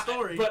 like End of now,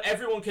 story. but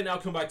everyone can now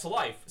come back to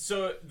life.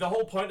 So the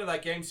whole point of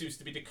that game seems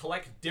to be to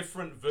collect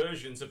different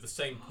versions of the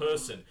same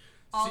person.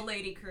 All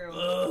lady crew.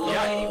 All lady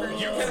Yeah,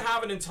 versions. you can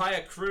have an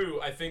entire crew,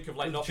 I think, of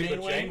like nothing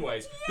but Janeway?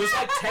 Janeways. There's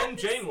like 10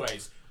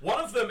 Janeways. One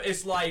of them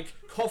is like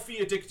Coffee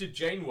Addicted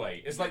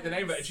Janeway. Is like the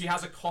name of it, and she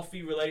has a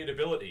coffee-related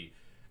ability.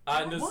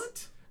 And there's,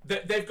 What?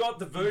 They've got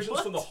the versions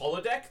What? from the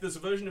holodeck. There's a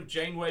version of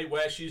Janeway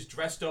where she's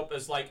dressed up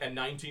as like a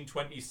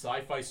 1920s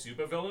sci-fi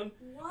supervillain,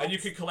 and you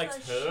can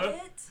collect the her,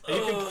 shit? and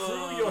you can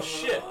crew your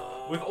ship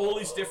with all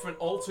these different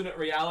alternate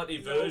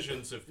reality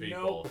versions of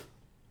people. Nope.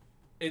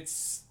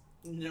 It's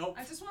Nope.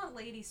 I just want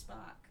Lady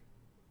Spock.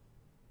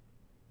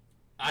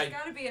 I There's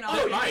gotta be an Oh,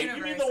 alternate right. universe.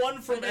 You mean the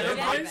one from where they're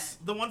Enterprise? relevant.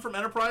 The one from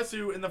Enterprise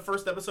who, in the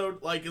first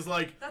episode, like, is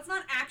like, That's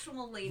not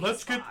actual Lady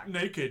let's Spock. get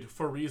naked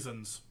for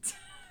reasons.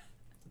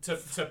 to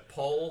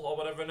Paul or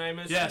whatever her name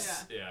is.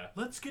 Yes. Yeah.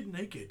 Let's get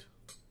naked.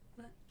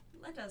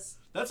 Let us.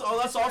 That's all.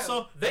 That's True.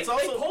 also. They That's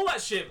also. pull that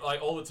shit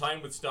like all the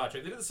time with Star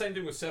Trek. They did the same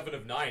thing with 7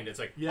 of 9. It's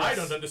like, Yes. I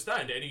don't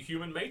understand any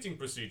human mating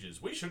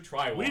procedures. We should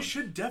try one. We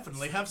should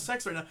definitely have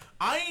sex right now.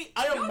 I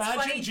know what's imagine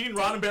funny? Gene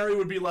Roddenberry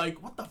would be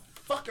like, "What the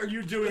fuck are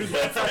you doing in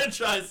that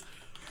franchise?"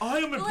 I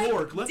am a But, like,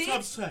 Borg. Let's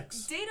have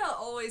sex. Data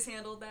always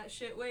handled that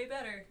shit way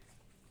better.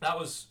 That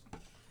was.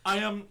 I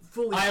am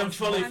fully I'm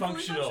fully I'm fully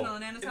functional. functional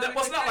and anatomically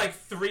Wasn't that like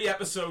correct. 3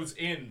 episodes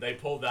in they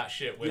pulled that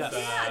shit with Yes.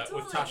 Yeah,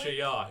 with totally. Tasha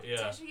Yar? Yeah.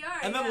 Tasha Yar,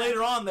 And then yeah.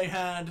 later on, they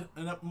had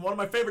one of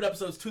my favorite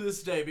episodes to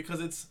this day because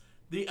it's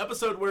the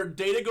episode where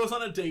Data goes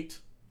on a date,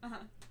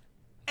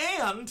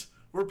 and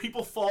where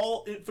people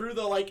fall through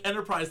the like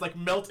Enterprise, like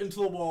melt into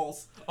the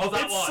walls. Oh,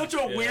 that it's one. such a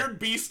Yeah. weird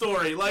B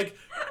story. Like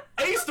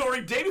A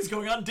story, Data's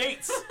going on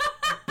dates.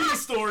 B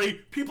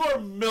story, people are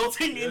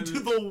melting into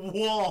the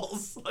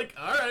walls. Like,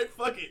 all right,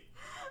 fuck it.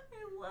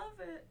 I love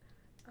it.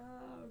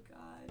 Oh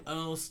god.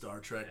 Oh, Star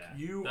Trek, Yeah,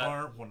 you that-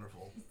 are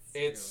wonderful.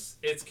 It's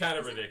kind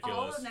of Is it ridiculous.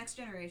 all of Next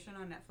Generation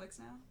on Netflix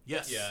now?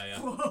 Yes.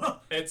 Yeah.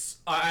 It's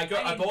I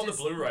I bought the just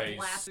Blu-rays.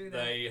 blast through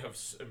them. They have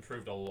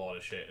improved a lot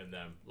of shit in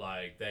them.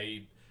 Like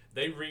they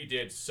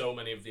redid so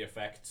many of the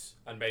effects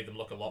and made them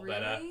look a lot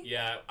better. Really?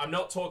 Yeah, I'm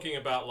not talking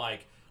about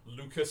like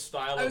Lucas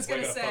style I of was we're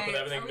gonna gonna say, fuck with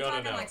everything. are we No,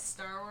 talking no. like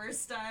Star Wars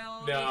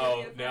style?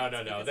 No. Because They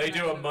I'm do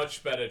not a gonna-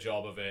 much better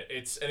job of it.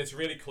 It's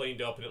really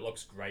cleaned up and it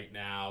looks great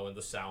now, and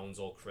the sound's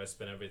all crisp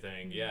and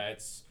everything. Mm-hmm. Yeah,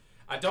 it's.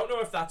 I don't know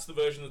if that's the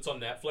version that's on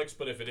Netflix,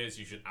 but if it is,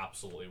 you should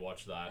absolutely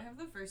watch I that. have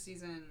the first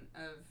season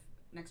of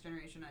Next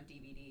Generation on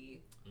DVD,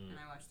 and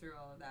I watched through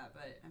all of that.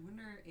 But I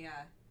wonder,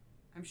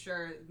 I'm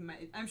sure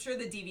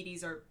the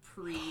DVDs are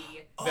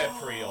They're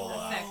pre all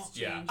that. effects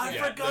Yeah, change. I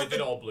yeah. forgot They did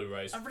that- all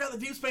Blu-rays. I forgot the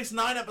Deep Space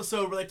Nine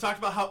episode where they talked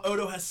about how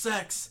Odo has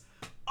sex.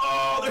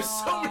 Oh, there's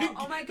so many.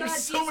 Oh my god,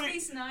 there's so Deep many.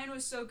 Space Nine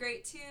was so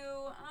great too.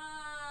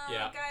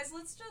 Yeah. Guys,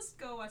 let's just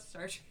go watch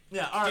Star Trek.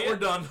 Yeah, all right, Yeah. we're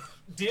done.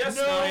 DS9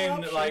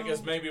 No, like optional.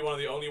 is maybe one of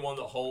the only one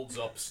that holds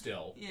up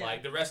still. Yeah.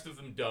 Like the rest of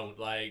them don't.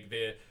 Like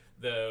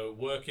the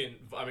working.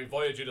 I mean,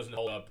 Voyager doesn't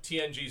hold up.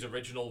 TNG's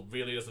original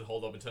really doesn't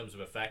hold up in terms of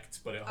effects,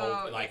 but it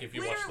holds. Like if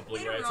you watch the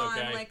Blu-ray, later it's on,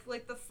 okay.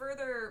 like the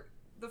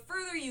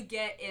further you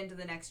get into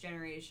the Next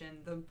Generation,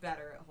 the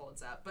better it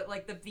holds up. But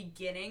like the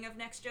beginning of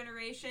Next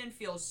Generation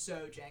feels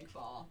so jank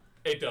ball.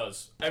 It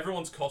does.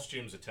 Everyone's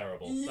costumes are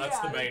terrible. That's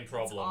the main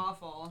problem. It's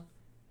awful.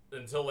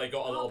 Until they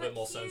got a little but bit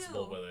more Q.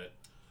 sensible with it.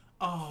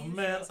 Oh Q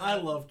man, shows I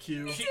up. love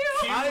Q.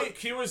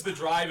 Q is the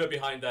driver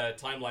behind the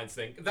timelines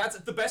thing. That's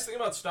the best thing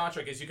about Star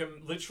Trek is you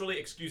can literally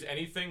excuse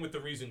anything with the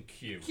reason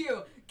Q.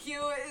 Q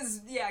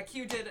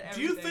did everything.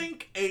 Do you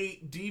think a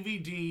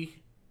DVD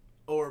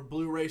or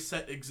Blu-ray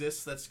set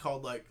exists that's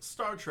called like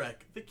Star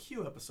Trek: The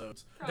Q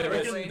episodes? There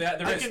is, Probably.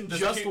 I can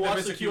just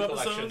watch the Q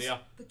collection, episodes? yeah.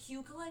 The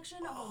Q collection?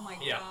 Oh my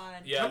Yeah.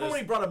 god. Yeah, Remember when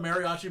he brought a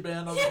mariachi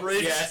band on the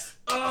bridge? Yes.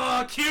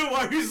 Oh, Q,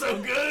 why are you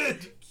so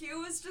good?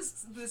 Q was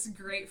just this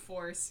great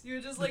force. You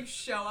would just like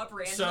show up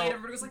randomly So- and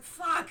everybody was like,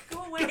 fuck,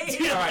 go away.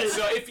 Alright,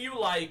 so if you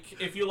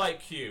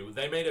like Q,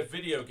 they made a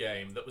video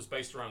game that was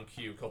based around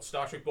Q called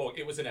Star Trek Borg.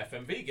 It was an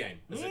FMV game,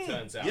 as it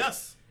turns out.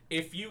 Yes.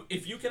 If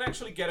you can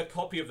actually get a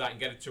copy of that and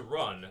get it to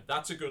run,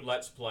 that's a good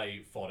Let's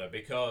Play fodder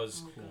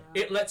because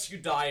it lets you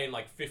die in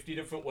like 50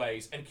 different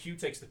ways, and Q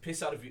takes the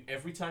piss out of you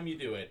every time you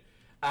do it.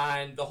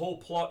 And the whole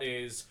plot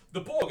is the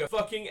Borg are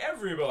fucking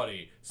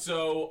everybody.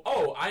 So,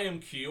 I am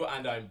Q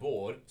and I'm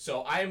bored,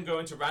 so I am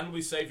going to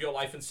randomly save your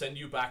life and send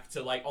you back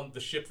to like on the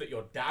ship that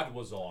your dad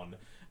was on,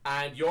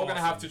 and you're gonna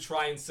have to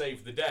try and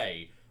save the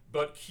day.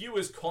 But Q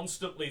is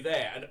constantly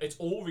there, and it's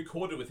all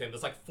recorded with him.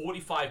 There's like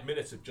 45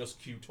 minutes of just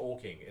Q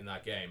talking in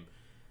that game.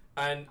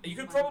 And you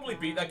could probably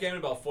beat that game in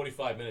about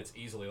 45 minutes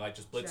easily, like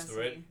just blitz Jesse,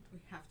 through it. we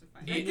have to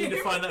find We it. need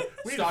to find that.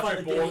 We need to Star find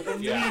Trek the game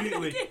Borg, yeah.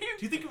 immediately. Do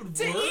you think it would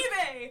to work?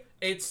 eBay.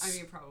 It's. I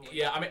mean, probably.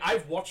 Yeah, I mean,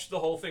 I've watched the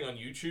whole thing on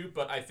YouTube,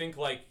 but I think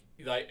like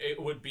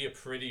it would be a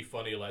pretty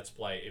funny Let's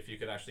Play if you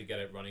could actually get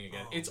it running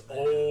again. It's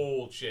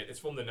old shit. It's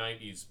from the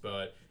 90s,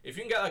 but if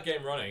you can get that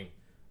game running,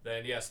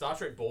 then yeah, Star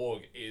Trek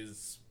Borg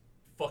is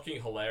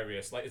fucking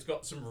hilarious. Like, it's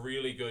got some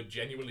really good,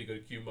 genuinely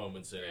good Q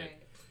moments in it. Right.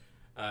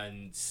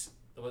 And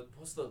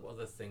what's the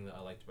other thing that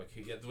I liked about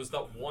Q? Yeah, there was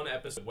that one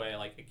episode where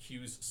like a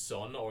Q's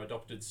son or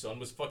adopted son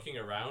was fucking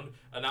around,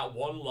 and that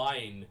one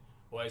line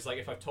where it's like,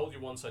 if I've told you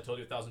once, I told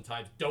you 1,000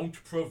 times, don't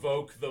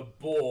provoke the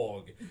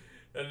Borg.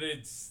 And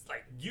it's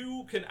like,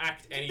 you can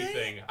act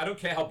anything. I don't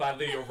care how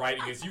badly your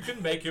writing is. You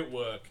can make it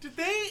work.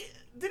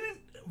 Didn't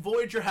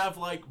Voyager have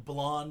like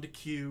blonde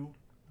Q?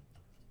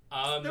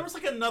 There was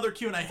like another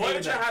Q, and I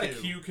hated Voyager that had a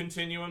Q. Q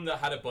continuum that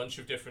had a bunch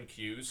of different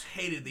Qs.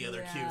 Hated the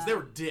other Yeah. Qs. They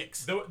were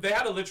dicks. They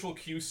had a literal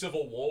Q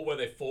civil war where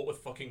they fought with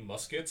fucking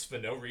muskets for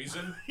no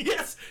reason.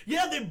 Yes,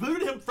 yeah, they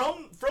booted him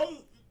from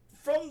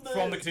the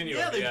continuum,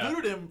 Yeah, they yeah.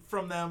 booted him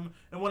from them.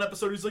 In one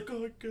episode, he's like,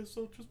 "Oh, I guess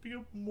I'll just be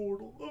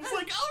immortal." I was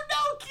like, "Oh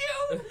no,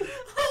 Q!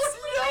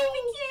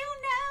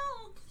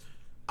 Oh no!"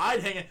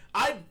 I'd hang it.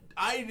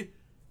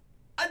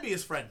 I'd be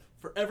his friend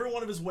for every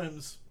one of his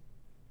whims.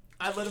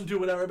 I'd let him do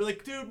whatever. I'd be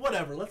like, "Dude,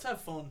 whatever. Let's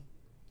have fun."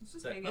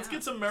 Let's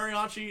get some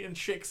mariachi and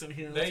chicks in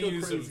here. They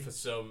use crazy. him for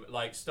some,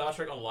 like, Star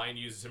Trek Online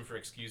uses him for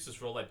excuses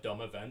for all their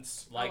dumb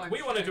events. Like, I'm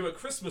we want to sure. do a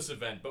Christmas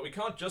event, but we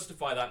can't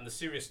justify that in the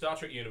serious Star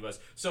Trek universe.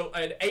 So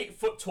an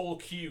 8-foot-tall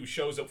Q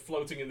shows up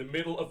floating in the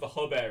middle of the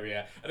hub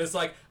area, and it's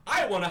like,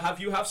 I want to have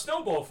you have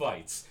snowball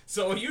fights.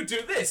 So you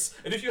do this,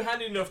 and if you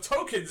hand in enough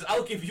tokens,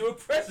 I'll give you a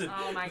present.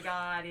 Oh my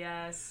god,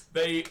 yes.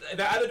 They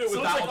either do it with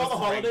So that it's like or all the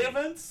holiday Ferengi.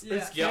 events? Yeah.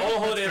 It's Yeah, cute? all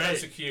holiday That's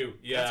events are great. cute.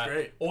 Yeah, That's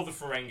great. Or the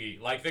Ferengi.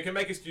 Like, they can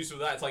make excuses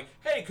with that. It's like,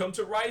 hey, come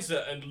to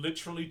Riza and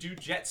literally do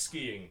jet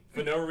skiing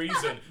for no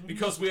reason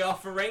because we are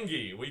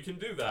Ferengi. We can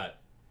do that.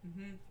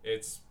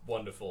 It's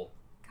wonderful.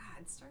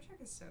 God, Star Trek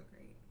is so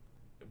great.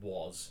 It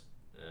was.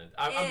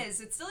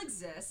 It still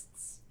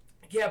exists.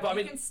 Yeah, but I You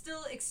mean, can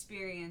still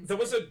experience there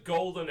was it. a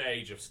golden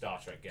age of Star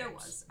Trek games. There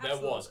was, There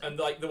was. absolutely. And,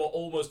 like, they were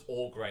almost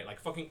all great. Like,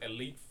 fucking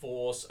Elite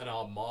Force and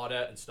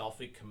Armada and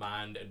Starfleet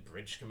Command and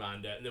Bridge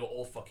Commander, and they were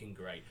all fucking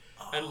great.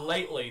 And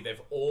lately, they've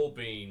all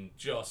been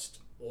just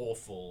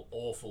awful,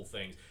 awful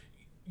things.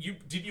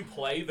 Did you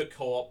play the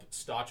co-op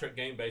Star Trek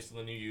game based on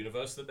the new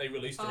universe that they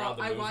released around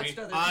the I movie? watched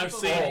other I've people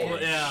seen play it.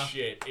 Holy Yeah.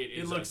 shit, it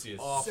is looks like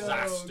a awful.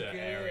 disaster So good.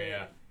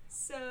 area.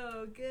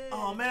 So good.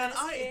 Oh man,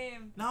 Best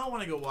game. now I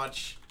want to go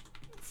watch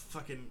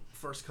fucking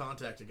First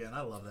Contact again.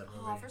 I love that movie.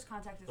 Oh, First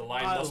Contact is The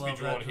line I must be love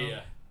drawn that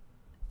here.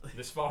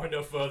 This far and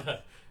no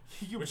further.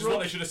 You Which is broke,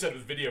 what they should have said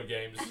with video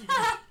games.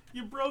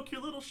 you broke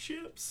your little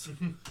ships.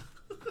 I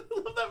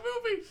love that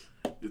movie.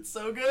 It's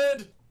so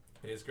good.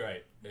 It is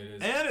great. It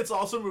is. And it's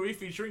also a movie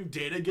featuring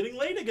Data getting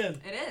laid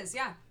again. It is,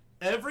 yeah.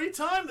 Every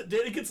time that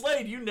Data gets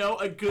laid, you know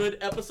a good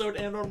episode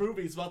and or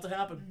movie is about to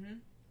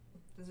happen.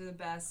 Those are the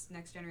best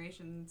next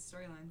generation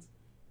storylines.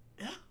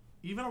 Yeah.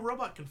 Even a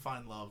robot can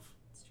find love.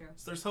 It's true.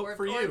 So there's hope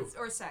for you.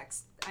 Or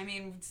sex. I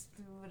mean,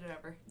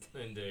 whatever.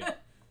 Indeed.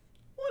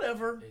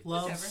 Whatever.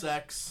 Love, Whatever.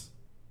 sex.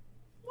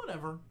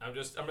 Whatever. I'm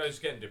just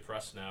getting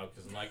depressed now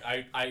because I'm like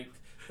I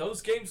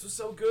those games were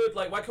so good.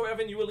 Like, why can't we have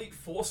a new Elite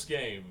Force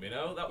game? You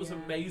know, that was Yeah.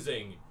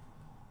 amazing.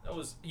 That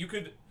was you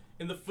could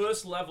in the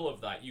first level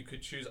of that you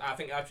could choose. I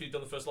think after you'd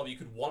done the first level, you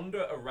could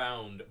wander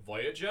around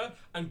Voyager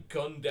and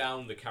gun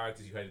down the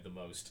characters you hated the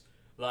most.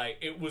 Like,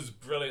 it was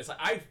brilliant. It's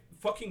like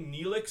fucking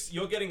Neelix,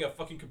 you're getting a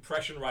fucking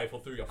compression rifle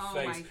through your Oh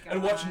face, my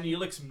and watch God.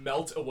 Neelix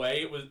melt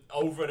away. It was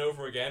over and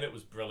over again. It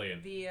was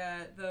brilliant.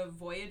 The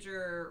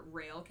Voyager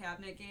rail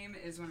cabinet game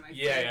is one of my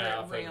Yeah, favorite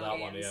I've heard rail that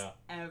one, games yeah.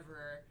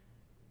 ever.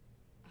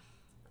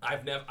 I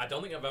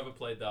don't think I've ever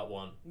played that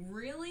one.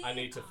 Really? I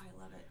need to- Oh,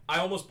 I love it. I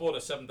almost bought a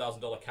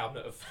 $7,000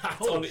 cabinet of that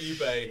Holy on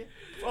eBay. shit.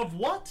 Of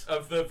what?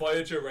 Of the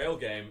Voyager rail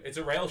game. It's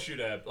a rail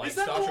shooter, like Is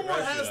that Star the Trek one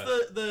rail that has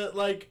shooter. the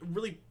like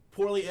really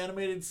poorly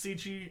animated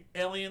CG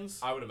aliens?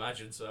 I would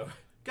imagine so.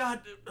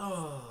 God.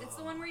 Oh. It's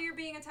the one where you're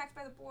being attacked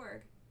by the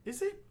Borg.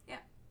 Is it?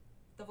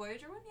 The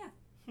Voyager one?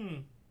 Yeah.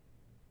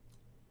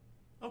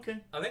 Okay.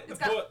 I think the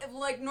It's port. got,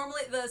 like,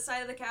 normally the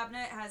side of the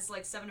cabinet has,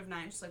 like, 7 of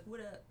 9. Just like, what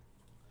up?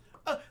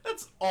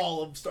 That's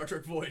all of Star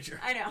Trek Voyager.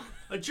 I know.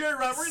 Like, Jerry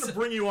Ryan, we're gonna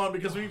bring you on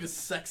because we need to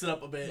sex it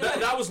up a bit.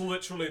 That was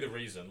literally the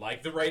reason.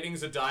 Like, the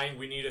ratings are dying.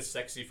 We need a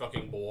sexy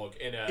fucking Borg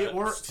in a It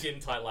worked.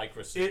 skin-tight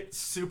lycra suit. It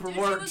super Dude,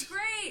 worked. it was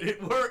great.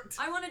 It worked.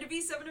 I wanted to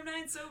be 7 of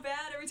 9 so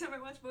bad. Every time I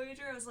watched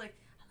Voyager, I was like,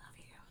 I love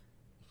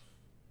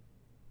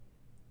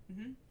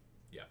you.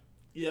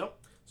 Yep.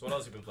 So what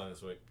else have you been playing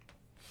this week?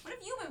 What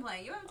have you been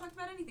playing? You haven't talked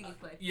about anything you've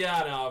played.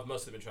 Yeah, no, I've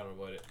mostly been trying to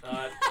avoid it.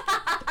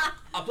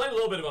 I played a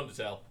little bit of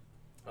Undertale.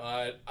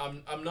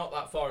 I'm not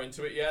that far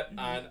into it yet,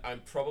 and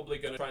I'm probably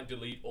going to try and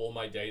delete all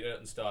my data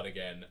and start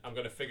again. I'm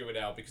going to figure it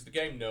out because the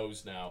game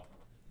knows now.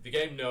 The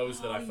game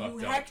knows that I You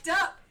fucked up. hecked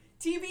up.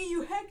 TV,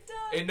 you hecked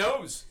up. It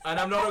knows, and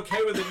I'm not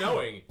okay with it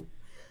knowing.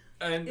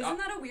 And Isn't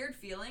that a weird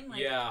feeling? Like,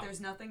 Yeah. there's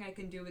nothing I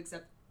can do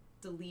except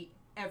delete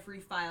every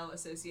file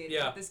associated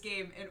Yeah. with this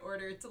game in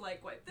order to,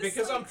 like, wipe this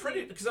because I'm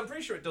slate pretty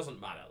clean. sure it doesn't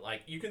matter.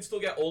 Like, you can still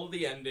get all of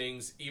the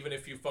endings even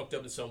if you fucked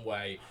up in some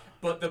way.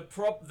 But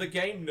the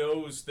game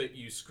knows that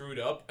you screwed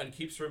up and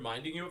keeps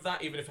reminding you of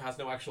that even if it has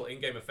no actual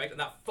in-game effect, and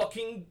that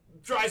fucking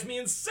drives me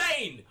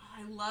insane.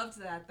 I loved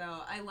that,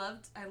 though. I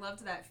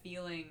loved that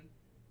feeling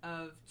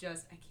of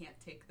just, I can't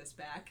take this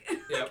back.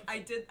 Yep. I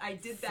did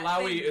that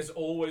Flowey thing. is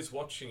always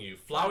watching you.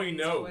 Flowey Flowey's always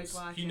knows. He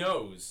watching.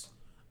 knows.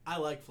 I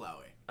like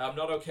Flowey. I'm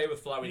not okay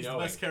with Flowey He's knowing.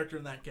 the best character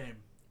in that game.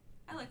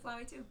 I like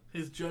Flowey, too.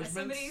 His As judgments.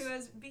 somebody who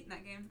has beaten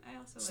that game, I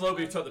also Slowby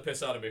like took the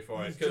piss out of me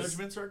for it His because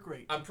judgments are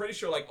great. I'm pretty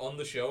sure, like, on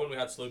the show when we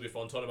had Slowby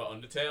Fun talking about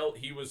Undertale,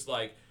 he was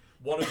like,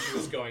 one of you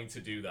is going to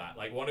do that.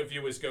 Like, one of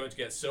you is going to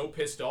get so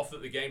pissed off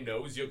that the game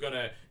knows you're going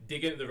to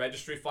dig into the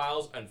registry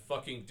files and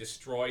fucking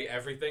destroy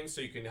everything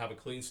so you can have a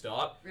clean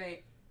start.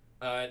 Right.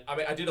 I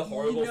mean, I did a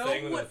horrible You know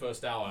thing within what- the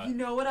first hour. You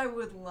know what I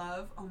would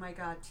love? Oh my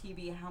god,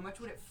 TB, how much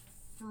would it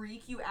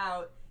freak you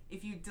out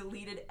if you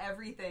deleted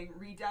everything,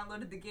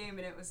 re-downloaded the game,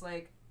 and it was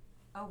like,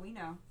 oh, we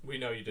know. We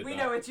know you did We that.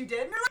 know what you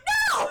did. And you're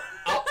like,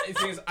 no! The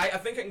thing is, I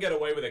think I can get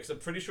away with it because I'm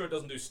pretty sure it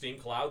doesn't do Steam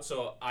Cloud,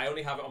 so I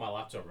only have it on my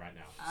laptop right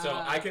now. So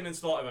I can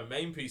install it on my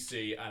main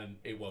PC and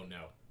it won't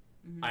know.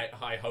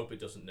 I hope it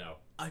doesn't know.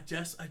 I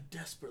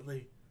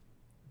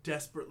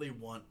desperately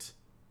want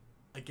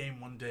a game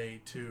one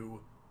day to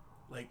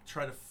like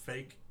try to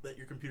fake that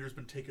your computer's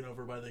been taken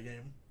over by the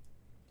game?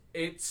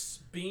 It's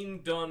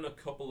been done a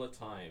couple of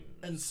times.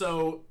 And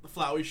so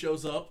Flowey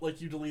shows up, like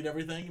you delete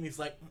everything, and he's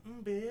like,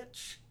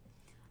 bitch.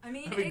 I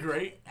mean, That'd be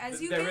great. As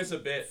you There get is a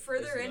bit,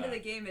 further isn't into there?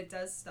 the game, it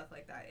does stuff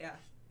like that. Yeah.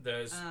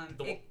 There's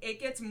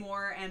It gets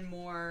more and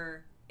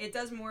more. It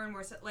does more and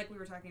more, like we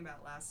were talking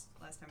about last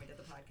time we did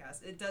the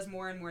podcast. It does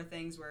more and more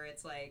things where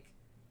it's like,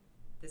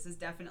 this is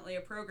definitely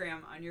a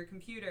program on your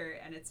computer,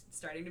 and it's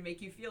starting to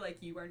make you feel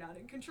like you are not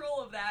in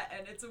control of that,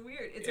 and it's a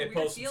weird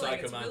posts feeling.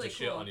 It's Psychomantic really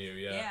shit cool. on you,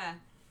 yeah. Yeah.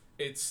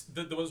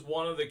 There was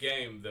one other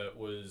game that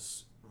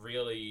was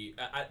really...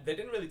 they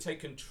didn't really take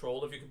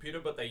control of your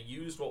computer, but they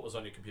used what was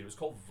on your computer. It was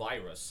called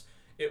Virus.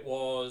 It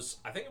was...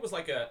 I think it was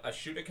like a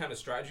shooter kind of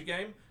strategy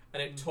game,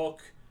 and it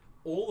took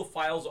all the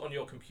files on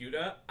your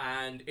computer,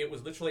 and it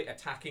was literally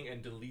attacking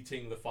and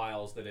deleting the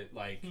files that it,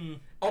 like...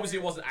 Obviously,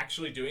 it wasn't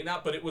actually doing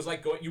that, but it was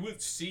like going... You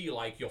would see,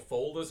 like, your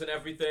folders and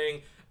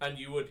everything, and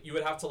you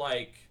would have to,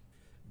 like...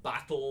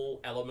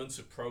 battle elements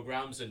of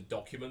programs and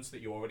documents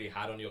that you already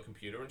had on your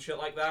computer and shit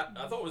like that.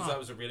 I thought that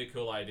was a really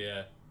cool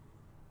idea.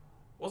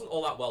 Wasn't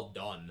all that well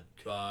done,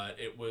 but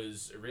it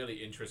was a really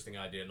interesting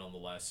idea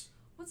nonetheless.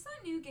 What's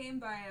that new game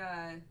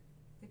by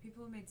the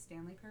people who made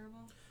Stanley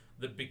Parable?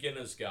 The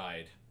Beginner's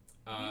Guide.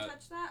 Have you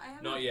touched that? I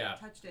haven't not yet.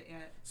 touched it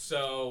yet.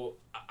 So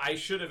I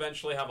should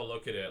eventually have a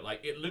look at it.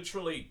 Like, it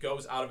literally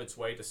goes out of its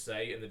way to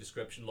say in the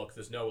description, look,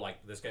 there's no,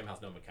 like, this game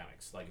has no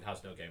mechanics. Like, it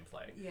has no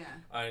gameplay. Yeah.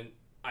 And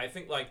I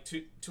think, like,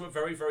 to a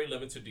very, very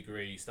limited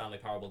degree, Stanley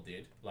Parable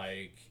did.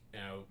 Like, you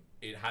know,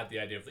 it had the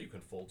idea of that you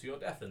can fall to your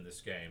death in this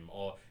game,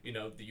 or, you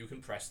know, that you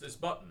can press this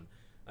button.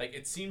 Like,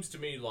 it seems to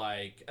me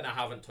like, and I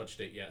haven't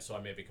touched it yet, so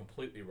I may be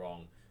completely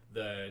wrong,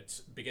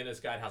 that Beginner's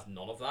Guide has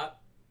none of that.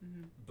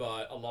 Mm-hmm.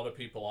 But a lot of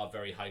people are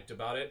very hyped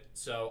about it.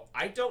 So,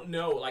 I don't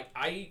know, like,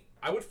 I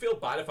would feel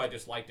bad if I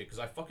disliked it, because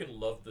I fucking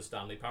loved the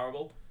Stanley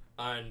Parable,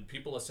 and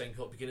people are saying,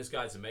 oh, Beginner's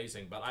Guide is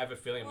amazing, but I have a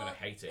feeling I'm going to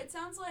hate it. It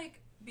sounds like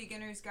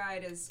Beginner's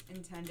Guide is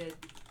intended...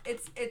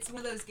 It's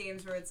one of those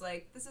games where it's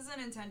like, this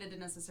isn't intended to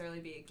necessarily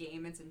be a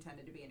game, it's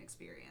intended to be an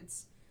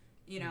experience.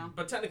 You know?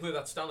 But technically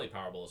that's Stanley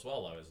Parable as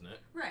well, though, isn't it?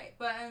 Right,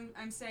 but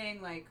I'm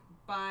saying, like,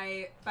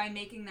 by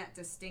making that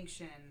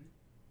distinction...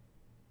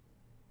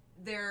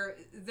 They're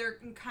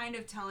kind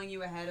of telling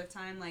you ahead of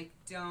time, like,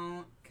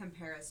 don't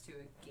compare us to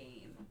a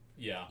game.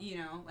 Yeah. You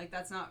know, like,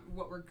 that's not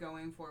what we're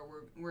going for.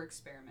 We're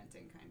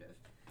experimenting, kind of.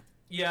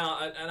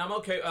 Yeah, and I'm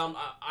okay.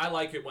 I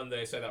like it when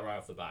they say that right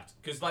off the bat,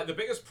 because like the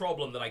biggest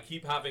problem that I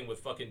keep having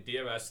with fucking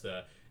Dear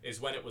Esther is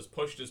when it was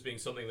pushed as being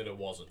something that it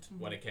wasn't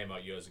when it came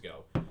out years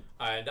ago,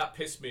 and that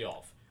pissed me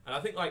off. And I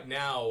think, like,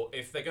 now,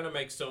 if they're going to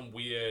make some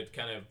weird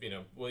kind of, you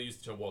know, we'll use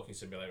the term walking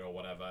simulator or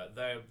whatever,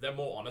 they're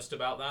more honest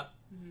about that.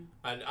 Mm-hmm.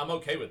 And I'm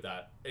okay with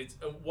that. It's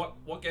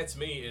what gets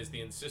me is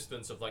the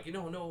insistence of, like, you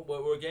know, no,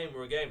 we're a game.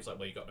 It's like,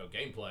 well, you got no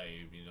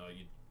gameplay, you know,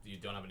 you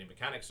don't have any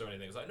mechanics or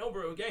anything. It's like, no,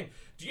 we're a game.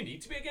 Do you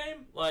need to be a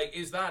game? Like,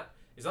 is that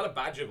a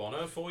badge of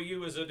honor for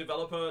you as a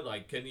developer?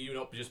 Like, can you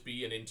not just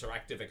be an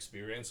interactive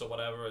experience or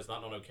whatever? Is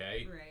that not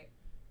okay?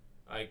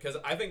 Right. Because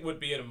I think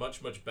we'd be in a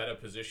much, much better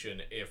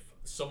position if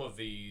some of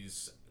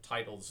these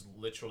titles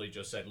literally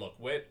just said, look,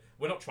 we're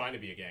not trying to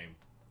be a game.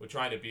 We're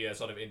trying to be a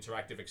sort of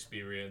interactive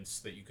experience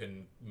that you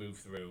can move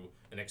through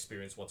and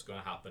experience what's going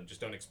to happen.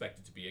 Just don't expect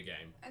it to be a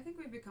game. I think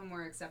we've become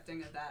more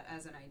accepting of that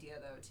as an idea,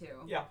 though, too.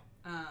 Yeah.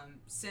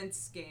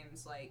 Since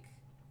games like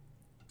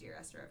Dear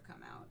Esther have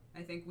come out.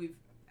 I think we've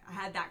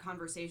had that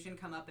conversation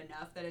come up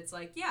enough that it's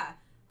like, yeah,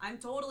 I'm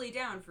totally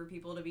down for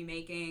people to be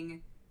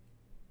making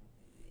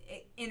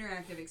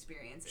interactive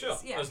experiences. Sure,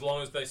 yeah. As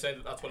long as they say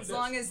that that's what it is. As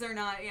long as they're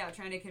not,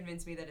 trying to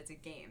convince me that it's a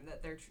game,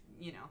 that they're,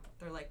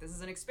 they're like, this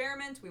is an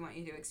experiment, we want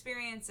you to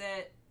experience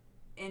it,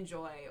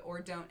 enjoy, or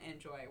don't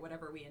enjoy,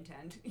 whatever we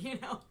intend,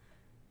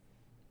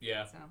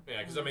 Yeah, so,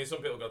 because I mean, some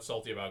people got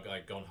salty about,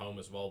 like, Gone Home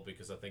as well,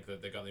 because I think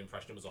that they got the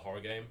impression it was a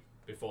horror game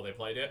before they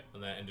played it,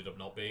 and that ended up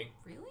not being.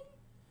 Really?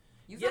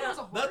 You thought it was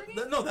a horror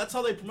game? No, that's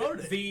how they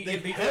promoted it.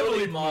 The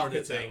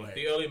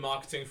early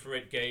marketing for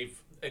it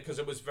gave... Because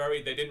it was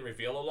they didn't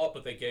reveal a lot,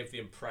 but they gave the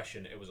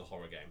impression it was a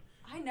horror game.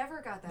 I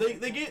never got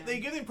that. They gave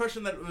the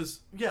impression that it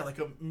was like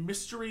a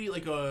mystery,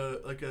 like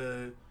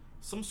a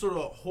some sort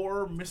of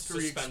horror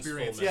mystery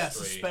experience. Mystery, yeah,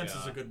 suspense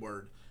is a good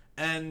word.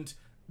 And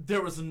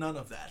there was none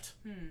of that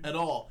at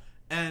all.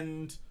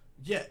 And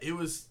yeah, it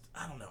was,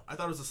 I don't know. I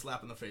thought it was a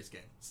slap in the face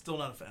game. Still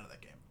not a fan of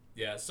that game.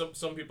 Yeah,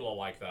 some people are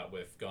like that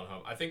with Gone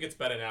Home. I think it's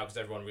better now because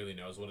everyone really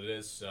knows what it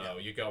is. So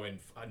you go in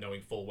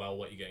knowing full well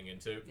what you're getting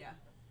into. Yeah.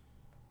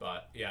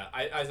 But yeah,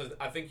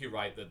 I think you're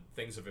right that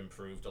things have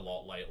improved a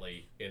lot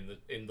lately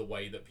in the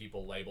way that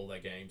people label their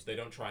games. They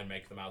don't try and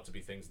make them out to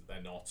be things that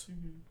they're not.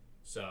 Mm-hmm.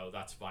 So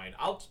that's fine.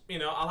 I'll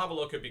have a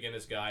look at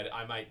Beginner's Guide.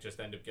 I might just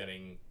end up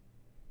getting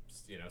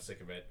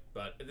sick of it.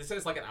 But this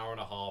is like an hour and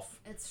a half.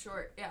 It's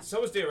short, yeah.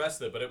 So was Dear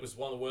Esther, but it was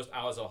one of the worst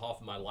hours and a half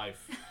of my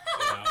life.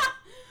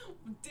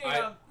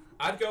 Damn.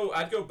 I'd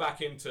go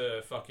back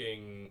into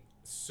fucking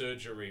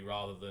surgery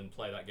rather than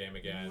play that game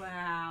again.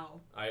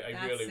 Wow. I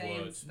That's really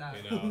saying would. stuff.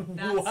 You know.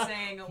 That's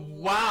saying a lot.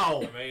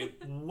 Wow. I mean,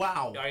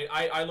 Wow.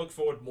 I look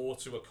forward more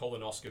to a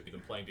colonoscopy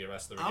than playing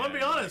De-Wrestler again. I'm gonna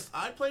be honest.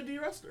 I'd play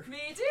D-Wrestler. Me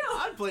too.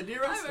 I'd play I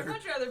D-Wrestler. would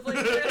much rather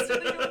play D-Wrestler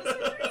than go to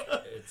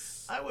surgery.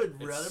 I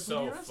would rather it's play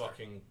so D-Wrestler.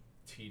 fucking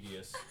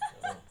tedious.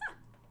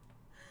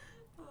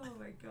 Oh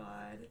my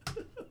god.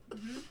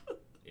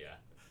 Yeah,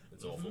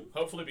 it's awful.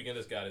 Hopefully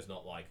Beginner's Guide is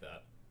not like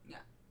that. Yeah.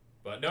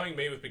 But knowing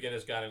me with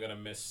Beginner's Guide, I'm going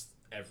to miss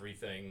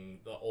everything,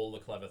 all the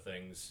clever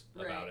things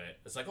about it.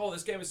 It's like, oh,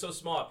 this game is so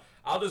smart.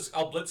 I'll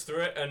blitz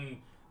through it, and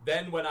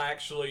then when I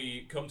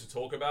actually come to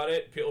talk about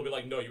it, people will be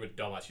like, no, you were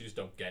dumbass, you just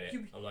don't get it.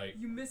 I'm like,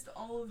 You missed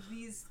all of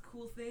these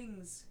cool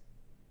things.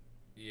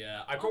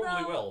 yeah, I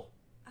probably will.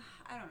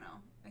 I don't know.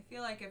 I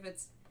feel like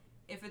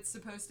if it's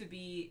supposed to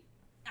be,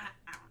 I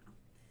don't know.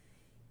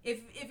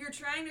 If you're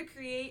trying to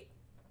create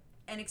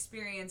an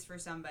experience for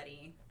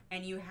somebody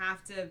and you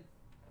have to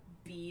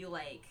be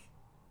like,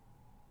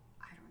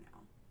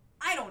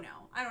 I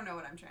don't know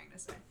what I'm trying to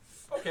say.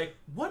 Okay.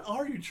 What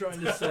are you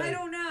trying to say? I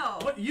don't know.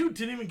 What, you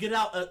didn't even get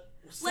out a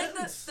Like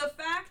sentence. the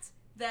fact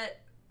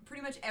that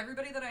pretty much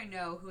everybody that I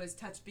know who has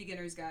touched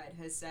Beginner's Guide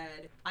has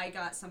said, I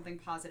got something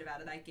positive out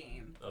of that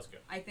game. That's good.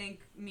 I think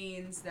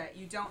means that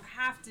you don't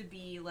have to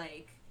be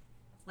like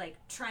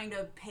trying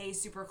to pay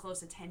super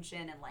close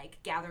attention and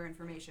like gather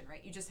information,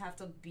 right? You just have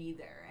to be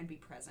there and be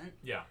present.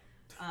 Yeah.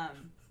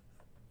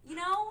 You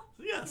know?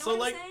 Yeah, You know so what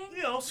like, I'm saying?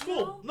 you know,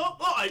 school. You know?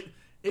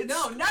 It's,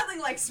 No, nothing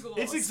like school.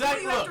 It's School,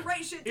 exactly you have to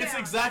write shit down. It's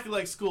exactly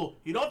like school.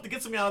 You don't have to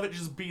get something out of it,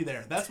 just be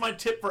there. That's my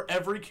tip for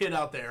every kid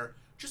out there.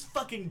 Just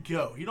fucking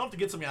go. You don't have to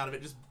get something out of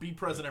it, just be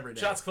present every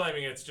day. Chat's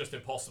claiming it's just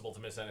impossible to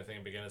miss anything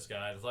in Beginner's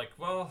Guide. It's like,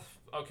 well,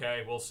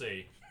 okay, we'll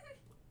see.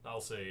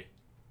 I'll see.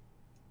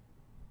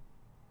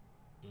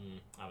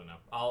 I don't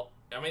know.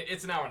 I mean,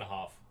 it's an hour and a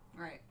half.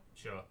 Right.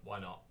 Sure, why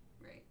not?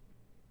 Right.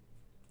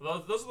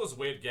 Those are those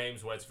weird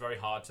games where it's very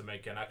hard to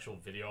make an actual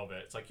video of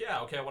it. It's like,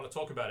 yeah, okay, I want to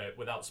talk about it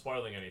without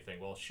spoiling anything.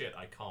 Well, shit,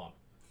 I can't.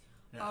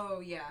 Yeah. Oh,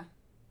 yeah.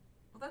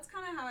 Well, that's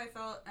kind of how I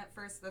felt at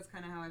first. That's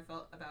kind of how I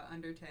felt about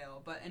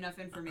Undertale. But enough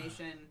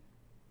information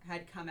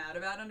had come out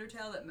about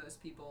Undertale that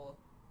most people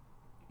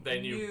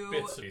They knew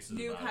bits and pieces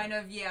knew about kind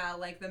it. of, yeah,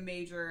 like the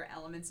major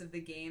elements of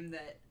the game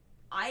that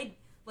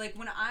like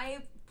when I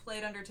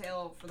played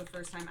Undertale for the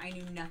first time, I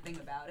knew nothing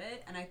about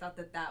it, and I thought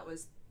that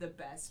was the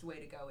best way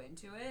to go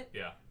into it.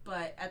 Yeah.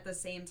 But at the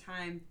same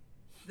time,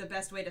 the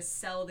best way to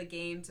sell the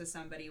game to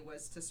somebody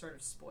was to sort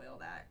of spoil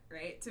that,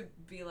 right? To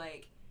be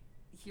like,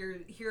 here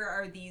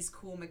are these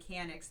cool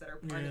mechanics that are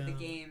part of the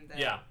game. That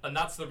Yeah, and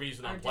that's the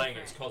reason I'm are playing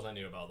it, different. is because I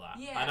knew about that.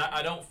 Yeah. And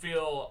I don't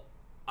feel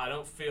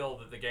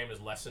that the game is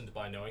lessened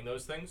by knowing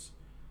those things.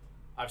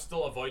 I've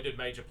still avoided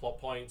major plot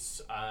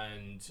points,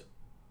 and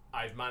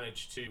I've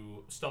managed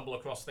to stumble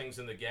across things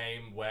in the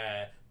game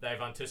where they've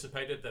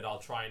anticipated that I'll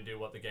try and do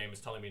what the game is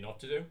telling me not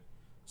to do.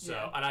 So,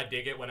 Yeah. and I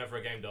dig it whenever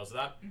a game does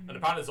that. And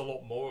apparently there's a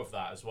lot more of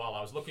that as well.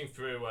 I was looking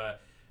through,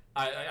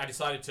 I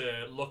decided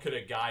to look at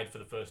a guide for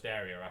the first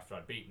area after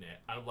I'd beaten it.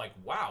 And I'm like,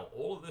 wow,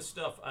 all of this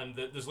stuff. And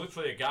there's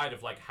literally a guide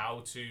of like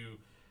how to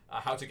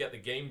get the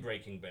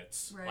game-breaking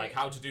bits. Right. Like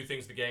how to do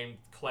things the game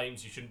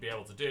claims you shouldn't be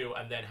able to do,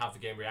 and then have the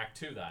game react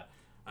to that.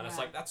 And it's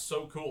Yeah. like, that's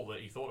so cool that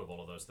he thought of all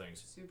of those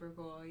things. super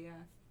cool, yeah.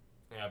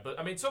 Yeah, but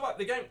I mean, so like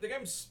the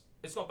game's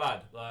it's not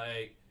bad.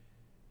 Like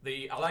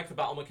I like the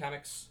battle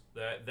mechanics.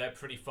 They're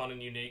pretty fun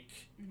and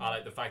unique. I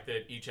like the fact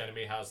that each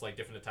enemy has like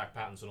different attack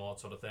patterns and all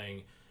that sort of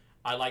thing.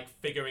 I like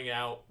figuring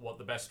out what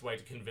the best way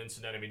to convince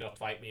an enemy not to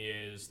fight me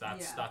is.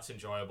 That's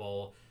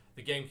enjoyable.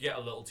 The game can get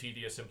a little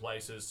tedious in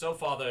places. So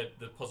far, the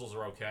puzzles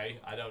are okay.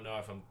 I don't know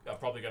if I'm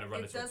probably going to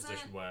run into a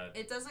position where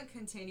it doesn't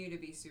continue to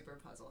be super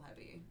puzzle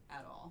heavy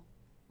at all.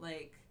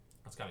 Like,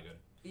 that's kind of good.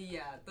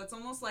 yeah, that's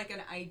almost like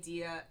an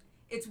idea.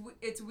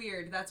 It's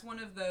weird. That's one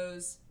of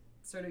those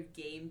sort of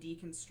game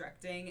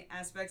deconstructing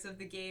aspects of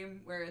the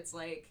game where it's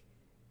like,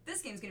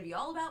 this game's going to be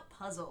all about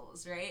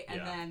puzzles, right? And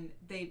Yeah. then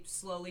they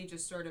slowly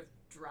just sort of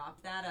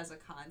drop that as a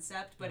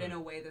concept, but in a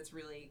way that's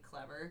really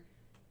clever,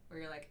 where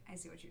you're like, I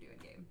see what you're doing,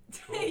 game.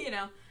 Cool. You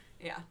know?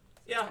 Yeah.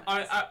 Yeah,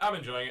 I'm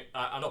enjoying it.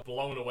 I'm not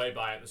blown away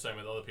by it the same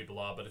way that other people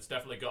are, but it's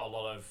definitely got a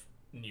lot of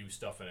new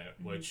stuff in it,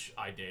 which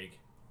I dig.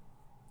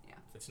 Yeah.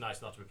 It's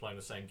nice not to be playing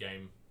the same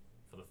game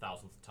for the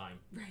 1,000th time.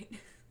 Right.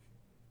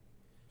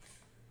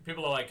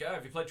 People are like, oh,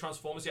 have you played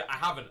Transformers yet? I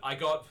haven't.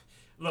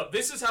 Look,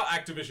 this is how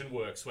Activision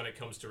works when it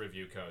comes to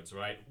review codes,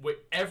 right?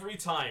 Every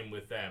time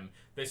with them,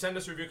 they send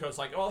us review codes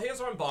like, oh,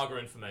 here's our embargo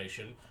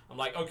information. I'm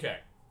like, okay,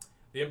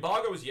 the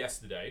embargo was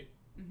yesterday,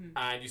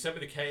 and you sent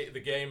me the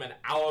game an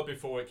hour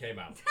before it came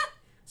out.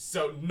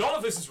 So none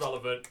of this is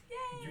relevant.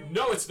 Yay. You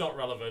know it's not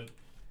relevant.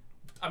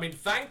 I mean,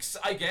 thanks,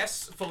 I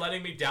guess, for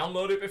letting me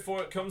download it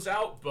before it comes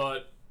out,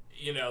 but,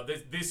 you know,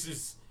 this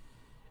is...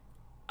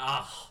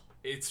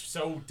 it's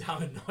so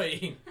damn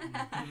annoying.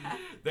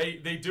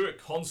 They do it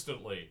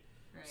constantly.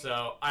 Right.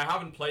 So, I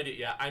haven't played it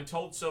yet. I'm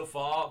told so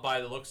far,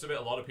 by the looks of it,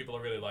 a lot of people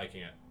are really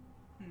liking it.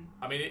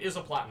 I mean, it is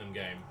a Platinum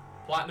game.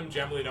 Platinum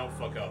generally don't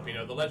fuck up. You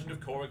know, the Legend of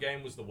Korra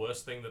game was the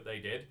worst thing that they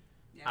did.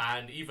 Yeah.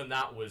 and even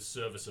that was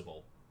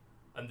serviceable.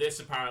 And this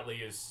apparently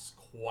is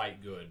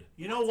quite good.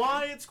 You know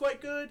why it's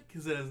quite good?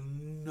 Because it has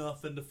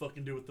nothing to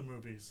fucking do with the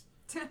movies.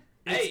 It's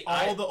Hey,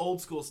 all the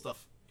old school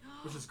stuff,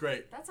 which is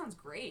great. That sounds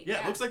great.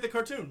 Yeah, it looks like the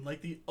cartoon,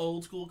 like the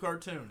old school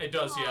cartoon. It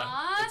does, yeah.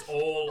 Aw. It's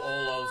all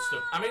old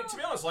stuff. I mean, to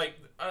be honest, like,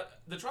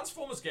 the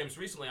Transformers games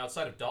recently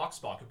outside of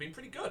Darkspark have been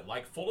pretty good.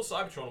 Like, Fall of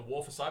Cybertron and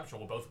War for Cybertron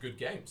were both good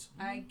games.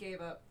 I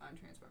gave up on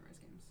Transformers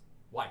games.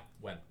 Why?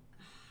 When?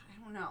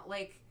 I don't know.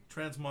 Like,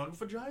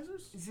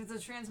 Transmographagisers? is it the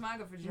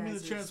Transmographagisers? You mean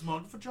the back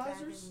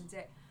Transmographagisers? in the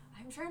day.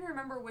 I'm trying to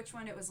remember which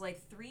one it was,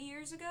 like 3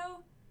 years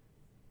ago.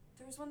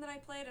 There was one that I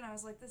played and I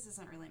was like, this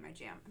isn't really my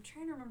jam. I'm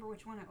trying to remember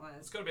which one it was.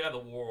 It's going to be either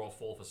War or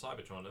Fall for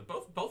Cybertron, and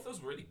both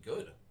those were really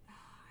good.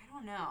 I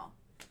don't know.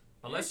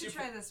 Unless you you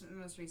try this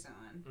most recent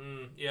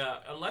one. yeah,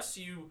 unless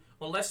you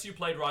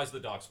played Rise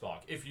of the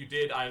Darkspark. If you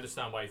did, I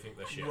understand why you think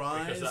they're shit.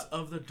 Rise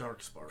of the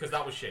Darkspark. Because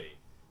that was shitty.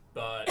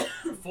 But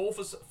Fall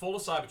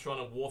of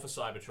Cybertron and War for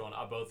Cybertron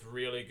are both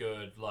really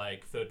good,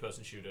 like,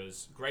 third-person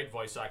shooters. Great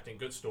voice acting,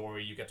 good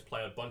story. You get to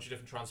play a bunch of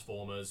different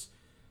Transformers.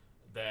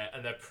 They're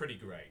pretty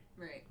great.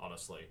 Right.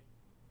 Honestly.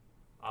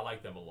 I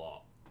like them a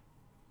lot.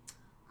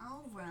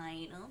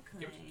 Alright,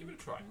 okay. Give it a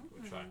try.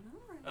 Give it a try.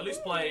 Alright. At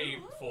least play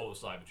Fall of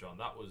Cybertron.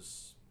 That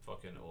was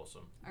fucking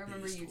awesome. I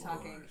remember Beast you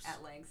talking Wars.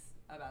 at length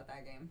about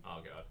that game. Oh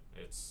god.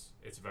 It's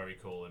very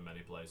cool in many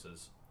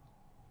places.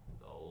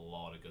 A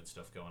lot of good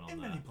stuff going on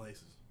In there. many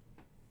places.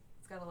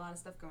 It's got a lot of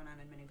stuff going on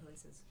in many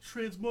places.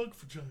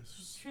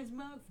 Transmographagisers.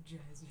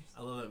 Transmographagisers.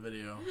 I love that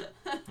video.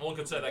 One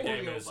could say that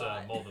game is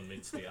Oreo-bot. more than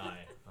meets the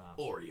eye.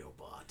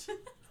 Oreo-bot.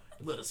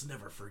 Let us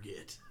never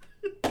forget.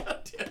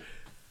 God damn.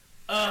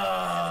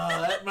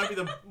 That might be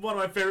one of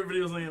my favorite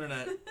videos on the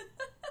internet.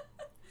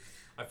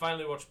 I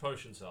finally watched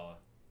Potion Seller.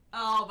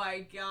 Oh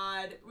my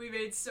god, we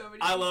made so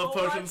many. I love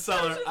people Potion watch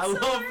Seller. I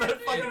love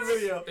that fucking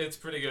video. It's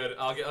pretty good.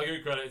 I'll give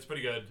you credit. It's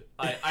pretty good.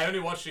 I only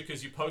watched it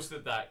because you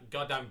posted that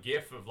goddamn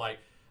GIF of like.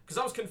 Because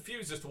I was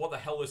confused as to what the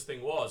hell this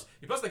thing was.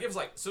 You posted that GIF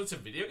like, so it's a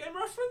video game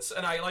reference,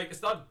 and I like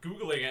started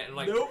googling it and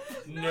like, Nope.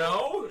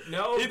 no.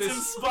 It's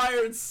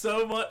inspired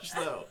so much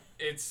though.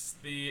 It's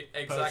the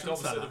exact Potion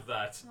opposite Seller. of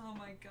that. Oh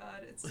my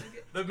god, it's so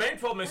good. The main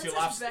problem is That's he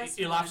laughs. his best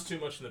He laughs one.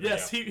 too much in the video.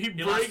 Yes, he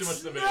laughs breaks. too much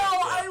in the No, video.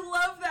 I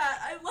love that.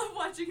 I love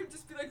watching him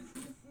just be like.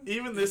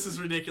 Even this is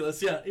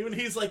ridiculous. Yeah, even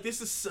he's like, this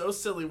is so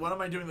silly. Why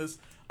am I doing this?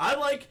 I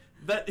like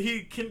that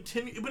he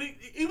but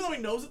even though he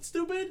knows it's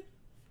stupid,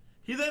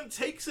 he then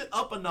takes it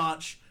up a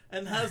notch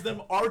and has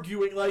them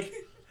arguing like,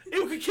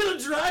 it could kill a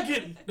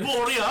dragon,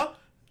 Gloria.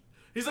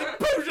 He's like,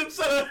 Potion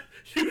Seller,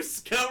 you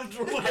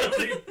scoundrel.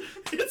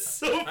 It's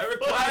so I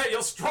require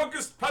your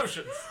strongest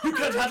potions. You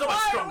can't handle my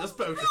strongest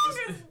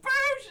potions.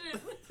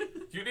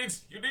 You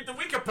need the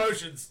weaker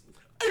potions.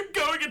 I'm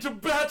going into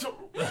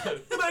battle,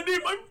 and I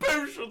need my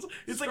potions.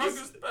 It's like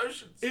Strongest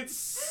potions. it's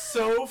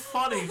so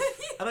funny,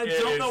 and I It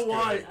don't is know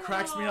why good. it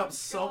cracks me Oh, up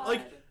so. God.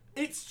 Like,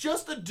 it's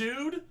just a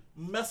dude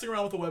messing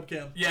around with a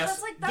webcam.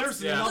 Yes.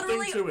 There's Yeah. nothing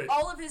literally to it.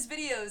 all of his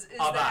videos is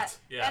Oh, that,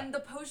 yeah. and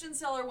the Potion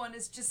Seller one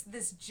is just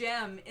this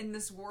gem in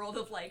this world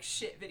of like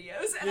shit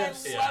videos, and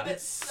Yes. I Yeah. love it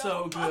It's so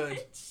so good.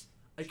 much.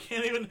 I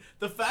can't even.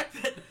 The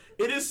fact that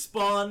it has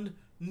spawned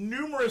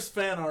numerous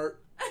fan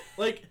art.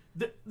 Like,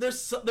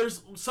 there's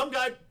some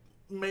guy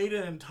made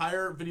an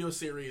entire video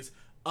series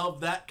of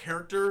that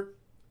character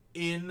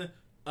in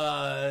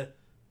oh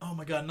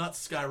my god, not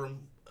Skyrim,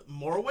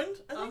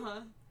 Morrowind. I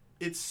think?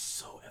 It's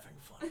so effing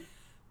funny.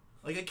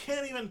 Like, I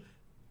can't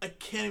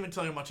even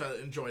tell you how much I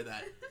enjoy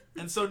that.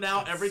 And so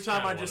now every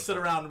time I kinda just sit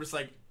wonderful. around and just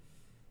like,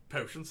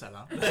 Potion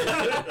Seller.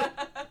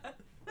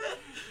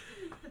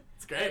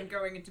 It's I'm great.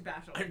 going into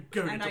battle, I'm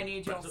going and into I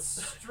need battle. your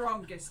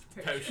strongest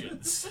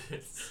potions.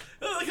 Potions.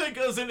 I like how he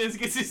goes in and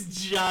gets his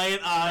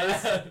giant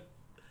eyes.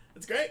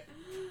 It's great.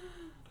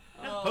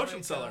 Oh Potion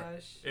my Seller.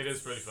 gosh. It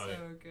is pretty funny. So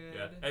good.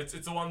 Yeah, it's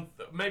the one.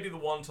 Maybe the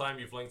one time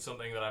you've linked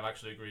something that I've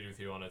actually agreed with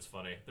you on. It's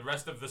funny. The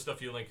rest of the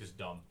stuff you link is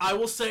dumb. I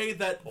will say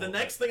that the All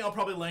next thing I'll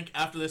probably link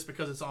after this,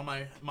 because it's on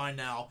my mind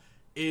now,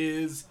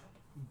 is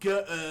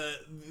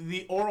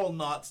the Oral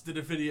Knots did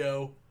a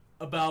video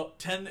about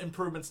 10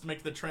 improvements to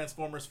make the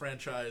Transformers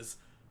franchise,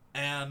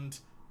 and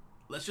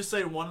let's just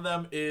say one of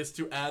them is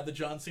to add the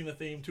John Cena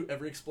theme to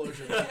every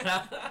explosion.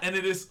 And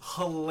it is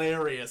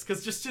hilarious,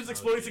 because just his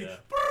exploding yeah. thing,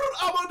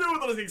 I'm gonna do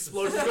it when the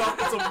explosion go off.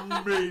 It's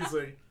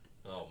amazing.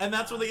 Oh, And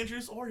that's where they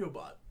introduced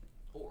Oreo-Bot.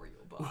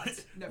 Oreo-bot.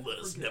 Let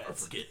us never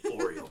forget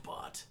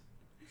Oreo-Bot.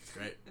 It's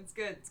great. It's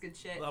good. It's good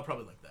shit. I'll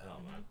probably like that. Oh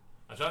man,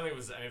 I'm trying to think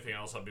if there's anything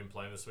else I've been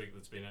playing this week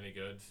that's been any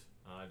good.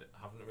 I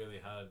haven't really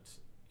had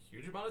a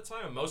huge amount of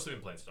time. I've mostly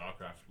been playing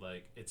StarCraft.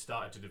 Like, it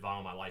started to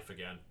devour my life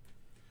again.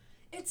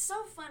 It's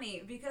so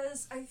funny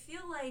because I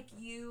feel like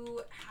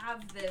you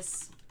have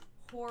this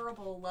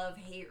horrible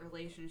love-hate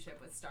relationship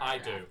with StarCraft. I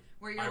do.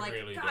 Where you're I like,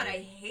 really God, do. I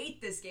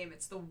hate this game.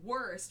 It's the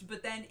worst.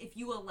 But then if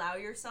you allow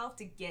yourself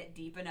to get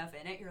deep enough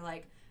in it, you're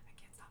like, I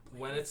can't stop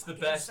when it's the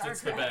best,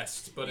 it's the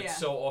best, but it's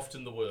so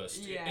often the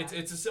worst. Yeah.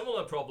 It's a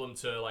similar problem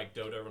to like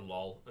Dota and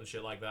LoL and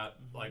shit like that.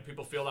 Like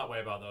people feel that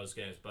way about those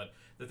games, but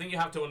the thing you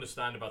have to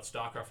understand about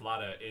StarCraft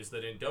Ladder is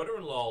that in Dota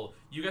and LoL,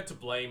 you get to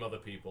blame other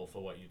people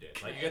for what you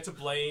did. Like you get to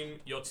blame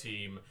your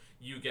team,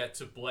 you get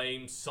to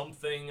blame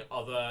something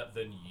other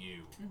than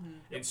you.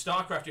 In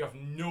StarCraft, you have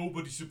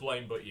nobody to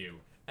blame but you,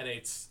 and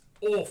it's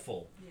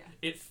awful. Yeah.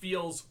 It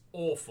feels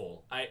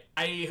awful. I've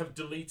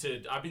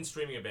been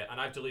streaming a bit, and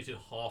I've deleted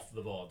half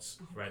the VODs,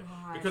 right?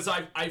 God. Because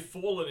I've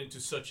fallen into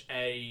such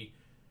a...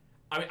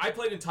 I mean, I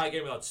played an entire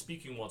game without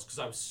speaking once because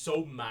I was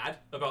so mad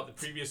about the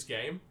previous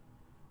game.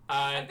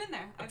 And I've been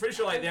there. I'm pretty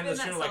sure like, at the end of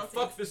the been stream, that I'm like,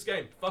 salty. fuck this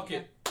game. Fuck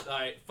it.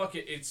 Fuck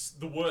it. It's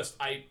the worst.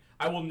 I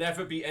will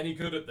never be any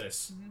good at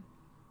this.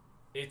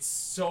 It's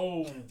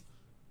so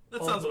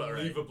That sounds about right.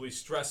 unbelievably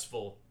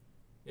stressful.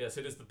 Yes,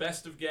 it is the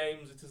best of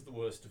games, it is the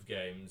worst of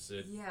games.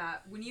 Yeah,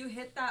 when you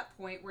hit that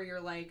point where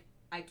you're like,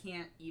 I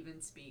can't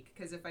even speak,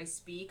 because if I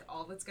speak,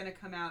 all that's gonna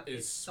come out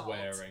is salt.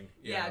 Swearing.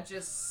 Yeah,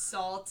 just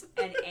salt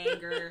and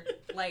anger.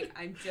 Like,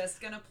 I'm just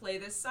gonna play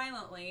this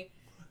silently.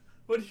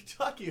 What are you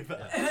talking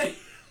about?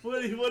 What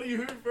are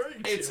you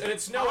referring to?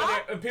 It's nowhere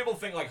near, and people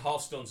think like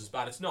Hearthstone's is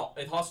bad. It's not.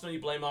 In Hearthstone, you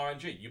blame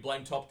RNG, you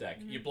blame top deck,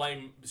 you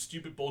blame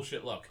stupid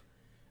bullshit luck.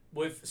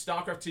 With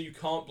StarCraft 2, you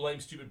can't blame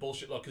stupid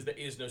bullshit luck because there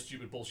is no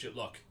stupid bullshit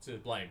luck to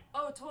blame.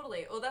 Oh,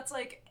 totally. Well, that's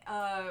like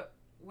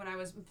when I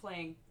was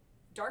playing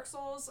Dark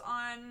Souls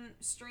on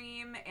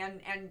stream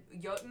and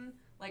Jotun.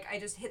 Like, I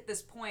just hit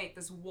this point,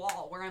 this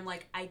wall, where I'm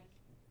like,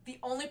 the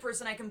only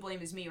person I can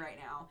blame is me right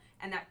now,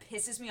 and that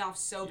pisses me off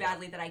so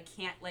badly that I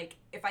can't, like,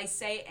 if I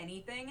say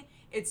anything,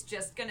 it's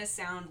just gonna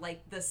sound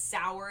like the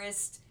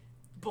sourest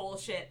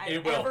bullshit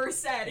I've ever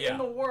said in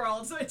the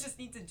world. So I just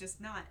need to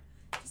just not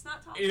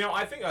talk. You know,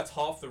 I think that's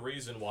half the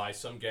reason why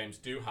some games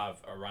do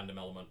have a random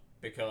element,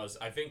 because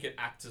I think it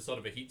acts as sort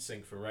of a heat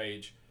sink for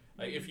rage.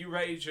 Like, if you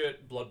rage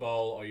at Blood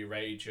Bowl or you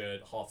rage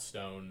at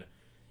Hearthstone,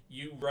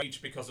 you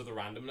rage because of the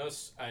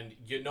randomness, and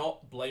you're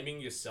not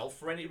blaming yourself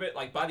for any of it.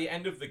 Like, by the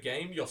end of the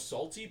game, you're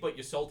salty, but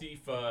you're salty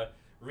for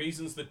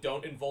reasons that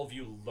don't involve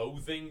you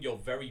loathing your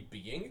very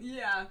being.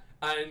 Yeah.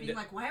 And being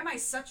like, why am I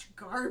such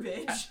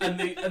garbage? and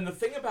the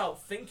thing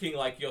about thinking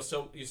like you're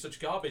such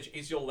garbage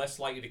is you're less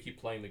likely to keep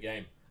playing the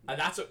game. And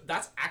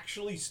that's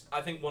actually,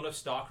 I think, one of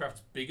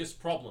StarCraft's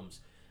biggest problems,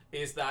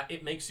 is that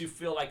it makes you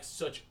feel like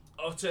such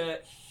utter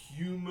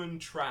human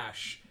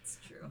trash. It's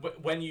true.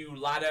 When you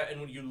ladder and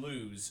when you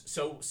lose.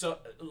 So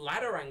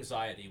ladder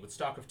anxiety with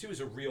StarCraft 2 is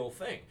a real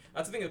thing.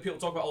 That's the thing that people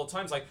talk about all the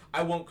time. It's like,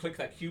 I won't click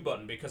that Q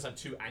button because I'm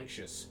too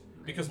anxious.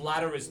 Because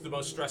ladder is the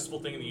most stressful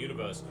thing in the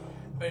universe.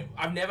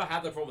 I've never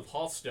had that problem with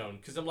Hearthstone,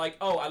 because I'm like,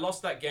 oh, I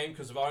lost that game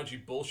because of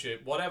RNG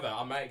bullshit. Whatever,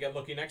 I might get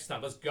lucky next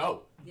time. Let's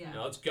go. Yeah. You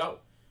know, let's go.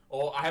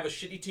 Or I have a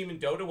shitty team in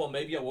Dota, well,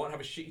 maybe I won't have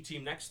a shitty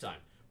team next time.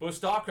 But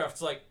with StarCraft,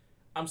 it's like,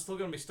 I'm still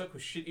going to be stuck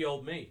with shitty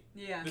old me.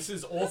 Yeah. This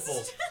is awful.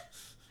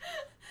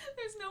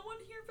 There's no one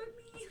here but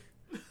me.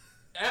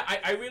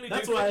 I really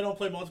That's do why think, I don't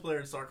play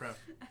multiplayer in StarCraft.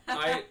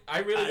 I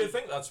really do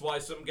think that's why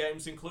some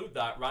games include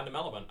that random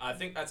element. I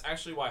think that's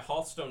actually why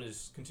Hearthstone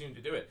is continuing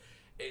to do it.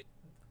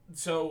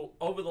 So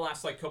over the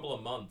last couple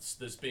of months,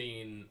 there's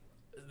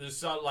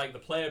like the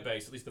player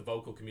base, at least the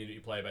vocal community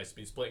player base, has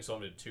been splitting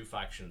sort of into two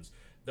factions.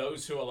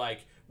 Those who are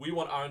like, we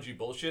want RNG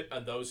bullshit,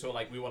 and those who are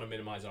like, we want to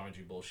minimize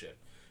RNG bullshit.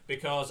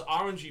 Because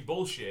RNG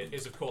bullshit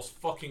is, of course,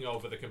 fucking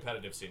over the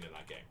competitive scene in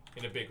that game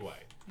in a big way.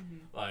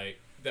 Mm-hmm.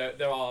 Like,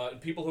 there are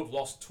people who have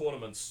lost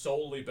tournaments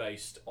solely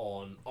based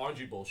on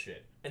RNG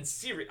bullshit. And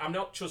I'm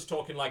not just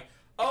talking like,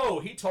 oh,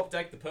 he top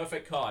decked the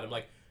perfect card. I'm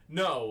like,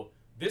 no,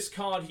 this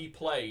card he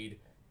played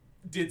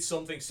did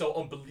something so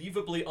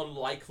unbelievably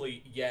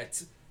unlikely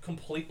yet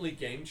completely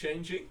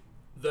game-changing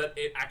that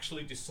it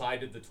actually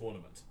decided the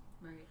tournament.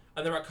 Right.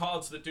 And there are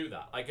cards that do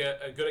that. Like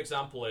a good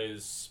example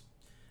is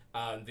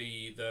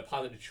the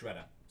piloted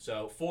Shredder.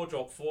 So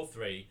 4-drop,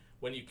 4/3.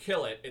 When you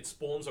kill it, it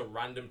spawns a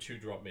random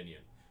 2-drop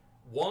minion.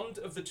 One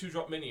of the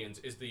 2-drop minions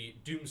is the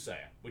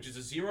Doomsayer, which is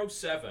a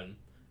 0/7,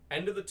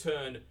 end of the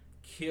turn,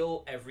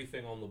 kill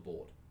everything on the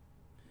board.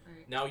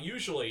 Right. Now,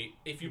 usually,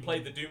 if you play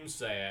the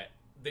Doomsayer,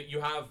 that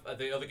you have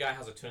the other guy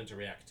has a turn to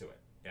react to it.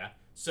 Yeah.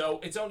 So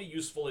it's only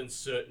useful in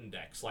certain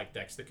decks, like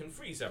decks that can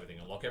freeze everything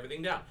and lock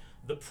everything down.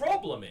 The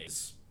problem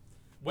is,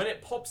 when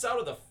it pops out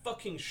of the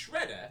fucking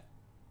Shredder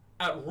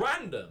at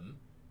random,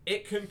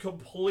 it can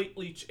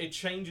it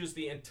changes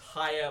the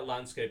entire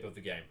landscape of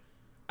the game,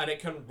 and it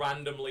can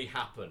randomly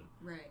happen.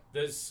 Right.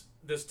 There's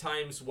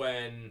times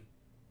when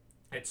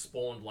it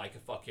spawned like a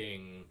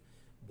fucking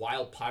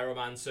wild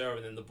pyromancer,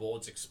 and then the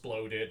boards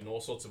exploded, and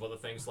all sorts of other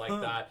things like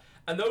that.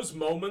 And those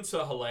moments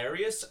are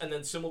hilarious, and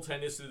then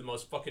simultaneously the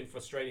most fucking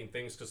frustrating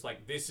things, because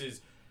like this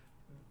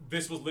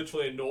was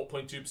literally a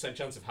 0.2%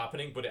 chance of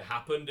happening, but it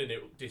happened, and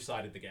it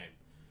decided the game.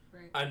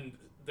 Right. And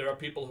there are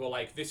people who are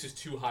like, this is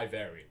too high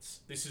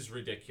variance. This is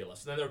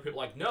ridiculous. And then there are people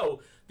like,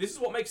 no, this is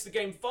what makes the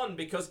game fun,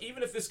 because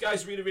even if this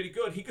guy's really, really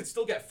good, he could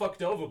still get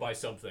fucked over by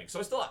something.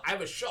 So I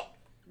have a shot.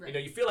 Right. You know,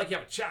 you feel like you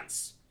have a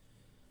chance.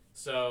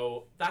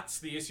 So that's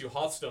the issue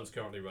Hearthstone's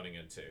currently running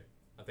into.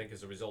 I think,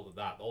 as a result of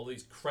that. All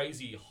these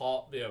crazy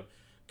hot,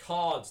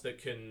 cards that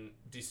can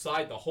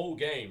decide the whole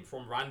game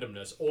from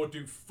randomness or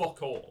do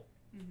fuck all.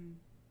 Mm-hmm.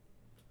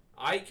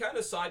 I kind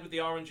of side with the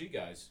RNG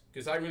guys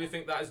because I really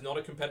think that is not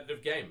a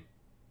competitive game.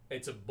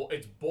 It's a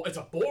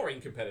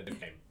boring competitive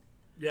game.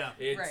 Yeah.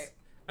 Right.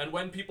 And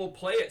when people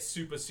play it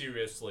super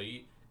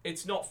seriously,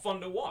 it's not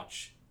fun to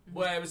watch. Mm-hmm.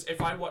 Whereas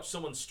if I watch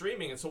someone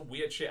streaming and some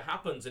weird shit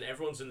happens and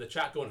everyone's in the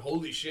chat going,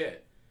 holy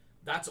shit,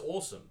 that's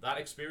awesome. That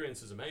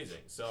experience is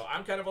amazing. So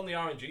I'm kind of on the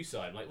RNG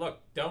side. I'm like, look,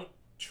 don't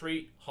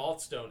treat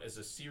Hearthstone as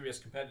a serious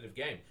competitive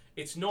game.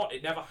 It's not.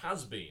 It never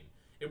has been.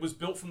 It was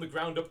built from the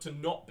ground up to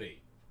not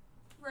be.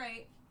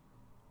 Right.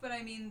 But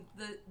I mean,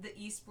 the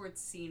esports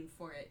scene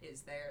for it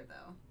is there,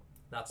 though.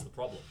 That's the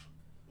problem.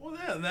 Well,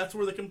 yeah, and that's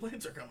where the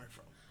complaints are coming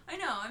from. I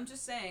know. I'm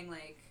just saying,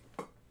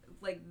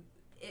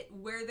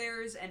 where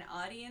there's an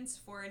audience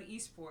for an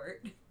esport,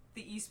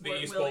 the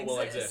esport will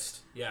exist.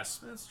 Yes,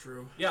 that's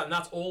true. Yeah, and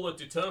that's all that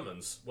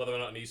determines whether or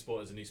not an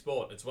esport is an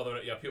esport. It's whether or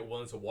not you have people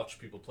willing to watch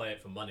people play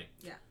it for money.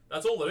 Yeah,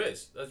 that's all there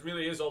is. That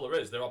really is all there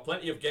is. There are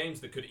plenty of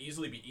games that could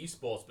easily be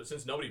esports, but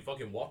since nobody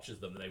fucking watches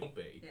them, they won't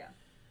be. Yeah,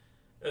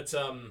 it's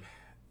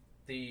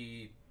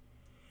I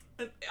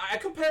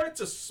compare it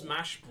to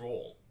Smash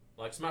Brawl.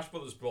 Like Smash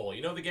Brothers Brawl,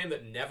 you know, the game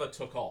that never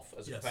took off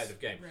as a competitive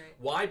game. Right.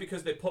 Why?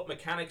 Because they put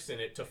mechanics in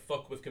it to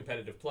fuck with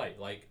competitive play.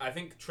 Like, I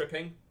think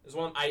tripping is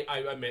one.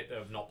 I admit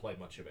I've not played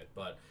much of it,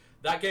 but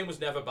that game was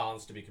never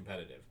balanced to be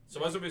competitive.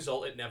 So as a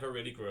result, it never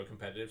really grew a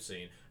competitive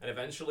scene. And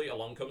eventually,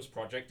 along comes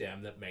Project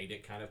M that made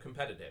it kind of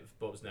competitive,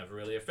 but was never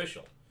really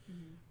official.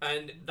 Mm-hmm.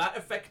 And that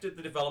affected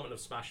the development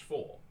of Smash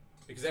 4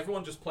 because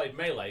everyone just played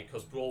Melee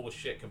because Brawl was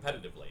shit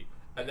competitively.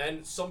 And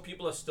then some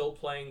people are still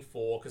playing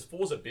 4 because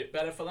 4's a bit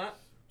better for that.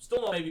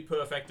 Still not maybe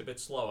perfect, a bit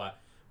slower,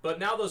 but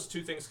now those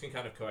two things can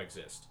kind of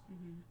coexist.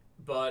 Mm-hmm.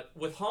 But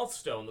with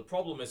Hearthstone, the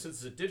problem is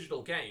since it's a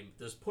digital game,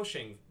 there's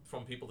pushing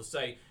from people to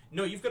say,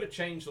 no, you've got to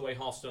change the way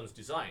Hearthstone's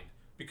designed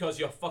because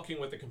you're fucking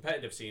with the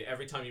competitive scene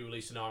every time you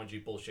release an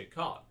RNG bullshit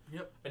card.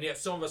 Yep. And yet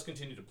some of us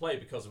continue to play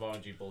because of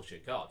RNG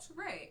bullshit cards.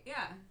 Right,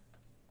 yeah.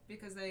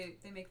 Because they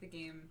make the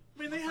game...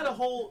 I mean, they had a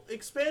whole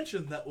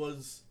expansion that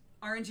was...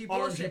 RNG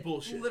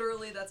bullshit.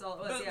 Literally, that's all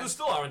it was, There's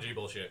still RNG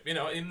bullshit. You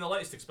know, in the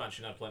latest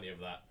expansion had plenty of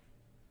that.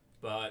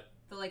 But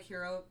the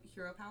hero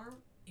power.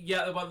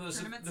 Yeah, well, there's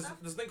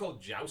a thing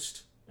called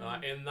Joust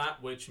in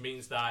that, which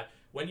means that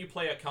when you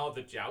play a card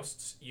that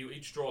jousts, you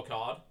each draw a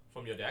card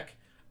from your deck,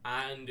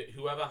 and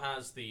whoever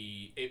has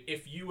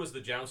if you as the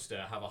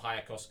jouster have a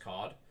higher cost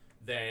card,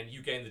 then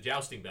you gain the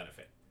jousting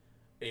benefit.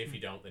 If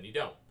you don't, then you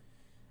don't.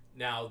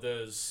 Now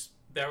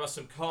there are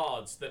some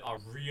cards that are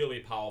really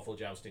powerful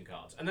jousting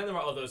cards, and then there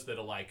are others that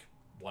are like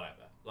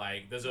whatever.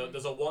 Like, there's a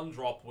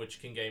 1-drop which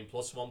can gain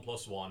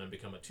 +1/+1 and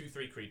become a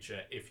 2/3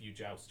 creature if you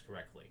joust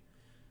correctly.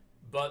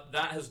 But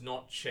that has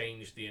not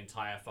changed the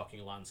entire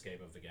fucking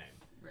landscape of the game.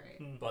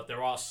 Right. But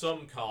there are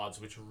some cards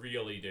which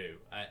really do.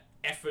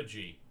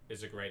 Effigy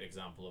is a great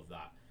example of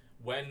that.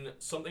 When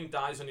something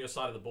dies on your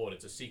side of the board,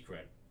 it's a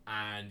secret,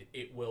 and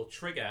it will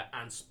trigger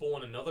and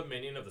spawn another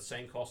minion of the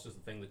same cost as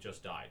the thing that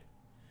just died.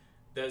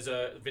 There's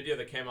a video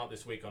that came out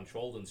this week on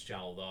Trollden's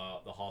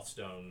channel, the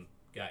Hearthstone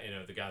guy,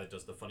 the guy that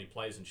does the funny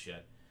plays and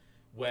shit,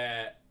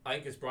 where I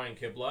think it's Brian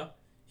Kibler.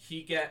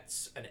 He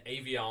gets an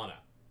Aviana,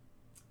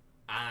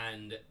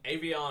 and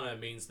Aviana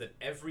means that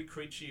every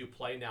creature you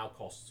play now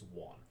costs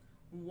 1.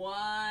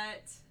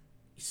 What?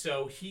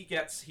 So he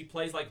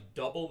plays like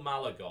double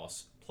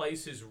Malagos,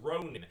 plays his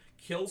Ronin,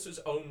 kills his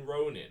own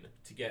Ronin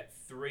to get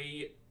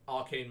 3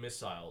 arcane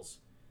missiles,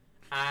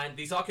 and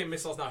these arcane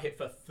missiles now hit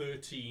for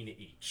 13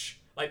 each.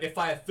 Like,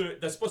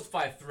 they're supposed to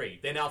fire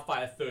 3. They now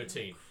fire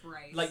 13. Oh,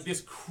 Christ. Like,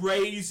 this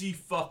crazy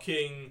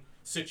fucking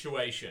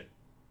situation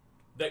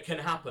that can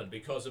happen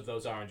because of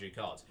those RNG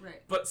cards.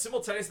 Right. But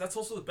simultaneously, that's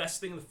also the best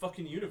thing in the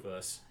fucking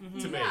universe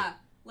to me. Yeah.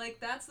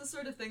 Like, that's the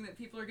sort of thing that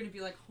people are going to be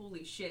like,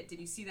 holy shit, did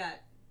you see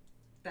that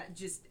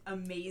just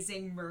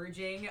amazing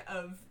merging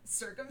of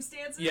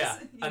circumstances? Yeah,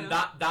 and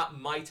that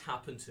might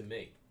happen to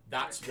me.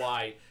 That's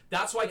why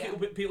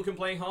people can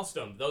play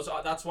Hearthstone.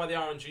 That's why the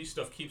RNG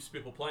stuff keeps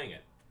people playing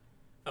it.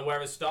 And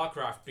whereas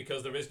StarCraft,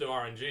 because there is no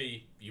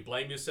RNG, you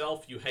blame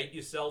yourself, you hate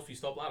yourself, you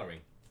stop laddering.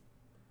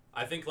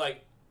 I think,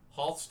 like,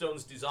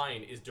 Hearthstone's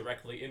design is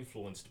directly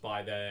influenced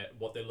by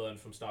what they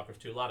learned from StarCraft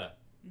 2 ladder.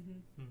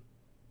 Mm-hmm.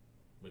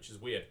 Which is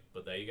weird,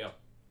 but there you go.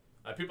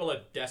 People are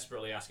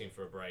desperately asking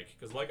for a break,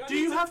 because, like, do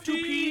you have to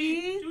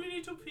pee? Do we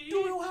need to pee? Do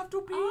you have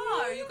to pee?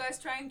 Oh, are you guys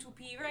trying to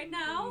pee right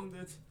now?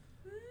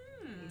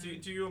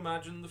 Do you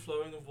imagine the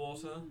flowing of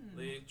water?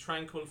 The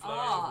tranquil flowing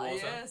of water?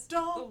 Yes. The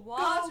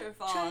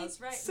waterfalls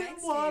right next to you.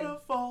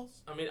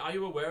 Waterfalls. I mean, are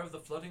you aware of the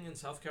flooding in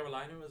South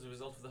Carolina as a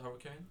result of the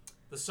hurricane?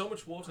 There's so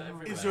much water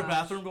everywhere. Is your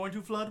bathroom going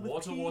to flood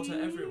with pee?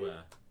 Water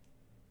everywhere.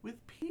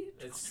 With pee?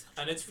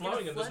 It's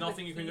flowing, and there's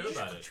nothing you can do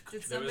about it.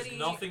 There is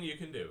nothing you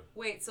can do.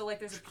 Wait, so, like,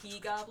 there's a pee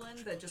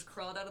goblin that just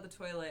crawled out of the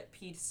toilet,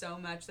 peed so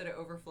much that it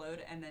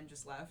overflowed, and then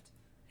just left?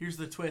 Here's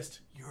the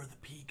twist. You're the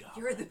pee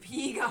goblin. You're the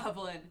pee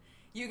goblin.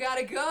 You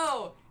gotta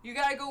go. You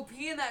gotta go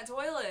pee in that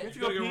toilet. You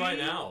gotta go right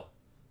now.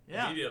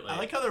 Yeah. Immediately. I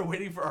like how they're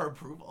waiting for our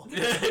approval.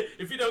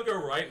 If you don't go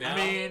right now... I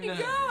mean... I need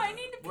to go. I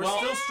need to We're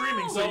still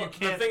streaming, so you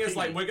can't... The thing is,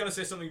 like, we're going to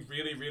say something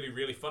really, really,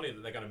 really funny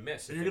that they're going to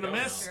miss. You're going to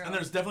miss, and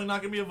there's definitely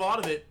not going to be a VOD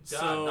of it, God,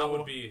 so... that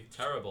would be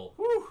terrible.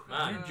 Whew,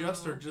 Man. you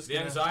just are just The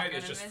gonna... anxiety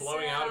is just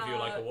flowing out of you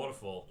like a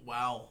waterfall.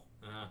 Wow.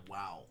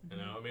 Wow. You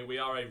know, I mean, we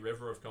are a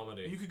river of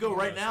comedy. You could go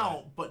right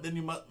now, but then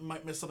you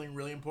might miss something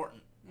really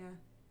important. Yeah.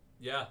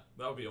 Yeah,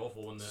 that would be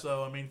awful, wouldn't it?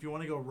 So, I mean, if you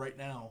want to go right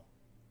now...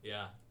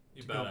 Yeah,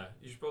 you better.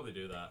 You should probably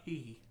do that.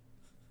 Hee.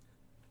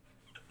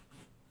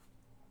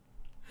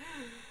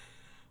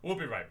 We'll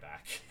be right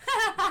back.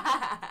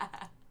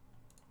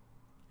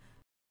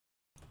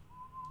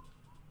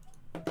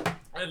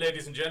 Hey,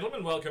 ladies and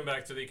gentlemen, welcome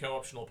back to the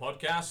Co-Optional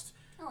Podcast.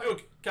 We'll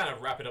kind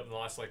of wrap it up in the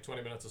last,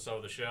 20 minutes or so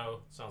of the show.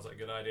 Sounds like a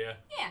good idea.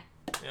 Yeah.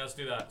 Yeah, let's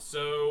do that.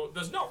 So,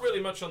 there's not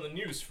really much on the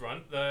news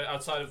front,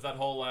 outside of that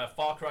whole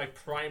Far Cry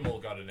Primal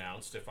got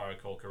announced, if I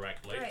recall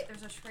correctly. Right,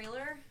 there's a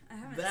trailer. I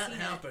haven't That seen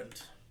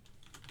happened.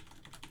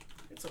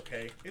 It's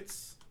okay.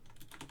 It's...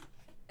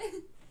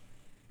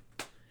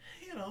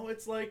 You know,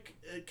 it's like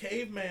a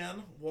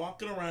caveman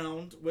walking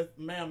around with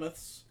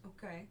mammoths,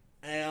 Okay.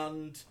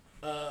 and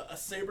a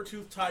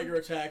saber-toothed tiger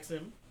attacks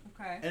him,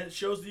 Okay. and it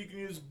shows that you can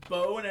use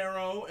bow and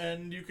arrow,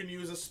 and you can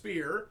use a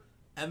spear,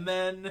 and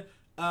then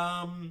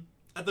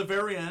at the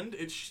very end,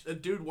 it's a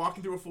dude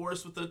walking through a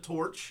forest with a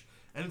torch,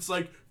 and it's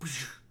like,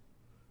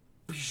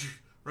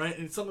 right,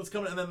 and something's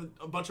coming, and then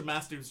a bunch of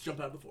mass dudes jump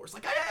out of the forest,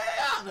 like,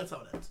 ah, and that's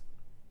how it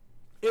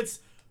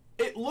ends.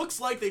 It looks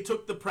like they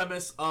took the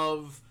premise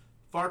of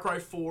Far Cry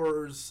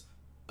 4's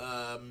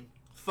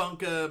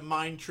Thunka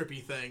mind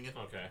trippy thing,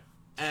 Okay.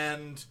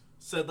 and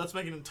said, let's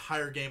make an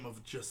entire game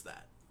of just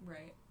that.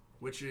 Right.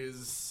 Which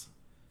is...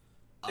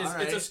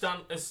 It's a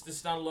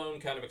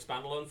standalone kind of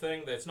expandalone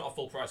thing. It's not a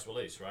full price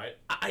release, right?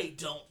 I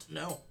don't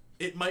know.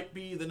 It might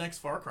be the next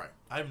Far Cry.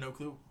 I have no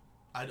clue.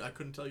 I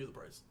couldn't tell you the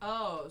price.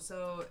 Oh,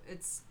 so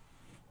it's...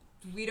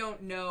 We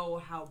don't know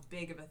how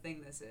big of a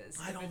thing this is.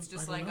 If it's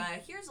just like,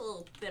 here's a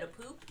little bit of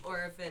poop,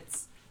 or if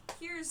it's...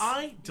 Here's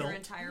your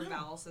entire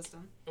bowel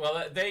system.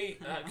 Well,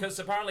 because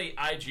apparently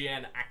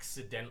IGN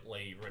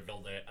accidentally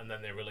revealed it, and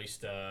then they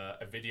released a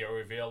video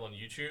reveal on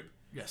YouTube.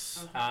 Yes.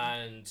 Okay.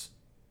 And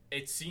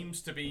it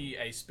seems to be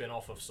a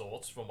spin-off of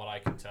sorts, from what I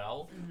can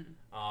tell.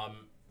 Mm-hmm.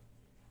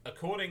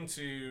 According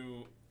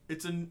to...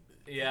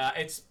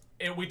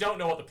 we don't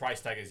know what the price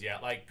tag is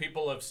yet. Like,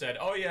 people have said,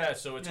 oh yeah,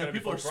 so it's going to be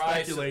full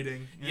price.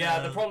 Speculating. Yeah,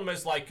 the problem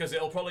is, because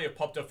it'll probably have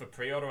popped up for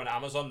pre-order on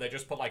Amazon. They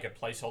just put, a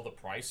placeholder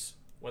price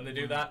when they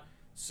do that.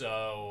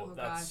 So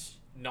that's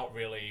not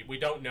really... We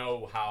don't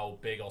know how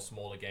big or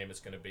small a game it's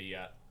going to be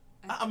yet.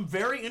 I'm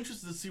very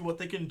interested to see what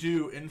they can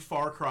do in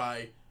Far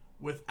Cry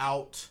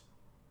without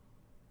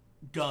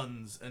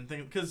guns and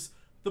things. Because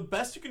the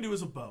best you can do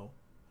is a bow.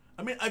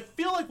 I mean, I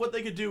feel like what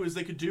they could do is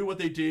they could do what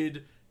they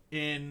did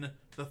in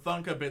the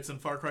Thunka bits in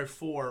Far Cry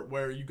 4,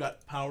 where you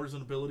got powers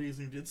and abilities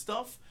and you did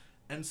stuff.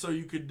 And so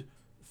you could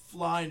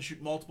fly and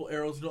shoot multiple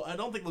arrows. I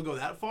don't think they'll go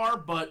that far,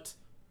 but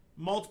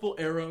multiple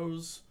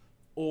arrows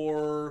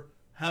or...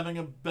 having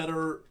a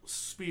better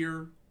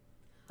spear,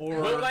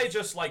 or... Will they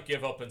just,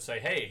 give up and say,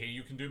 hey,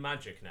 you can do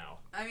magic now?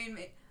 I mean,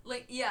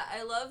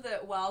 I love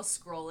that while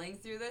scrolling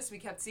through this, we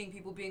kept seeing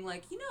people being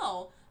like,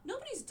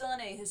 nobody's done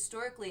a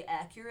historically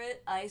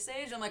accurate Ice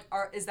Age. I'm like,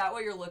 is that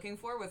what you're looking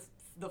for with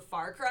the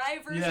Far Cry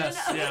version?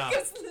 Yes, yeah.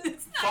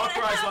 It's not Far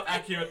Cry's happen. not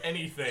accurate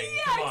anything.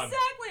 Yeah, Come on.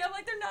 exactly. I'm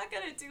like, they're not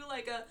going to do,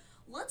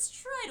 let's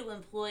try to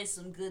employ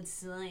some good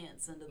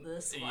science into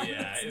this one.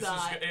 Yeah,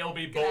 it'll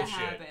be gonna bullshit.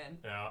 happen.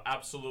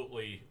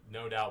 Absolutely,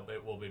 no doubt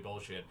it will be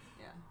bullshit.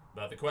 Yeah.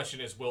 But the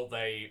question is, will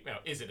they...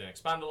 is it an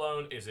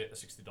expandalone? Is it a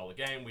 $60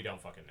 game? We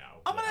don't fucking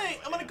know.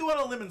 I'm gonna go out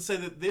on a limb and say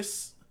that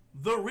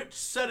the rich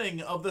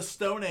setting of the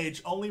Stone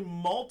Age only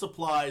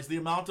multiplies the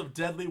amount of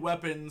deadly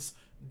weapons,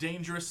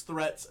 dangerous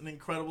threats, and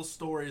incredible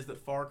stories that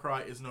Far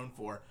Cry is known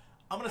for.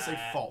 I'm gonna say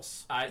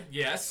false.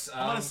 Yes.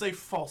 I'm gonna say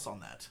false on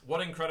that. What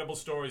incredible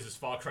stories is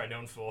Far Cry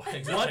known for?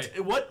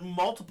 Exactly. What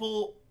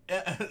multiple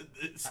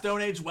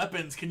Stone Age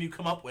weapons can you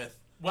come up with?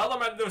 Well, I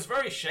mean, there's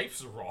various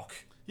shapes of rock.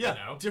 Yeah,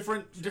 you know?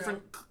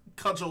 different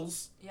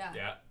cudgels. Yeah.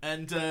 Yeah.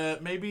 And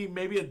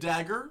maybe a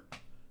dagger,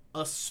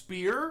 a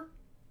spear,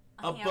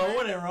 a hammer. bow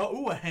and arrow.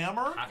 Ooh, a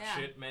hammer.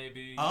 Hatchet,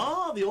 maybe.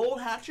 Oh, the old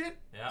hatchet.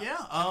 Yeah.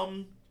 Yeah.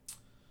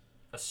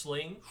 A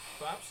sling,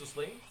 perhaps a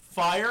sling.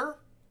 Fire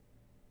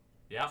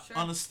Yeah. Sure.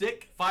 on a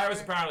stick. Fire is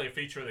apparently a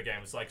feature of the game.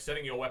 It's like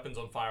setting your weapons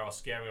on fire or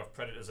scaring off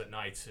predators at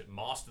night.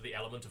 Master the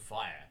element of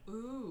fire.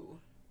 Ooh.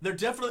 They're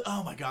definitely.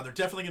 Oh my god, they're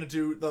definitely gonna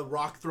do the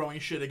rock throwing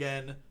shit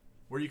again,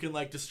 where you can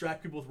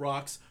distract people with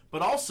rocks.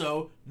 But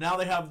also now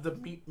they have the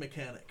meat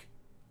mechanic.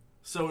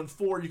 So in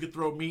 4 you could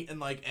throw meat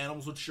and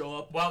animals would show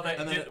up. Well, that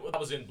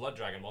was in Blood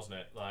Dragon, wasn't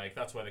it?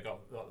 That's where they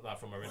got that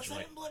from originally. Was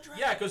that in Blood Dragon?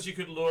 Yeah, because you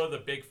could lure the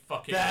big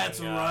fucking That's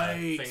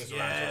right. things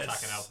around to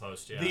attack an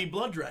outpost. Yeah. The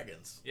blood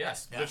dragons.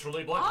 Yes, Yeah.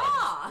 literally blood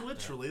dragons.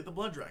 Literally the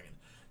blood dragon.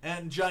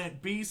 And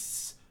giant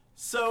beasts.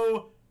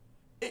 So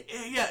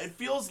it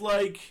feels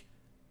like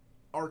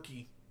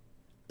Arky.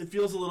 it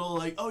feels a little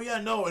like, oh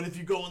yeah, no, and if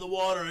you go in the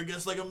water, I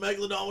guess like a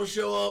megalodon will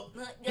show up.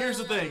 Here's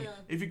the thing: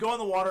 if you go in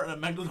the water and a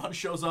megalodon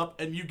shows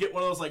up, and you get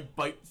one of those like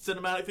bite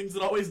cinematic things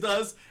it always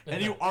does,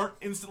 and you aren't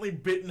instantly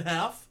bit in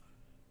half,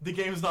 the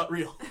game is not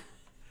real.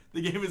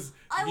 The game is.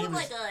 I would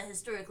like a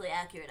historically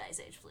accurate Ice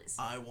Age, please.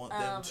 I want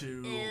them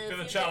to. In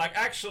the chat, like,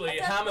 actually,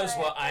 hammers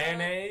were Iron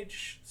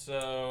Age,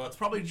 so That's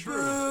probably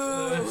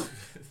true.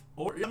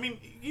 Or I mean,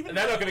 even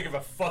they're not gonna give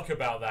a fuck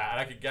about that, and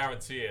I can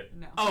guarantee it.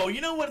 No. oh, you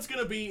know what it's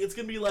gonna be? It's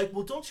gonna be like,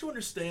 well, don't you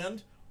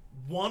understand?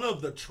 One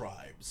of the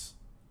tribes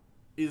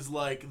is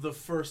like the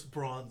first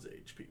Bronze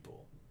Age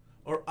people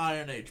or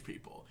Iron Age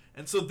people,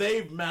 and so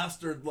they've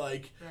mastered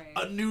like Right.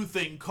 a new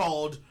thing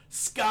called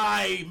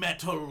Sky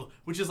Metal,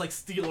 which is like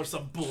steel or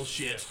some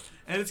bullshit,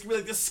 and it's gonna be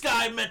like the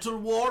Sky Metal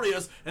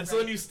Warriors, and so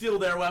then you steal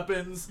their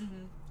weapons.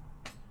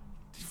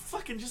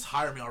 Fucking just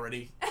hire me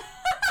already.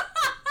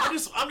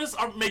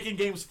 I'm making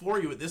games for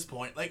you at this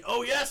point. Like,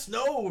 oh yes,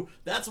 no,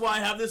 that's why I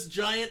have this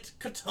giant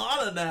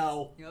katana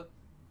now. Yep.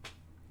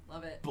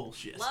 Love it.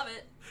 Bullshit. Love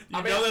it.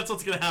 You know that's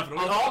what's gonna happen. We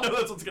all know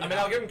that's what's gonna I mean,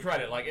 I'll happen. give him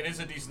credit. Like, it is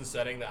a decent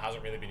setting that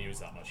hasn't really been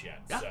used that much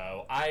yet. Yeah.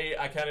 So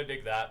I kind of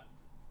dig that.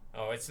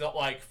 Oh, it's not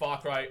like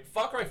Far Cry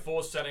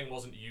 4's setting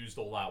wasn't used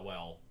all that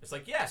well. It's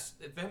like, yes,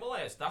 the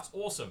Himalayas, that's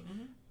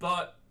awesome,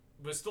 but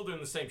we're still doing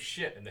the same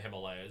shit in the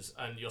Himalayas,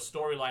 and your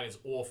storyline is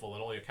awful,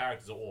 and all your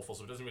characters are awful,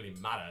 so it doesn't really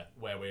matter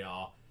where we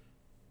are.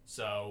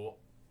 So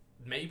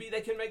maybe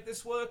they can make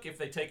this work if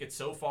they take it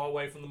so far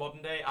away from the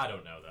modern day. I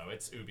don't know, though.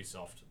 It's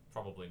Ubisoft.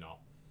 Probably not.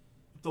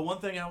 The one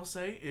thing I will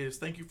say is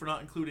thank you for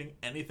not including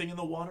anything in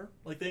the water.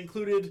 Like, they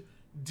included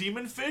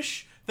demon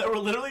fish that were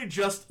literally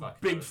just Fuck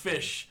big those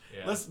fish.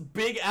 things. Yeah. Less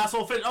big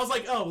asshole fish. I was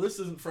like, oh, this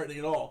isn't frightening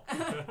at all.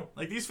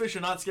 Like, these fish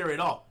are not scary at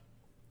all.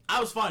 I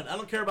was fine. I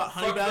don't care about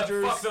honey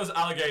badgers. Fuck those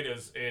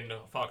alligators in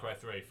Far Cry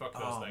 3. Fuck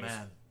those Oh, things.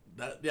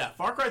 man.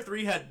 Far Cry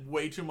 3 had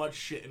way too much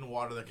shit in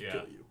water that could Yeah.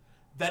 kill you.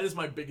 That is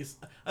my biggest...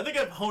 I think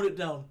I've honed it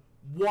down.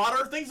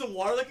 Water, things in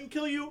water that can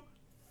kill you?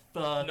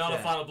 Fuck Not a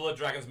that. Final Blood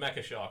Dragon's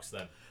Mecha Sharks,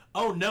 then.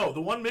 Oh, no.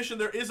 The one mission,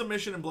 there is a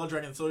mission in Blood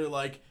Dragon, so you're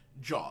like,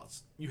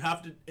 Jaws. You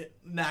have to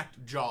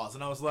enact Jaws.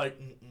 And I was like,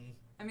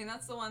 I mean,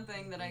 that's the one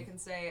thing that I can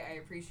say I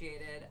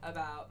appreciated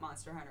about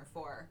Monster Hunter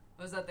 4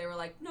 was that they were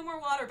like, no more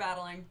water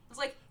battling. I was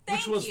like,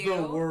 thank you. Which was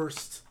the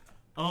worst.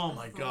 Oh,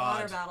 my The God.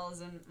 water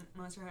battles in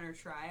Monster Hunter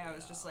Tri, I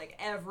was just like,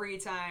 every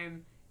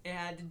time it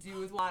had to do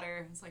with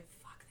water, it's like,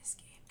 fuck this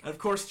game. And of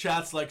course,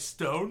 chat's like,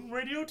 stone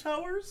radio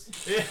towers?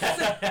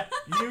 Yeah.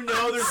 You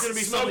know there's going to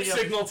be Smoke something...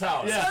 signal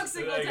towers. Yeah. Smoke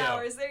signal There you go.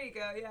 towers, there you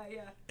go,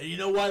 yeah. And you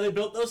know why they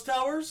built those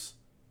towers?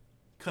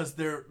 Because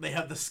they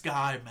have the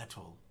sky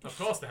metal. Of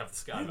course they have the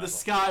sky metal. The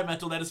sky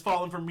metal that has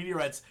fallen from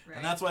meteorites. Right.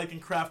 And that's why they can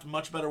craft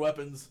much better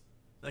weapons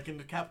that can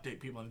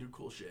decapitate people and do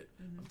cool shit.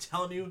 I'm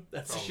telling you,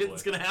 that's the shit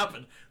that's going to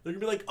happen. They're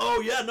going to be like,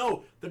 oh yeah,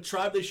 no, the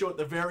tribe they show at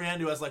the very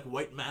end who has like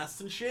white masks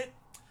and shit,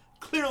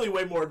 clearly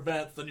way more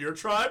advanced than your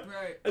tribe.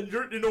 Right. And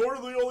in order,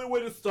 the only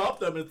way to stop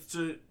them is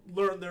to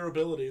learn their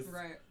abilities.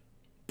 Right.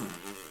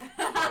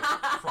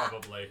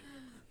 Probably.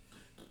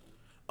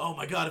 Oh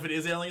my god, if it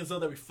is aliens though,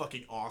 that'd be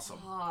fucking awesome.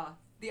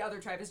 The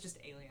other tribe is just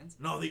aliens.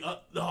 No, you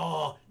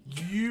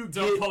Don't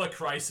get... pull a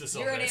crisis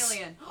on You're an this.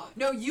 alien.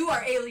 No, you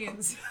are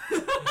aliens.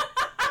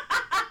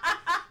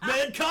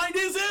 Mankind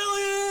is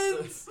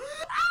aliens!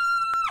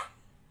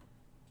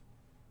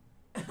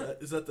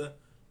 Is that the...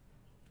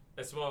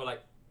 It's more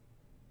like...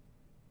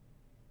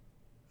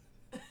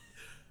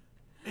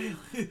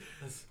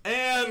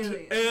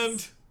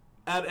 and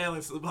add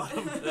aliens to the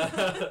bottom.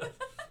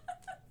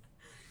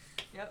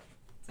 Yep.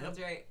 Sounds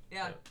right.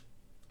 Yeah. Yep.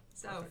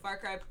 So, Perfect. Far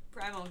Cry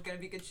Primal gonna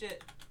be good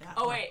shit. Yeah.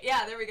 Oh, wait.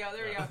 Yeah, there we go.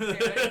 Okay,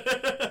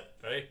 ready?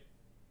 Ready?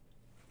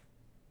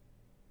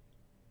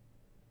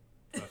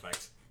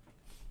 Perfect.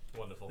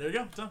 Wonderful. There you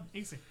go, done,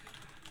 easy.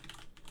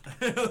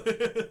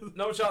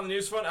 No much on the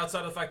news front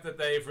outside of the fact that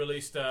they've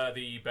released the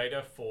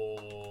beta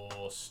for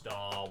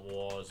Star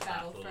Wars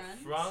Battlefront.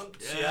 Battlefront.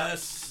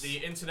 Yes. Yeah,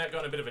 the internet got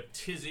in a bit of a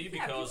tizzy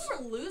Yeah, because...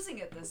 people were losing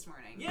it this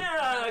morning.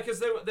 Yeah, because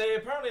they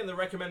apparently in the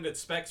recommended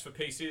specs for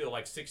PC they're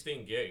like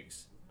 16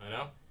 gigs, I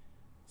know.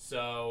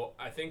 So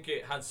I think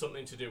it had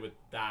something to do with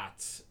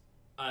that,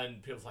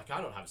 and people's like, I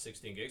don't have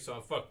 16 gigs, so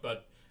I'm fucked.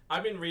 But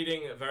I've been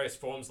reading various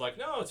forums like,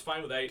 no, it's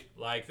fine with 8.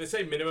 Like they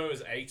say minimum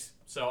is 8,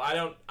 so I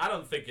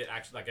don't think it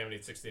actually that game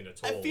needs 16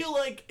 at all. I feel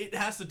like it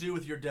has to do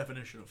with your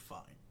definition of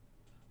fine.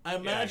 I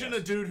imagine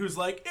guess. a dude who's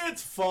like,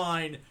 it's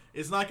fine,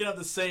 is not gonna have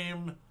the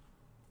same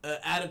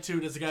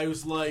attitude as a guy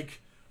who's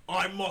like,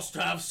 I must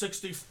have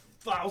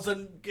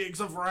 60,000 gigs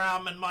of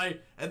RAM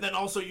and then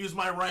also use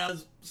my RAM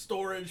as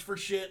storage for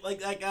shit, like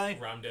that guy.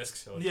 RAM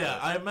discs. Or Yeah,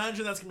 shit. I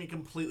imagine that's gonna be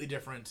completely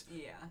different.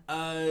 Yeah.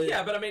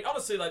 Yeah, but I mean,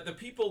 honestly, like the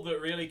people that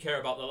really care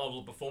about the level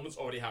of performance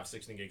already have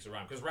 16 gigs of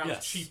RAM because RAM Yes.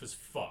 is cheap as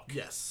fuck.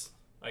 Yes.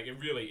 Like it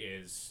really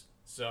is.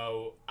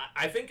 So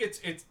I think it's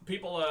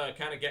people are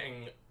kind of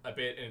getting a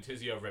bit in a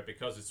tizzy over it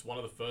because it's one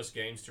of the first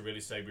games to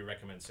really say we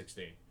recommend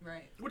 16.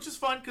 Right. Which is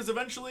fine, because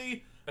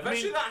eventually That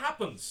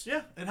happens.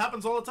 yeah, it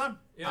happens all the time.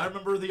 Yeah. I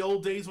remember the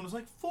old days when it was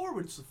like 4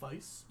 would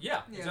suffice.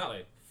 Yeah, Yeah.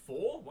 exactly.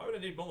 4? Why would I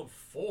need more than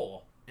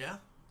 4? Yeah.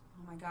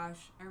 Oh my gosh,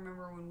 I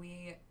remember when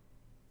we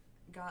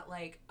got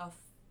like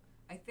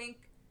I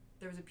think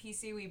there was a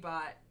PC we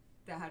bought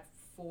that had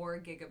 4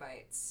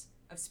 gigabytes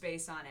of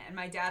space on it, and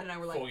my dad and I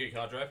were like, 4 gig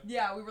hard drive?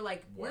 yeah, we were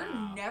like, we're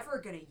Wow. never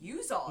gonna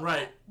use all of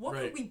Right, that. What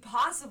right. could we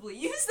possibly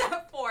use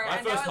that for? My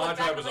And now first I look hard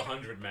back drive and was I'm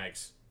like, 100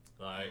 megs.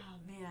 Like,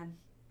 oh man,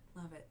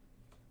 love it,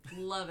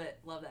 love it,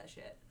 love that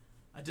shit.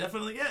 I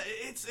definitely, yeah,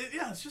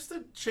 it's just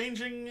a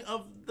changing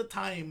of the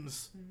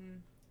times. Mm-hmm.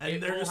 And It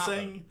they're will just happen.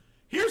 saying,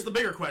 here's the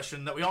bigger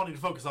question that we all need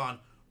to focus on.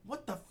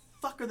 What the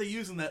fuck are they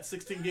using that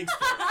 16 gigs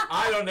for?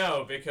 I don't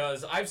know,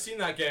 because I've seen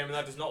that game and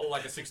that does not look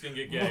like a 16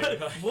 gig game.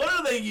 What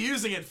are they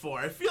using it for?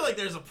 I feel like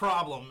there's a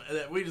problem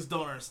that we just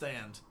don't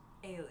understand.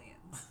 Aliens.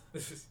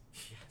 Yes.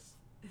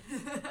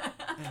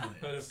 Aliens.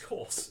 And of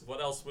course, what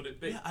else would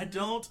it be? Yeah, I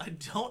don't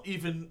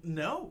even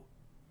know.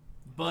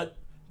 But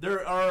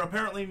there are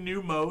apparently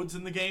new modes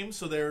in the game.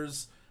 So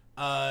there's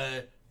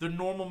the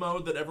normal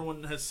mode that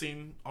everyone has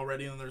seen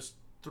already, and there's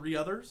 3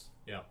 others.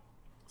 Yeah.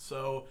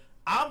 So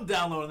I'm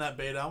downloading that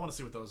beta. I want to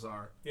see what those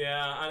are.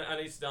 Yeah, I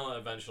need to download it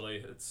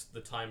eventually. The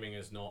timing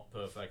is not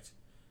perfect.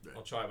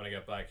 I'll try it when I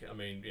get back. I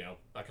mean,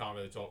 I can't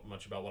really talk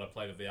much about what I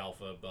played of the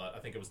alpha, but I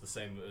think it was the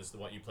same as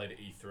what you played at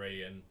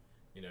E3, and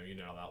you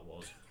know how that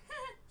was.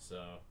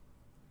 So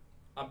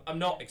I'm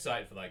not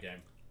excited for that game.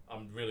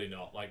 I'm really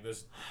not. Like,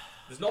 there's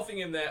nothing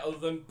in there other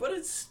than, but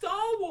it's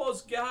Star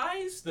Wars,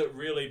 guys, that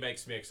really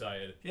makes me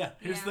excited. Yeah,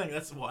 here's Yeah. the thing.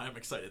 That's why I'm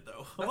excited,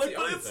 though. I'm That's like, the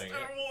but other it's thing,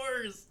 Star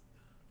Wars.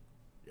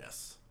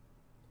 Yes.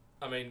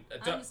 I mean,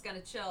 I'm just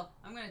gonna chill.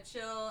 I'm gonna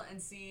chill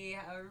and see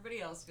how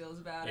everybody else feels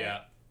about it.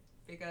 yeah.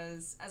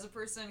 Because as a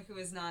person who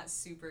is not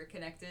super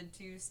connected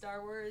to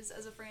Star Wars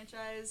as a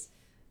franchise,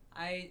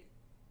 I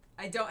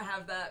don't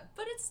have that,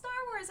 but it's Star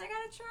Wars, I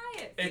gotta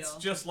try it. It's feel.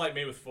 just like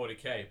me with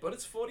 40k, but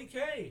it's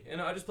 40k.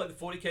 I just played the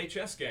 40k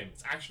chess game.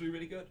 It's actually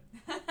really good.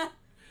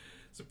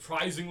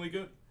 Surprisingly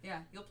good. Yeah,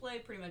 you'll play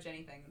pretty much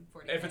anything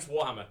 40K. If it's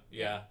Warhammer,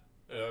 yeah.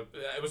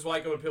 It was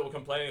like when people were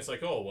complaining, it's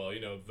like, oh, well,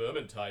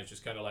 Vermintide's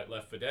just kind of like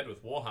Left 4 Dead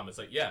with Warhammer. It's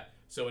like, yeah,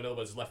 so in other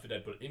words, it's Left 4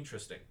 Dead, but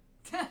interesting.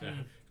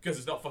 Because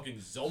it's not fucking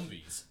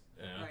zombies.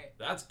 Right.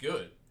 That's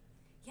good.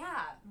 Yeah,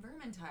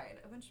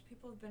 Vermintide. A bunch of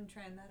people have been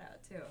trying that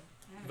out too.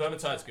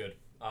 Vermintide's good.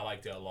 I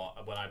liked it a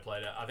lot when I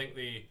played it. I think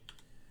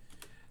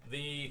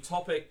the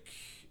topic...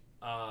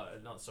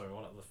 what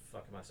the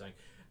fuck am I saying?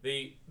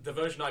 The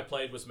version I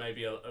played was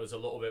maybe was a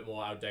little bit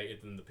more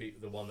outdated than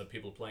the one that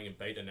people are playing in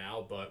beta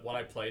now. But what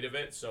I played of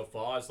it so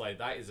far is like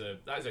that is a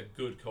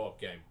good co-op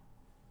game.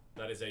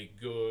 That is a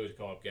good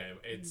co-op game.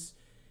 It's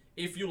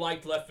if you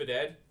liked Left 4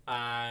 Dead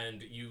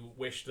and you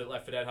wish that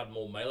Left 4 Dead had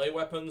more melee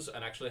weapons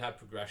and actually had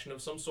progression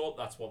of some sort,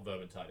 that's what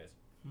Vermintide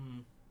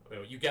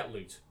is. You get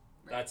loot.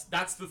 Right.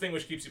 That's the thing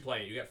which keeps you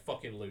playing. You get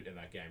fucking loot in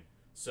that game.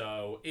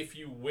 So if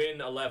you win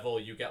a level,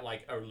 you get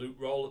like a loot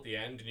roll at the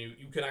end, and you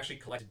can actually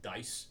collect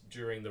dice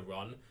during the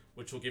run,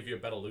 which will give you a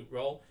better loot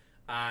roll.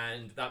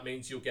 And that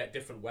means you'll get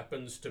different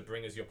weapons to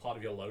bring as your part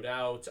of your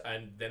loadout,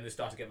 and then they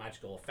start to get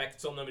magical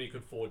effects on them, and you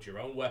can forge your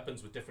own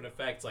weapons with different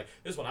effects. Like,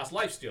 this one has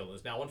lifesteal, and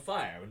is now on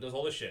fire, and does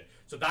all this shit.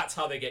 So that's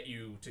how they get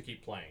you to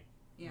keep playing.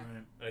 Yeah.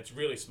 Right. And it's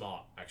really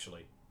smart,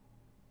 actually.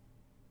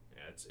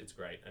 Yeah, it's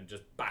great. And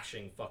just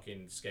bashing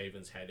fucking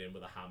Skaven's head in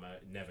with a hammer,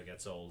 it never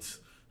gets old.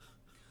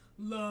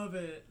 Love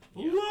it.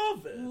 Yeah.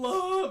 Love it.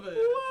 Love it.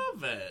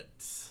 Love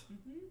it.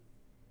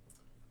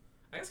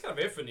 I guess kind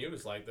of it for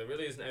news. Like, there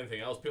really isn't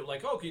anything else. People are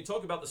like, oh, can you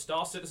talk about the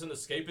Star Citizen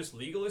escapist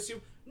legal issue?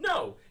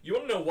 No. You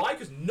want to know why?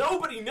 Because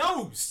nobody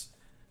knows.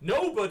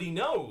 Nobody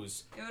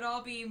knows. It would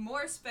all be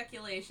more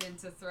speculation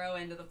to throw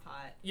into the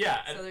pot.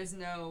 Yeah. So And there's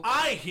no.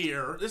 I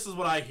hear, this is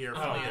what I hear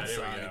from oh, the yeah, here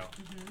we inside,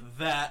 go.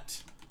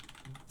 that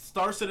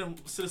Star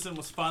Citizen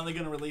was finally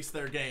going to release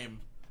their game,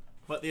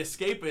 but the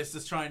Escapist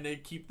is trying to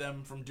keep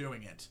them from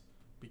doing it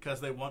because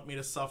they want me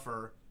to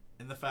suffer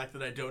in the fact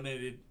that I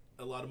donated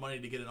a lot of money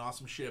to get an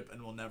awesome ship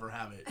and will never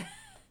have it.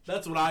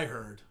 That's what I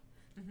heard.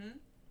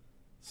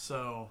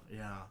 So,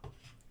 yeah.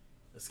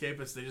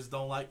 Escapists, they just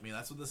don't like me.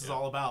 That's what this is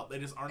all about. They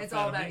just aren't a It's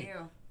fan all of about me.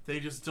 you.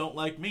 They just don't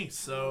like me,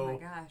 so... Oh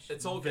my gosh.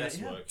 It's all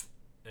guesswork.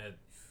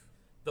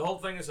 The whole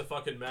thing is a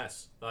fucking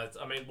mess. I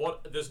mean,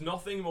 there's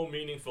nothing more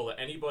meaningful that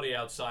anybody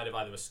outside of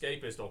either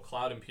Escapist or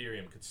Cloud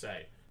Imperium could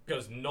say.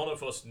 Because none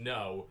of us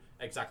know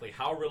exactly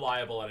how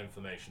reliable that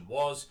information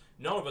was.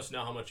 None of us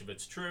know how much of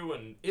it's true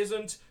and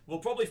isn't. We'll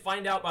probably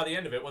find out by the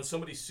end of it when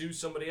somebody sues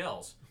somebody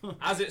else.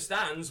 As it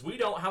stands, we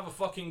don't have a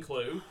fucking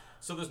clue,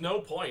 so there's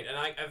no point. And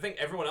I think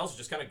everyone else is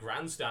just kind of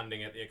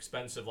grandstanding at the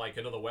expense of like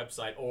another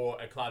website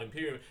or a Cloud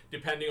Imperium,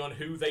 depending on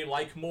who they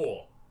like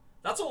more.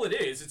 That's all it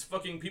is. It's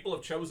fucking people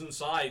have chosen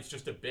sides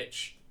just to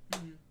bitch.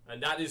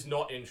 And that is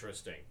not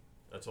interesting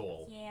at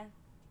all. Yeah.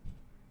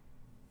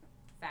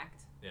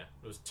 Fact. Yeah,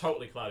 it was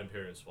totally Cloud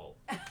Imperium's fault.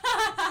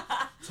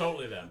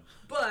 Totally them.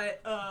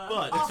 But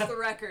off the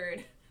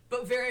record.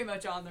 But very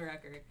much on the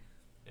record.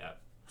 Yeah,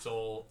 it's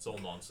all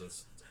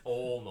nonsense. It's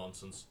all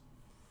nonsense.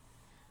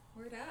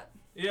 Word up.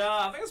 Yeah,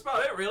 I think that's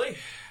about it, really.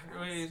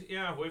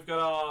 We've got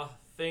our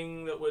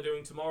thing that we're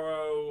doing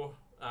tomorrow.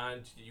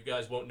 and you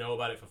guys won't know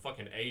about it for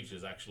fucking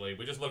ages, actually.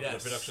 We just looked at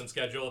the production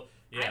schedule.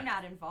 Yeah. I'm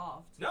not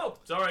involved. No,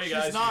 sorry, She's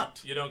guys.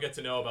 not. You don't get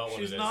to know about what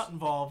it is. She's not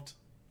involved.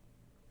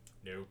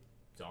 No,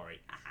 sorry.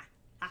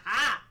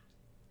 Aha!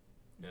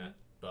 Yeah,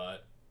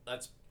 but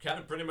that's kind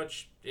of pretty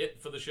much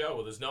it for the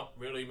show. There's not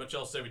really much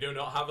else to say. We do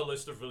not have a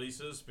list of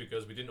releases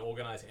because we didn't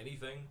organize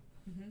anything.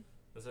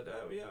 I said,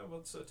 oh yeah,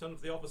 let's turn up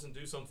to the office and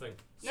do something.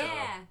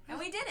 Yeah, and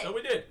we did it. So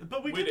we did.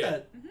 But we did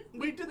that.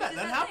 We did that.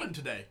 That happened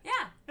today. Yeah.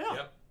 Yeah.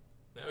 Yep.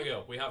 There we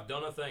go. We have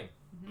done a thing.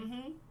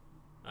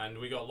 And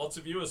we got lots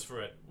of viewers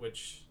for it,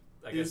 which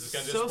I guess is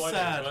kind of so disappointing.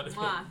 sad. But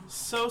Mwah.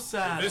 So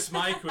sad. with this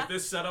mic, with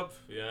this setup,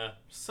 yeah.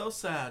 So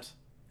sad.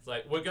 It's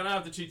like, we're going to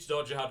have to teach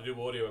Dodger how to do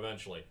audio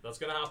eventually. That's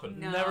going to happen.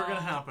 No. Never gonna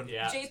happen.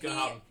 Yeah, it's going to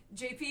happen.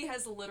 JP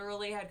has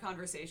literally had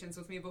conversations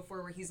with me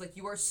before where he's like,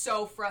 you are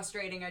so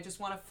frustrating. I just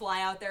want to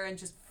fly out there and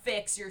just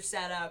fix your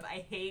setup.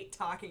 I hate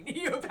talking to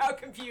you about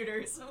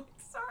computers. I'm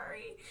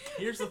sorry.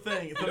 Here's the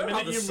thing. You The don't have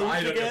minute the you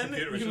side moved of your again,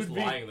 computer, it's you just would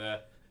be... lying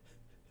there.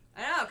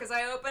 I know, because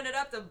I opened it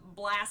up to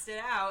blast it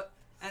out,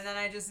 and then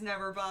I just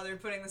never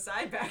bothered putting the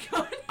side back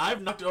on.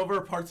 I've knocked over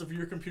parts of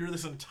your computer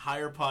this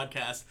entire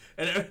podcast,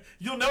 and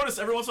you'll notice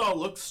every once in a while I'll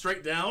look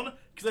straight down,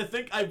 because I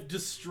think I've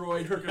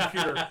destroyed her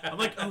computer. I'm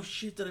like, oh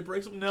shit, did I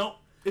break something? No.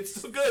 It's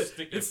still good.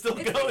 It's still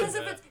It's going. because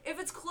if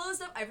it's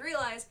closed up, I've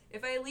realized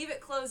if I leave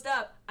it closed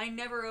up, I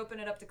never open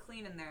it up to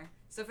clean in there.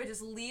 So if I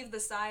just leave the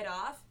side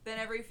off, then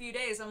every few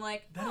days I'm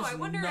like, That oh, is I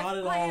wonder not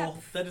if at I all.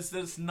 have... That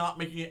is not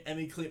making it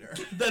any cleaner.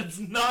 That's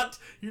not.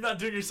 You're not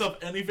doing yourself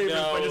any favors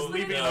No, by just but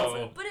leaving it no.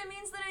 open. But it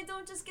means that I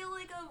don't just get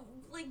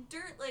like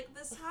dirt like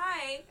this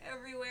high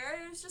everywhere.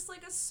 There's just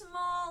like a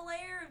small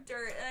layer of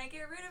dirt, and I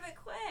get rid of it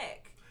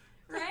quick,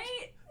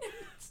 right?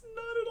 That's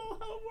not at all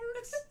how it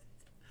works.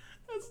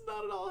 That's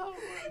not at all how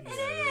it works.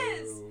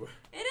 It is.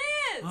 It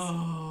is.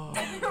 Oh.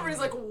 Everybody's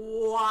like,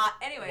 what?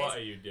 Anyways, What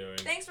are you doing?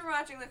 thanks for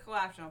watching the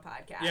Co-optional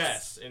podcast.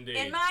 Yes, indeed.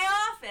 In my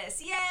office,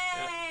 yay!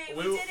 Yeah.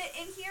 We We- did it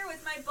in here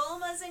with my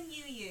Bulmas and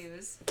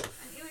Yu-Yus.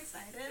 Aren't you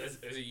excited? Is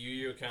it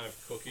Yu-Yu kind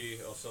of cookie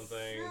or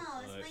something? No,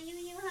 it's Like- my Yu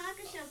Yu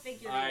Hakusho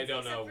figure. I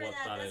don't know Except for what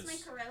that That's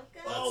is. my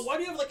Kuroka. Oh, why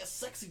do you have like a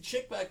sexy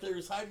chick back there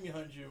who's hiding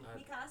behind you?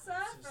 Mikasa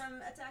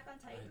from Attack on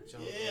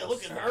Titan. Yeah,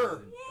 look at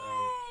her.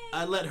 Yay!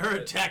 I let her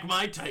attack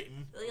my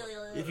Titan.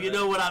 If you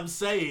know what I'm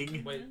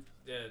saying. Wait,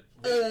 yeah.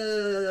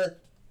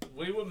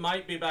 We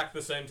might be back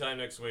the same time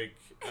next week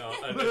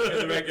in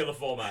the regular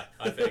format,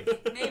 I think.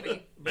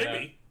 Maybe.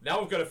 Maybe. Now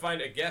we've got to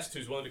find a guest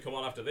who's willing to come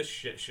on after this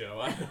shit show.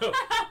 I don't know.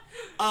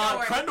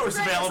 Crendor's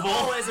available.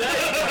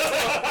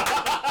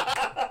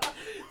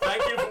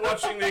 Thank you for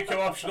watching the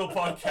Co-optional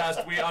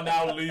podcast. We are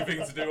now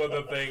leaving to do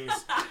other things.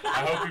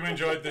 I hope you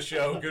enjoyed the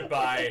show.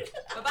 Goodbye.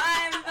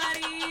 Bye-bye,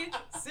 everybody.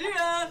 See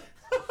ya.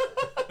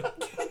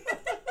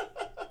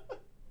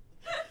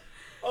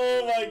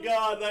 Oh my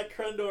god, that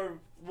Crendor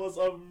was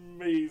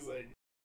amazing.